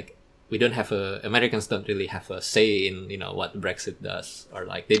 like, we don't have Americans don't really have a say in what Brexit does, or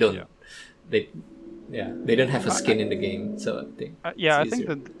like they don't they don't have a skin in the game. So I think I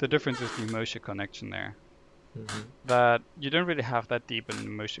think the difference is the emotional connection there. Mm-hmm. That you don't really have that deep an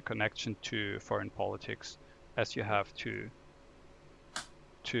emotional connection to foreign politics as you have to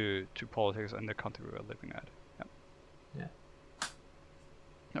politics in the country we're living at. Yeah.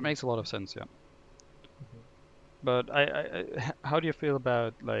 That makes a lot of sense, yeah. But how do you feel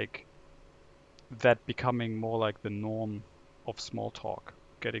about like that becoming more like the norm of small talk,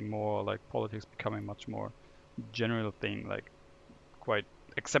 getting more like politics becoming much more general thing, like quite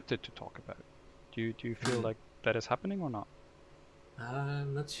accepted to talk about? Do you feel like that is happening or not?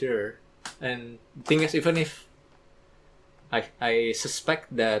 I'm not sure. And the thing is, even if I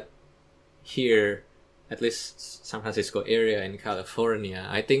suspect that here, at least San Francisco area in California,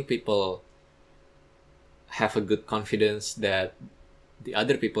 I think people have a good confidence that the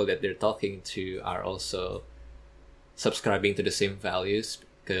other people that they're talking to are also subscribing to the same values,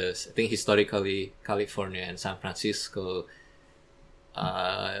 because I think historically California and San Francisco,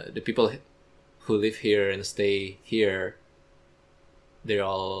 the people who live here and stay here, they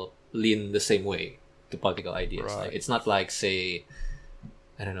all lean the same way to political ideas. Right. Like, it's not like, say,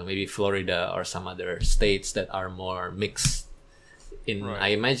 I don't know, maybe Florida or some other states that are more mixed. I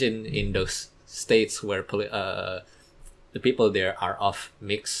imagine in those states where the people there are of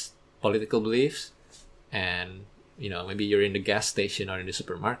mixed political beliefs, and maybe you're in the gas station or in the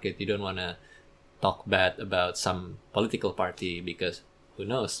supermarket, you don't want to talk bad about some political party because who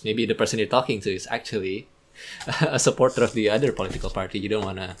knows, maybe the person you're talking to is actually a supporter of the other political party. You don't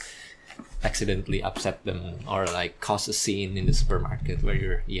want to accidentally upset them or like cause a scene in the supermarket where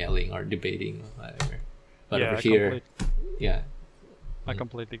you're yelling or debating or whatever. But over here, I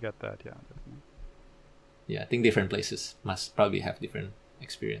completely get that. Yeah, definitely. Yeah, I think different places must probably have different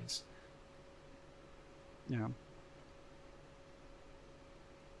experience. Yeah.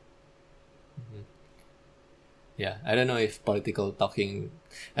 Mm-hmm. Yeah, I don't know if political talking,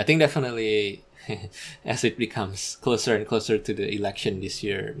 I think definitely as it becomes closer and closer to the election this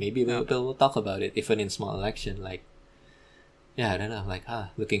year, maybe we'll talk about it, even in small election. Like, I don't know, like,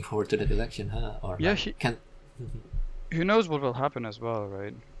 looking forward to that election, or can't. Who knows what will happen as well,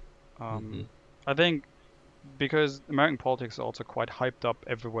 right? I think because American politics is also quite hyped up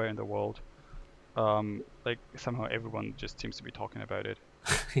everywhere in the world. Like somehow everyone just seems to be talking about it.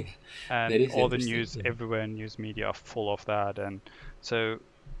 And all the news everywhere, news media are full of that. And so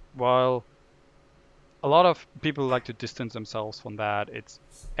while a lot of people like to distance themselves from that, it's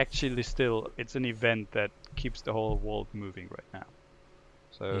actually it's an event that keeps the whole world moving right now.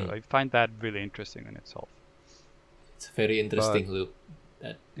 So I find that really interesting in itself. It's a very interesting loop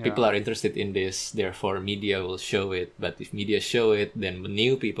that people are interested in this, therefore media will show it. But if media show it, then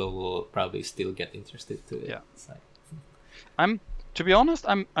new people will probably still get interested to it. Yeah. Like, to be honest,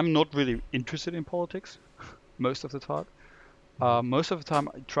 I'm not really interested in politics most of the time. Most of the time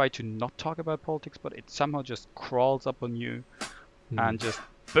I try to not talk about politics, but it somehow just crawls up on you and just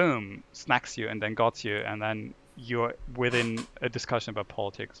boom, smacks you and then got you, and then you're within a discussion about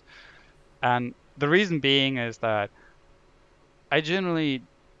politics. And the reason being is that I generally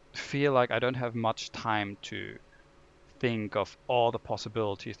feel like I don't have much time to think of all the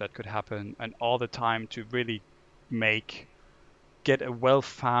possibilities that could happen and all the time to really get a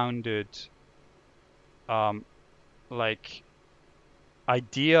well-founded like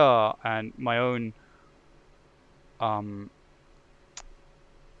idea and my own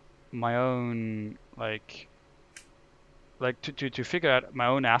to figure out my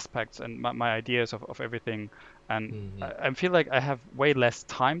own aspects and my ideas of everything. And I feel like I have way less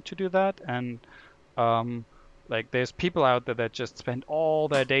time to do that. And like there's people out there that just spend all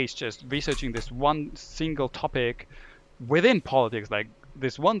their days just researching this one single topic within politics, like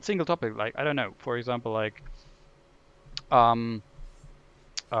this one single topic. Like, I don't know, for example, like what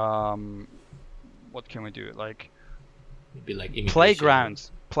can we do? Like maybe like immigration.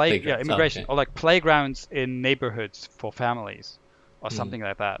 Playgrounds. Playgrounds, Immigration, okay. or like playgrounds in neighborhoods for families, or something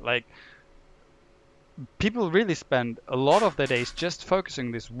like that. Like, people really spend a lot of their days just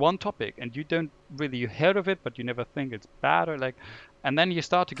focusing this one topic, and you heard of it, but you never think it's bad, or like, and then you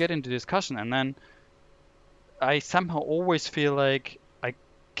start to get into discussion, and then I somehow always feel like I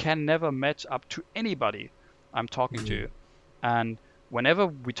can never match up to anybody I'm talking to, and whenever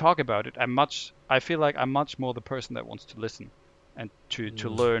we talk about it, I feel like I'm much more the person that wants to listen and to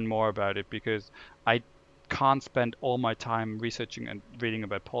learn more about it, because I can't spend all my time researching and reading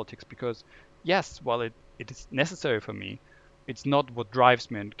about politics, because yes, while it is necessary for me, it's not what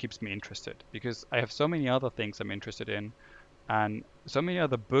drives me and keeps me interested, because I have so many other things I'm interested in, and so many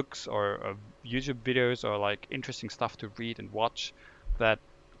other books or YouTube videos or like interesting stuff to read and watch, that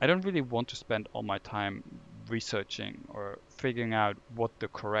I don't really want to spend all my time researching or figuring out what the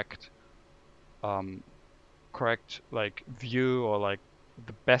correct like view, or like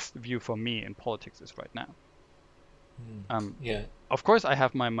the best view for me in politics is right now. Yeah. Of course, I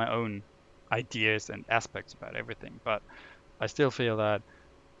have my own ideas and aspects about everything, but I still feel that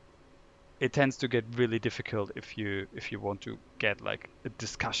it tends to get really difficult if you want to get like a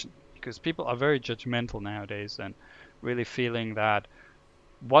discussion, because people are very judgmental nowadays, and really feeling that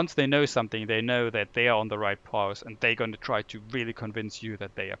once they know something, they know that they are on the right path, and they're going to try to really convince you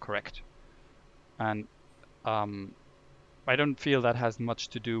that they are correct. And I don't feel that has much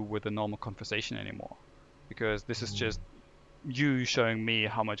to do with a normal conversation anymore, because this is just you showing me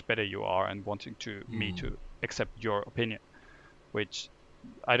how much better you are and wanting me to accept your opinion, which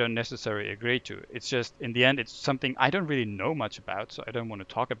I don't necessarily agree to. It's just, in the end, it's something I don't really know much about, so I don't want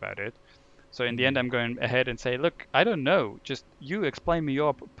to talk about it. So in the end, I'm going ahead and say, look, I don't know. Just you explain me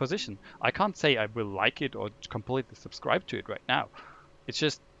your position. I can't say I will like it or completely subscribe to it right now. It's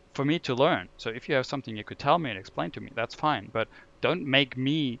just for me to learn. So if you have something you could tell me and explain to me, that's fine. But don't make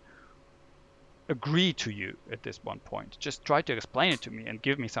me agree to you at this one point. Just try to explain it to me and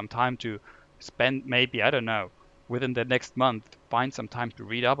give me some time to spend, maybe, I don't know, within the next month, find some time to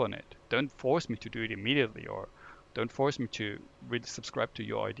read up on it. Don't force me to do it immediately, or don't force me to really subscribe to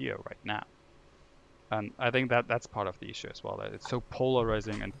your idea right now. And I think that's part of the issue as well, that it's so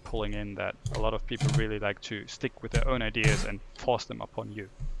polarizing and pulling in that a lot of people really like to stick with their own ideas and force them upon you.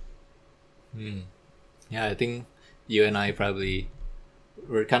 Yeah, I think you and I probably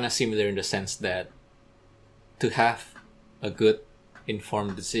were kind of similar in the sense that to have a good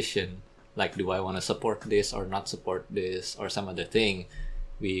informed decision, like do I want to support this or not support this or some other thing,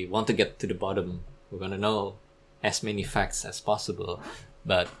 we want to get to the bottom. We're going to know as many facts as possible,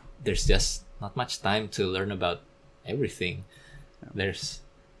 but there's just not much time to learn about everything. There's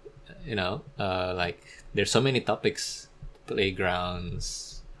like there's so many topics: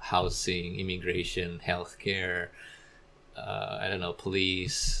 playgrounds, housing, immigration, healthcare, I don't know,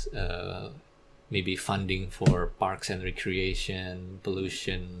 police, maybe funding for parks and recreation,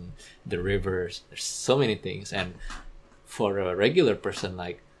 pollution, the rivers. There's so many things, and for a regular person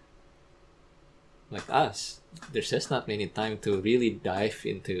like us, there's just not many time to really dive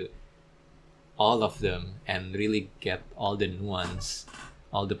into all of them and really get all the nuance,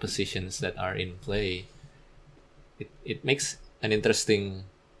 all the positions that are in play. It makes an interesting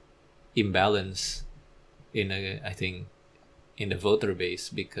imbalance I think in the voter base,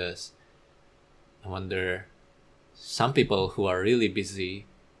 because I wonder, some people who are really busy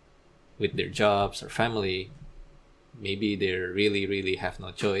with their jobs or family, maybe they really have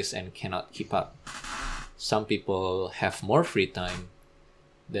no choice and cannot keep up. Some people have more free time,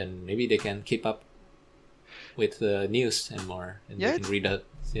 then maybe they can keep up with the news and more, and they can read that.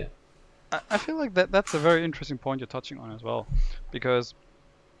 Yeah, I feel like that's a very interesting point you're touching on as well, because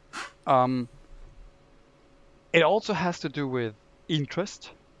it also has to do with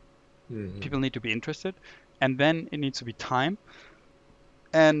interest, People need to be interested, and then it needs to be time.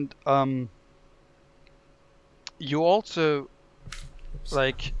 And you also,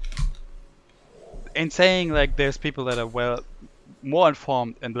 like, in saying like there's people that are more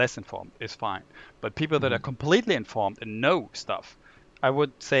informed and less informed is fine, but people that are completely informed and know stuff, I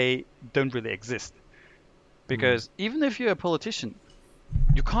would say don't really exist. Because even if you're a politician,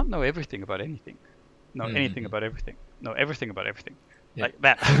 you can't know everything about anything. Know anything about everything. Know everything about everything. Yeah. Like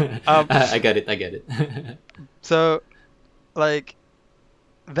that. I get it. So, like,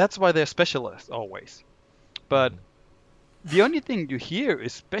 that's why they're specialists always. But the only thing you hear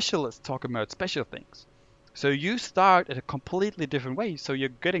is specialists talking about special things. So you start at a completely different way. So you're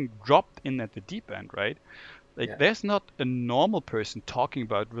getting dropped in at the deep end, right? Like, there's not a normal person talking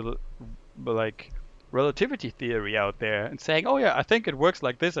about like relativity theory out there and saying, oh yeah, I think it works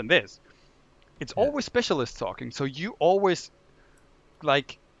like this and this. It's always specialists talking. So you always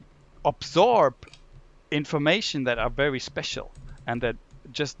like absorb information that are very special and that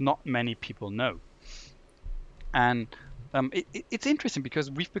just not many people know. And it's interesting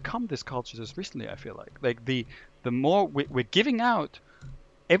because we've become this culture just recently, I feel like the more we're giving out,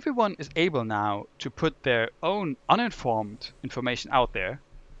 everyone is able now to put their own uninformed information out there.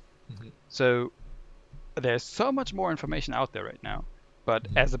 So there's so much more information out there right now, but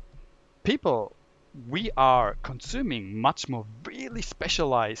as a people, we are consuming much more really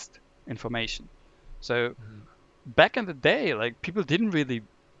specialized information. So back in the day, like, people didn't really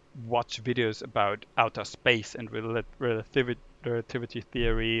watch videos about outer space and relativity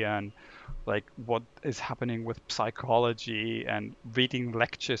theory and like what is happening with psychology and reading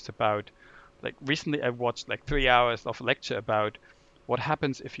lectures about, like, recently I watched like 3 hours of lecture about what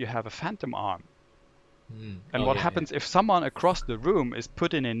happens if you have a phantom arm. And what happens if someone across the room is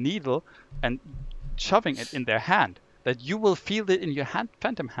putting a needle and shoving it in their hand, that you will feel it in your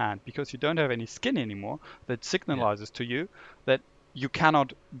phantom hand because you don't have any skin anymore, that signalizes to you that you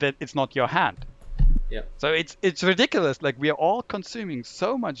cannot, that it's not your hand. So it's ridiculous. Like, we are all consuming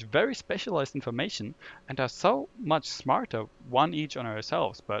so much very specialized information and are so much smarter, one each on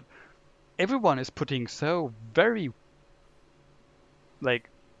ourselves, but everyone is putting so very, like,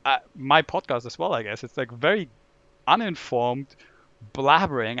 my podcast as well, I guess, it's like very uninformed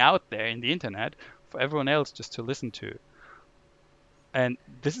blabbering out there in the internet for everyone else just to listen to. And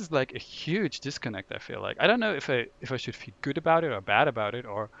this is like a huge disconnect, I feel like. I don't know if I should feel good about it or bad about it,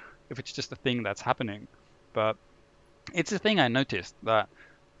 or if it's just a thing that's happening. But it's a thing I noticed, that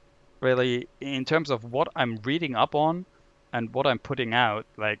really, in terms of what I'm reading up on and what I'm putting out,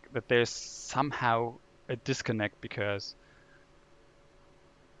 like, that there's somehow a disconnect, because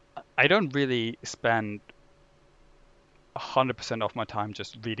I don't really spend 100% of my time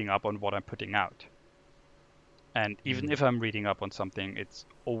just reading up on what I'm putting out. And even if I'm reading up on something, it's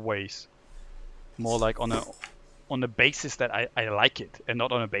always more like on a basis that I like it, and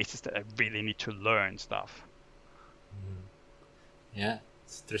not on a basis that I really need to learn stuff. Yeah,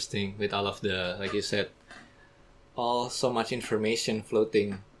 it's interesting with all of the, like you said, so much information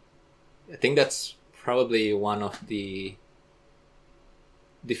floating. I think that's probably one of the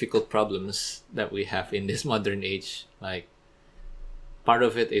difficult problems that we have in this modern age. Like, part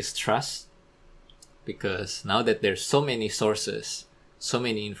of it is trust, because now that there's so many sources, so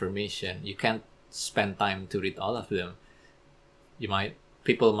many information, you can't spend time to read all of them.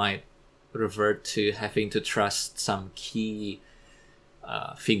 People might revert to having to trust some key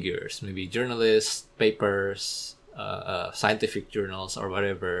figures, maybe journalists, papers, scientific journals, or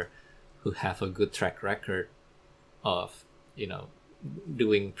whatever, who have a good track record of,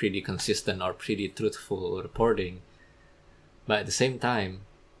 doing pretty consistent or pretty truthful reporting. But at the same time,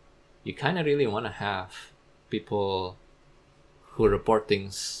 you kind of really want to have people who report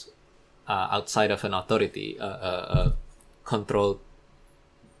things outside of an authority, a controlled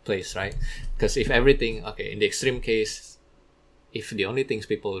place, right? Because if everything, in the extreme case, if the only things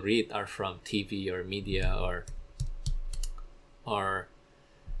people read are from TV or media or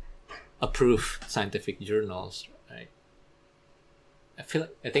approved scientific journals, right? I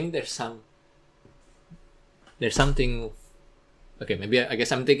think there's something. Okay, maybe I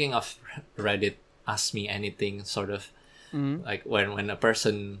guess I'm thinking of Reddit Ask Me Anything, sort of, like when a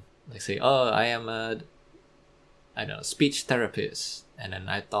person, like, say, oh, I am a speech therapist, and then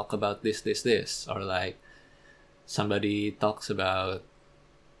I talk about this, or like somebody talks about,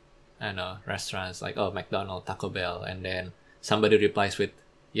 I don't know, restaurants like, oh, McDonald's, Taco Bell, and then somebody replies with,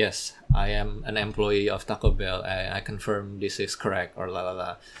 yes, I am an employee of Taco Bell, I confirm this is correct, or la la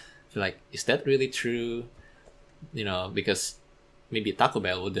la. I feel like, is that really true? Because maybe Taco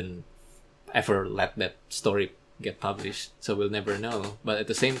Bell wouldn't ever let that story get published, so we'll never know. But at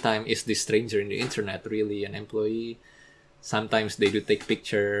the same time, is this stranger in the internet really an employee? Sometimes they do take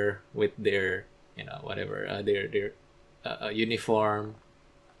picture with their, whatever, their uniform,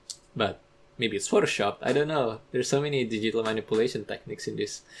 but maybe it's photoshopped. I don't know. There's so many digital manipulation techniques in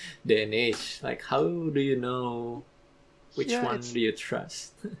this day and age. Like, how do you know which one do you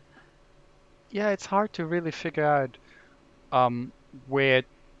trust? Yeah, it's hard to really figure out where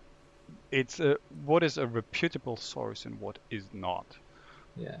what is a reputable source and what is not.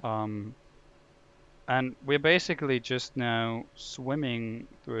 Yeah. And we're basically just now swimming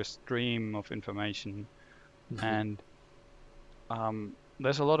through a stream of information, and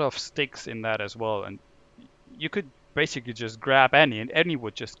there's a lot of sticks in that as well. And you could basically just grab any, and any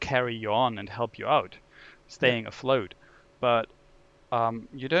would just carry you on and help you out, staying afloat. But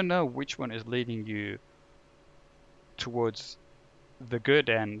you don't know which one is leading you towards the good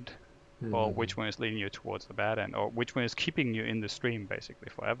end, or which one is leading you towards the bad end, or which one is keeping you in the stream basically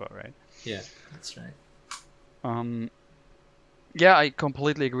forever, right? Yeah, that's right. Yeah, I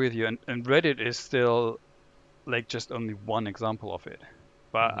completely agree with you. And Reddit is still like just only one example of it.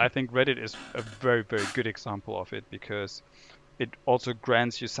 But I think Reddit is a very, very good example of it because it also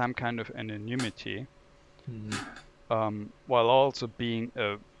grants you some kind of anonymity, while also being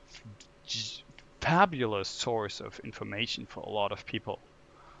a fabulous source of information for a lot of people.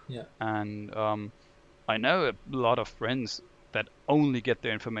 Yeah. And I know a lot of friends that only get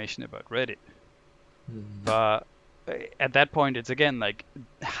their information about Reddit. But at that point, it's again like,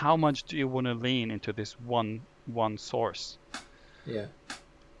 how much do you want to lean into this one source? Yeah.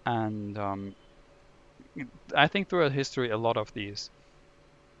 And I think throughout history, a lot of these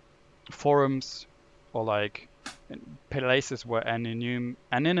forums or like places where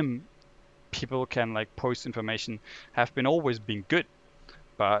anonym people can like post information have always been good,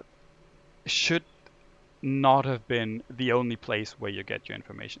 but should not have been the only place where you get your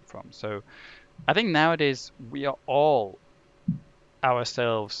information from. So I think nowadays we are all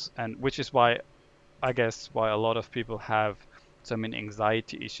ourselves, and which is why I guess why a lot of people have so many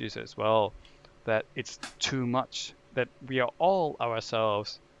anxiety issues as well, that it's too much, that we are all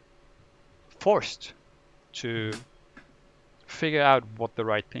ourselves forced to figure out what the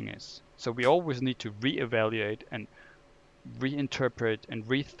right thing is. So we always need to reevaluate and reinterpret and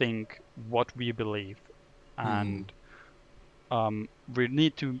rethink what we believe, and we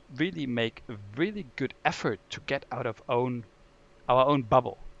need to really make a really good effort to get out of our own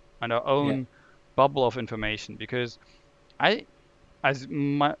bubble and our own bubble of information, because I,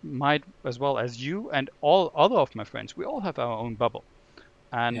 might as well as you and all other of my friends, we all have our own bubble,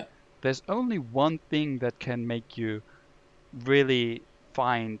 and there's only one thing that can make you really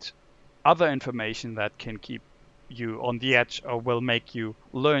find other information that can keep you on the edge or will make you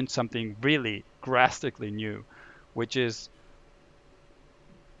learn something really drastically new, which is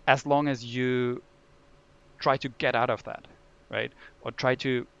as long as you try to get out of that, right? Or try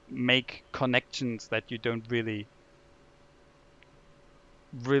to make connections that you don't really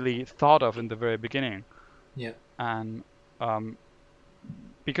thought of in the very beginning. Yeah. And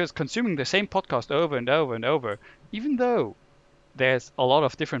because consuming the same podcast over and over and over, even though there's a lot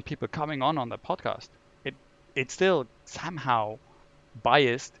of different people coming on the podcast, it's still somehow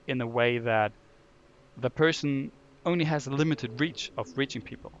biased in a way that the person only has a limited reach of reaching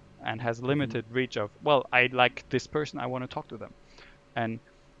people and has limited reach of, well, I like this person, I want to talk to them. And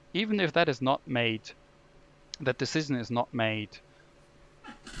even if that is not made, that decision is not made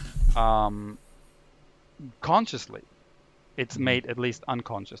consciously, it's made at least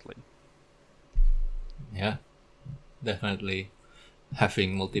unconsciously. Yeah, definitely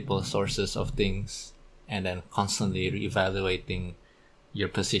having multiple sources of things and then constantly reevaluating your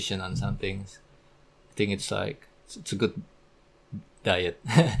position on some things. I think it's like, it's a good diet.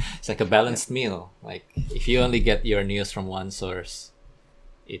 It's like a balanced meal. Like, if you only get your news from one source,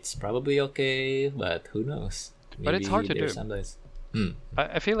 it's probably okay, but who knows? Maybe but it's hard to do. Sometimes.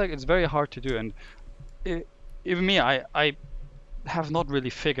 I feel like it's very hard to do, and even me, I have not really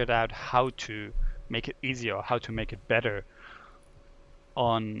figured out how to make it easier or how to make it better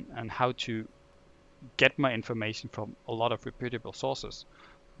and how to get my information from a lot of reputable sources.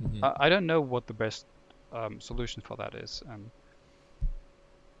 I don't know what the best solution for that is, and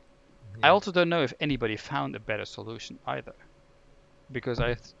I also don't know if anybody found a better solution either, because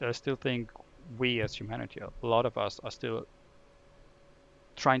I still think we as humanity, a lot of us are still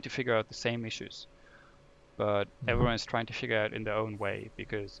trying to figure out the same issues, but everyone is trying to figure out in their own way,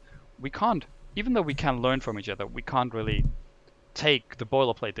 because we can't, even though we can learn from each other, we can't really take the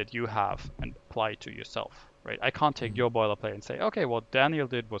boilerplate that you have and apply it to yourself, right? I can't take your boilerplate and say, okay, what Daniel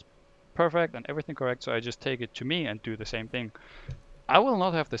did was perfect and everything correct, so I just take it to me and do the same thing, I will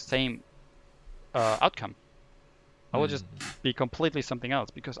not have the same outcome. I will just Mm. be completely something else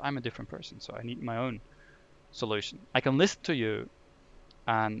because I'm a different person. So I need my own solution. I can listen to you,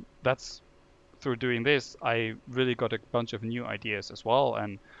 and that's through doing this, I really got a bunch of new ideas as well.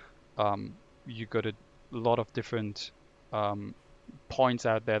 And um, you got a lot of different um, points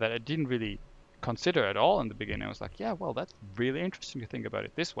out there that I didn't really consider at all in the beginning. I was like, yeah, well, that's really interesting to think about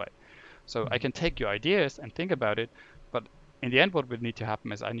it this way. So I Mm. can take your ideas and think about it, but in the end, what would need to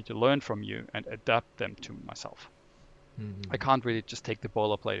happen is I need to learn from you and adapt them to myself. I Mm. can't really just take the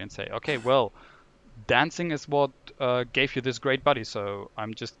boilerplate and say, okay, well, dancing is what gave you this great body, so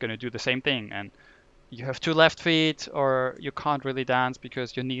I'm just going to do the same thing. And you have two left feet, or you can't really dance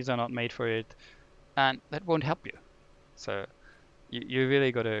because your knees are not made for it, and that won't help you. So you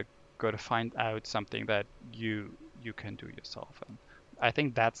really gotta find out something that you can do yourself. And I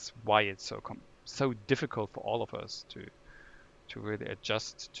think that's why it's so difficult for all of us to really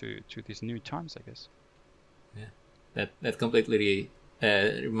adjust to these new times, I guess. Yeah, that completely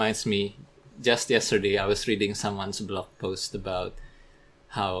reminds me. Just yesterday, I was reading someone's blog post about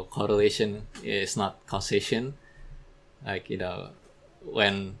how correlation is not causation. Like,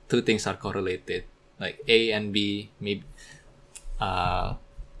 when two things are correlated, like A and B, uh,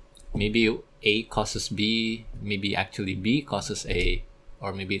 maybe A causes B, maybe actually B causes A,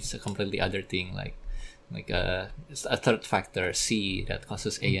 or maybe it's a completely other thing, it's a third factor, C, that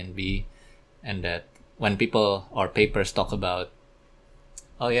causes A and B. And that when people or papers talk about,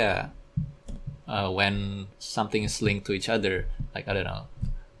 oh yeah, when something is linked to each other, like, I don't know,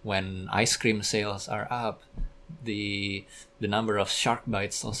 when ice cream sales are up, the number of shark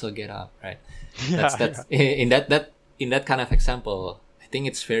bites also get up, right? That's Yeah, yeah. that's in that kind of example, I think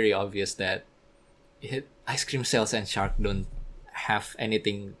it's very obvious that ice cream sales and shark don't have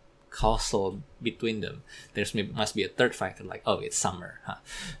anything causal between them. Must be a third factor, like, oh, it's summer,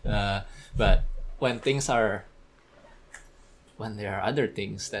 huh? But when things are when there are other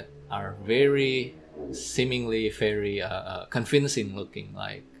things that are very seemingly very convincing looking,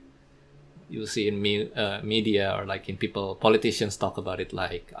 like you see in media, or like in politicians talk about it,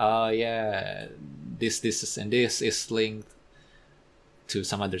 like, oh yeah, this is linked to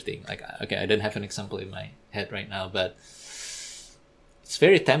some other thing. Like, okay, I don't have an example in my head right now, but it's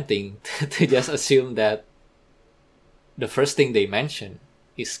very tempting to just assume that the first thing they mention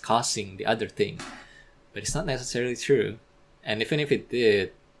is causing the other thing, but it's not necessarily true. And even if it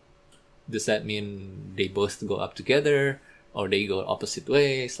did, does that mean they both go up together, or they go opposite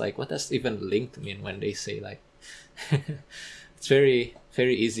ways? Like, what does even linked mean when they say, like, it's very,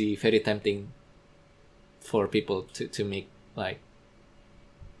 very easy, very tempting for people to make, like,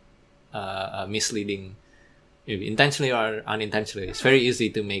 misleading, maybe intentionally or unintentionally. It's very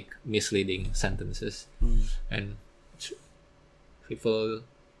easy to make misleading sentences. Mm. And people,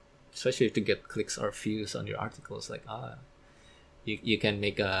 especially to get clicks or views on your articles, like, you can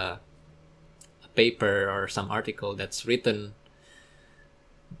make a paper or some article that's written,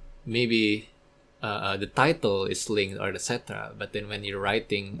 maybe the title is linked or etc., but then when you're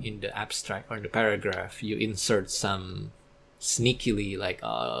writing in the abstract or in the paragraph, you insert some sneakily, like,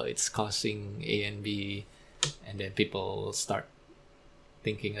 oh, it's causing A and B, and then people will start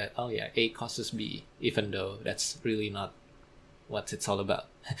thinking that, oh yeah, A causes B, even though that's really not what it's all about.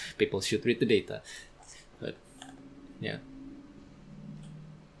 People should read the data, but yeah.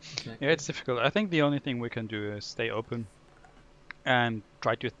 Yeah, it's difficult. I think the only thing we can do is stay open and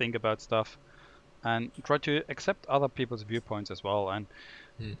try to think about stuff and try to accept other people's viewpoints as well, and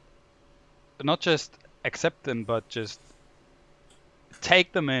Mm. not just accept them, but just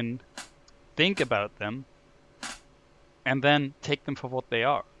take them in, think about them, and then take them for what they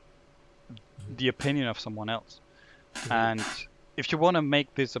are, the opinion of someone else. And if you want to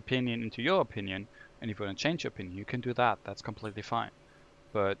make this opinion into your opinion, and if you want to change your opinion, you can do that. That's completely fine.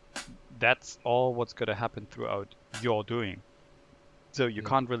 But that's all what's going to happen throughout your doing. So you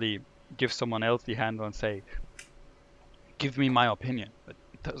can't really give someone else the handle and say, give me my opinion. But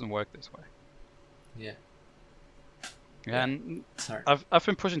it doesn't work this way. Yeah. Yeah. And Sorry. I've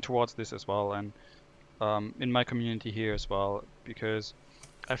been pushing towards this as well, and in my community here as well, because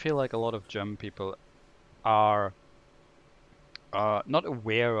I feel like a lot of German people are not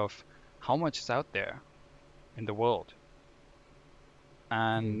aware of how much is out there in the world,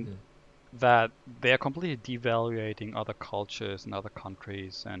 and that they are completely devaluating other cultures and other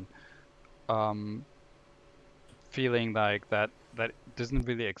countries, and um, feeling like that doesn't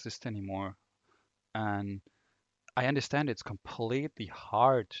really exist anymore. And I understand it's completely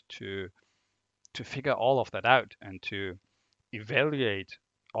hard to figure all of that out and to evaluate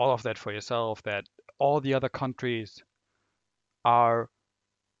all of that for yourself, that all the other countries are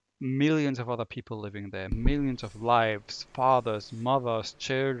millions of other people living there, millions of lives, fathers, mothers,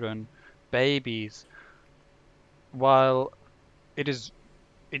 children, babies, while it is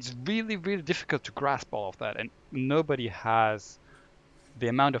it's really, really difficult to grasp all of that, and nobody has the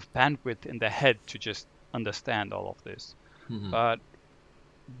amount of bandwidth in their head to just understand all of this. Mm-hmm. But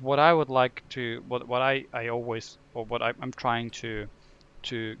what I would like to, what I always, or what I'm trying to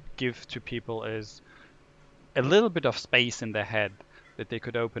give to people is a little bit of space in their head that they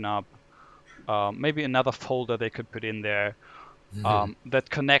could open up, maybe another folder they could put in there, that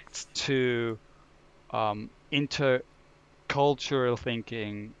connects to intercultural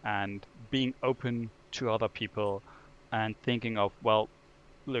thinking and being open to other people and thinking of, well,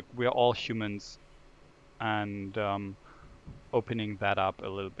 look, we're all humans, and opening that up a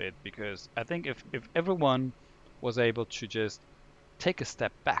little bit, because I think if everyone was able to just take a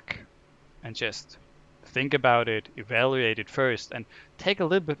step back and just think about it, evaluate it first, and take a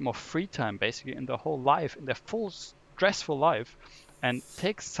little bit more free time basically in their whole life, in their full stressful life, and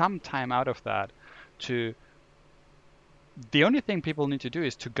take some time out of that to, the only thing people need to do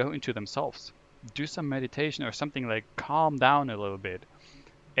is to go into themselves, do some meditation or something, like calm down a little bit.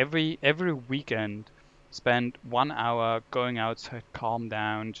 Every weekend, spend 1 hour going outside, calm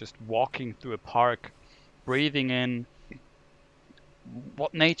down, just walking through a park, breathing in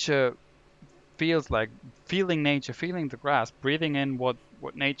what nature feels like, feeling nature, feeling the grass, breathing in what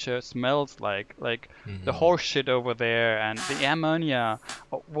nature smells like the horse shit over there and the ammonia,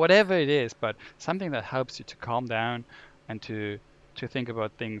 or whatever it is, but something that helps you to calm down and to think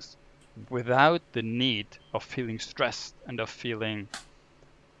about things without the need of feeling stressed and of feeling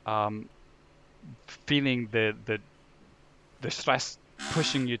the stress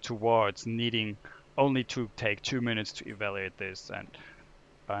pushing you towards needing only to take 2 minutes to evaluate this, and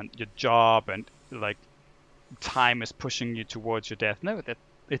your job and like time is pushing you towards your death. No, that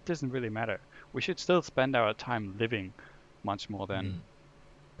it doesn't really matter. We should still spend our time living much more than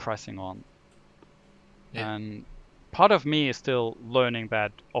pressing on. Yeah. And part of me is still learning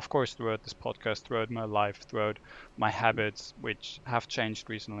that, of course, throughout this podcast, throughout my life, throughout my habits, which have changed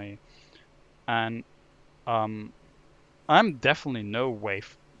recently. And I'm definitely no way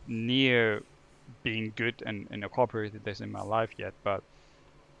near being good and incorporated this in my life yet, but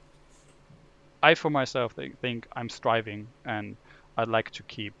I, for myself, think I'm striving, and I'd like to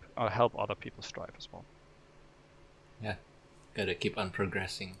keep help other people strive as well. Yeah, gotta keep on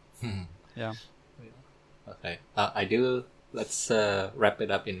progressing. Yeah. Okay. Let's wrap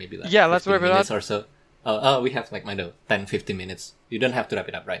it up in maybe like let's 15 wrap it minutes up. or so. Oh, we have like 10-15 minutes. You don't have to wrap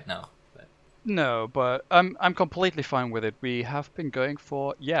it up right now. But... No, but I'm completely fine with it. We have been going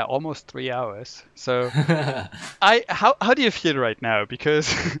for almost 3 hours. So how do you feel right now?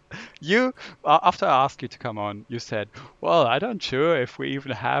 Because you, after I asked you to come on, you said, well, I don't sure if we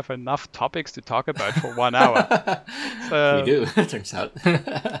even have enough topics to talk about for 1 hour. So, we do. Turns out.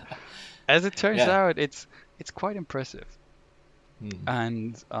 As it turns out, it's quite impressive. Mm.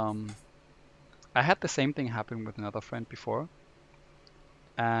 And I had the same thing happen with another friend before.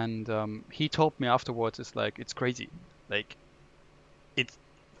 And he told me afterwards, it's crazy. Like, it's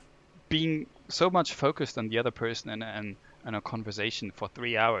being so much focused on the other person and a conversation for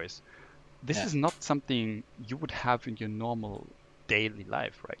 3 hours. This is not something you would have in your normal daily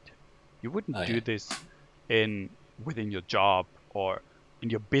life, right? You wouldn't do this within your job or in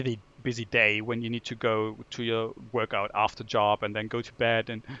your busy day when you need to go to your workout after job and then go to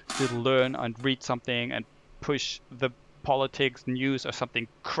bed and still learn and read something and push the politics, news, or something,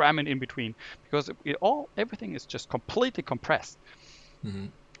 cram it in between, because everything is just completely compressed.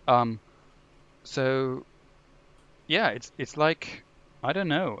 Mm-hmm. So it's like, I don't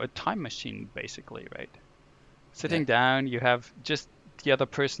know, a time machine basically, right? Sitting down, you have just the other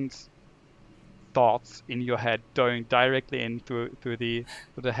person's thoughts in your head going directly in through the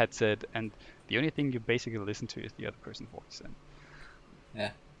headset, and the only thing you basically listen to is the other person's voice.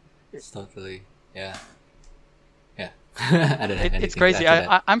 And it's totally I don't have it's crazy.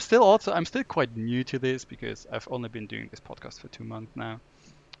 I'm still quite new to this because I've only been doing this podcast for 2 months now,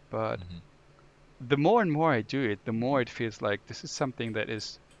 but the more and more I do it, the more it feels like this is something that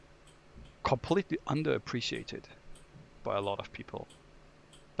is completely underappreciated by a lot of people.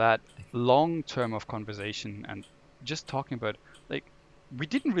 That long term of conversation and just talking about, like, I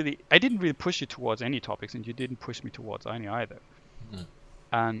didn't really push you towards any topics, and you didn't push me towards any either.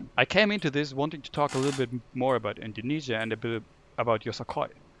 And I came into this wanting to talk a little bit more about Indonesia and a bit about Yosakoi.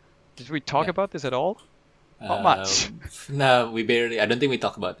 Did we talk about this at all? Not much. No, we barely. I don't think we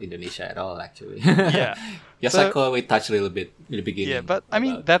talk about Indonesia at all, actually. Yeah. Yosakoi, we touched a little bit in the beginning. Yeah, but I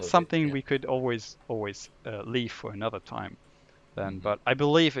mean about that's COVID, something yeah. we could always leave for another time. Then, Mm-hmm. but I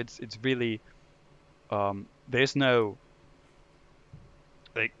believe it's really there's no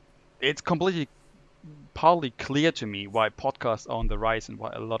like it's completely partly clear to me why podcasts are on the rise and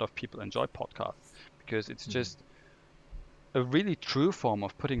why a lot of people enjoy podcasts because it's Mm-hmm. just a really true form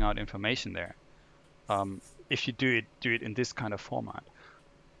of putting out information there. If you do it in this kind of format,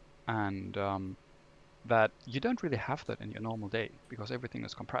 and that you don't really have that in your normal day because everything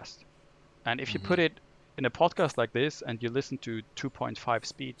is compressed. And if you put Mm-hmm. it in a podcast like this and you listen to 2.5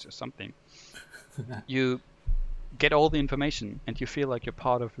 speeds or something, you get all the information and you feel like you're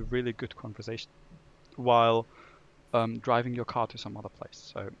part of a really good conversation while driving your car to some other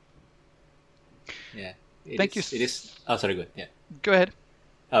place. So Yeah. thank you. It is. Oh, sorry. Good. Yeah. Go ahead.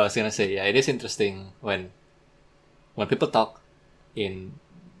 I was gonna say, yeah, it is interesting when people talk in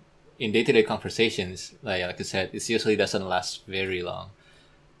day-to-day conversations. Like I said, it usually doesn't last very long.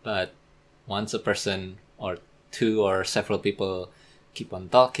 But once a person or two or several people keep on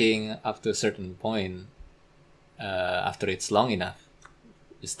talking up to a certain point, after it's long enough,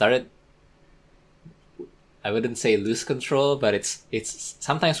 you started. I wouldn't say lose control, but it's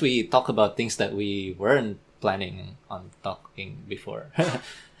sometimes we talk about things that we weren't planning on talking before.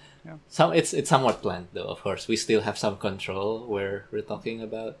 Yeah. It's somewhat planned though. Of course, we still have some control where we're talking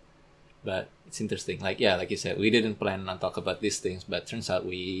about, but it's interesting. Like you said, we didn't plan on talk about these things, but turns out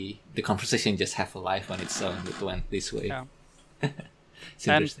the conversation just have a life on its own. It went this way. Yeah. It's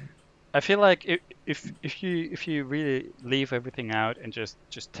And interesting. I feel like if you really leave everything out and just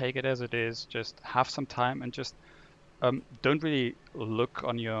take it as it is, just have some time and just don't really look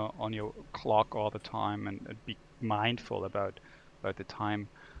on your clock all the time and be mindful about the time.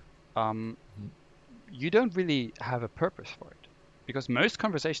 You don't really have a purpose for it because most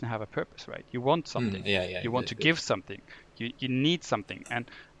conversations have a purpose, right? You want something. Yeah. You want to give something. You need something, and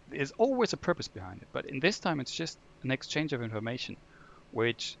there's always a purpose behind it. But in this time, it's just an exchange of information,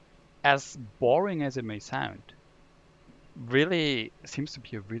 which, as boring as it may sound, really seems to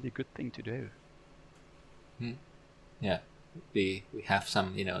be a really good thing to do. Yeah, we have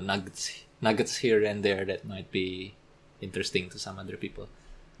some nuggets here and there that might be interesting to some other people.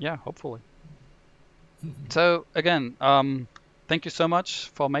 Yeah, hopefully. So again, thank you so much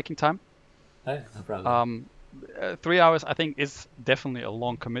for making time. Oh, yeah, no problem. 3 hours, I think, is definitely a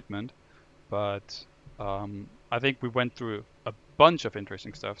long commitment, but I think we went through a bunch of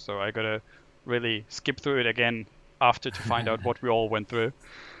interesting stuff. So I gotta really skip through it again after to find out what we all went through.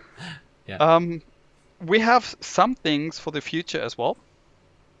 Yeah. We have some things for the future as well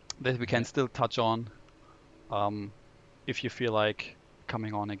that we can still touch on if you feel like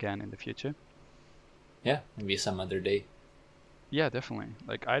coming on again in the future. Yeah, maybe some other day. Yeah, definitely.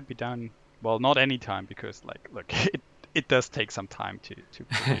 Like I'd be down. Well, not any time because like look, it does take some time to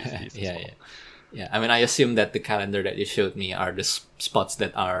produce these as well. Yeah. I mean, I assume that the calendar that you showed me are the spots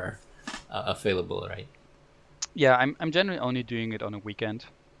that are available, right? Yeah, I'm generally only doing it on a weekend.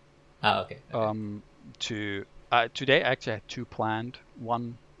 Ah, okay. Today I actually had two planned.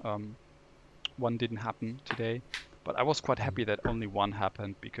 One didn't happen today, but I was quite happy that only one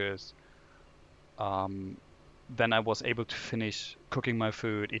happened because then I was able to finish cooking my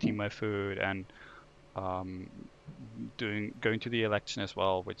food, eating my food, and going to the election as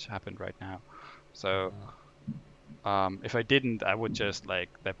well, which happened right now. So if I didn't, I would just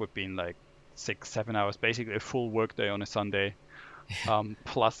that would be in 6-7 hours, basically a full workday on a Sunday,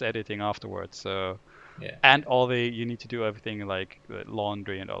 plus editing afterwards. So and you need to do everything like the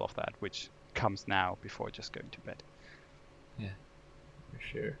laundry and all of that, which comes now before just going to bed. Yeah, for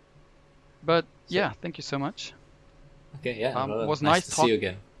sure. But yeah, thank you so much. Okay, yeah. It was nice to see you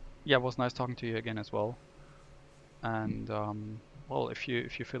again. Yeah, it was nice talking to you again as well. And well, if you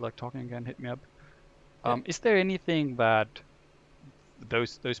feel like talking again, hit me up. Is there anything that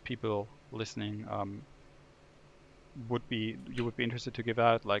those people listening would be interested to give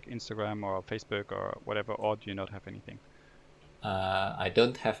out, like Instagram or Facebook or whatever, or do you not have anything? I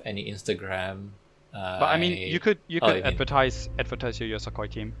don't have any Instagram. But I mean, you could advertise your Yosakoi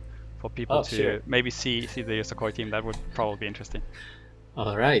team for people to maybe see the Yosakoi team. That would probably be interesting.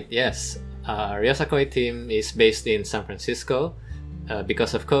 All right. Yes, our Yosakoi team is based in San Francisco.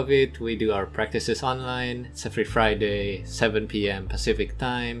 Because of COVID, we do our practices online. It's every Friday, 7 p.m. Pacific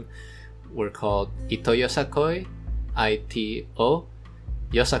time. We're called Ito Yosakoi, ITO,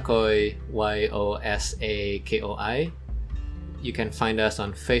 Yosakoi, YOSAKOI. You can find us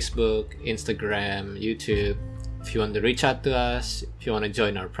on Facebook, Instagram, YouTube, If you want to reach out to us, if you want to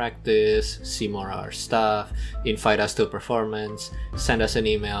join our practice, see more of our stuff, invite us to a performance, send us an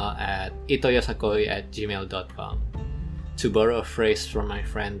email at itoyosakoi@gmail.com. To borrow a phrase from my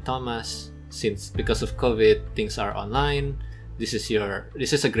friend Thomas, since because of COVID things are online, this is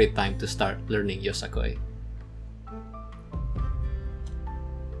a great time to start learning Yosakoi.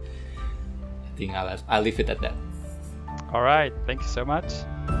 I think I'll leave it at that. All right, thank you so much.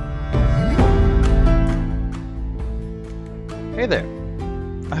 Hey there.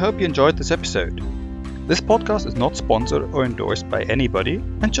 I hope you enjoyed this episode. This podcast is not sponsored or endorsed by anybody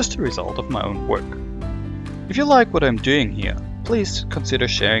and just a result of my own work. If you like what I'm doing here, please consider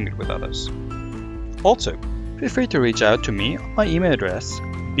sharing it with others. Also, feel free to reach out to me on my email address,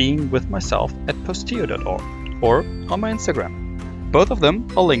 beingwithmyself@posteo.org, or on my Instagram. Both of them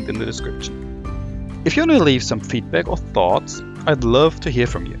are linked in the description. If you want to leave some feedback or thoughts, I'd love to hear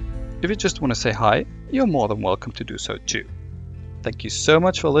from you. If you just want to say hi, you're more than welcome to do so too. Thank you so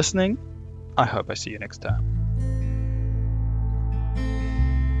much for listening. I hope I see you next time.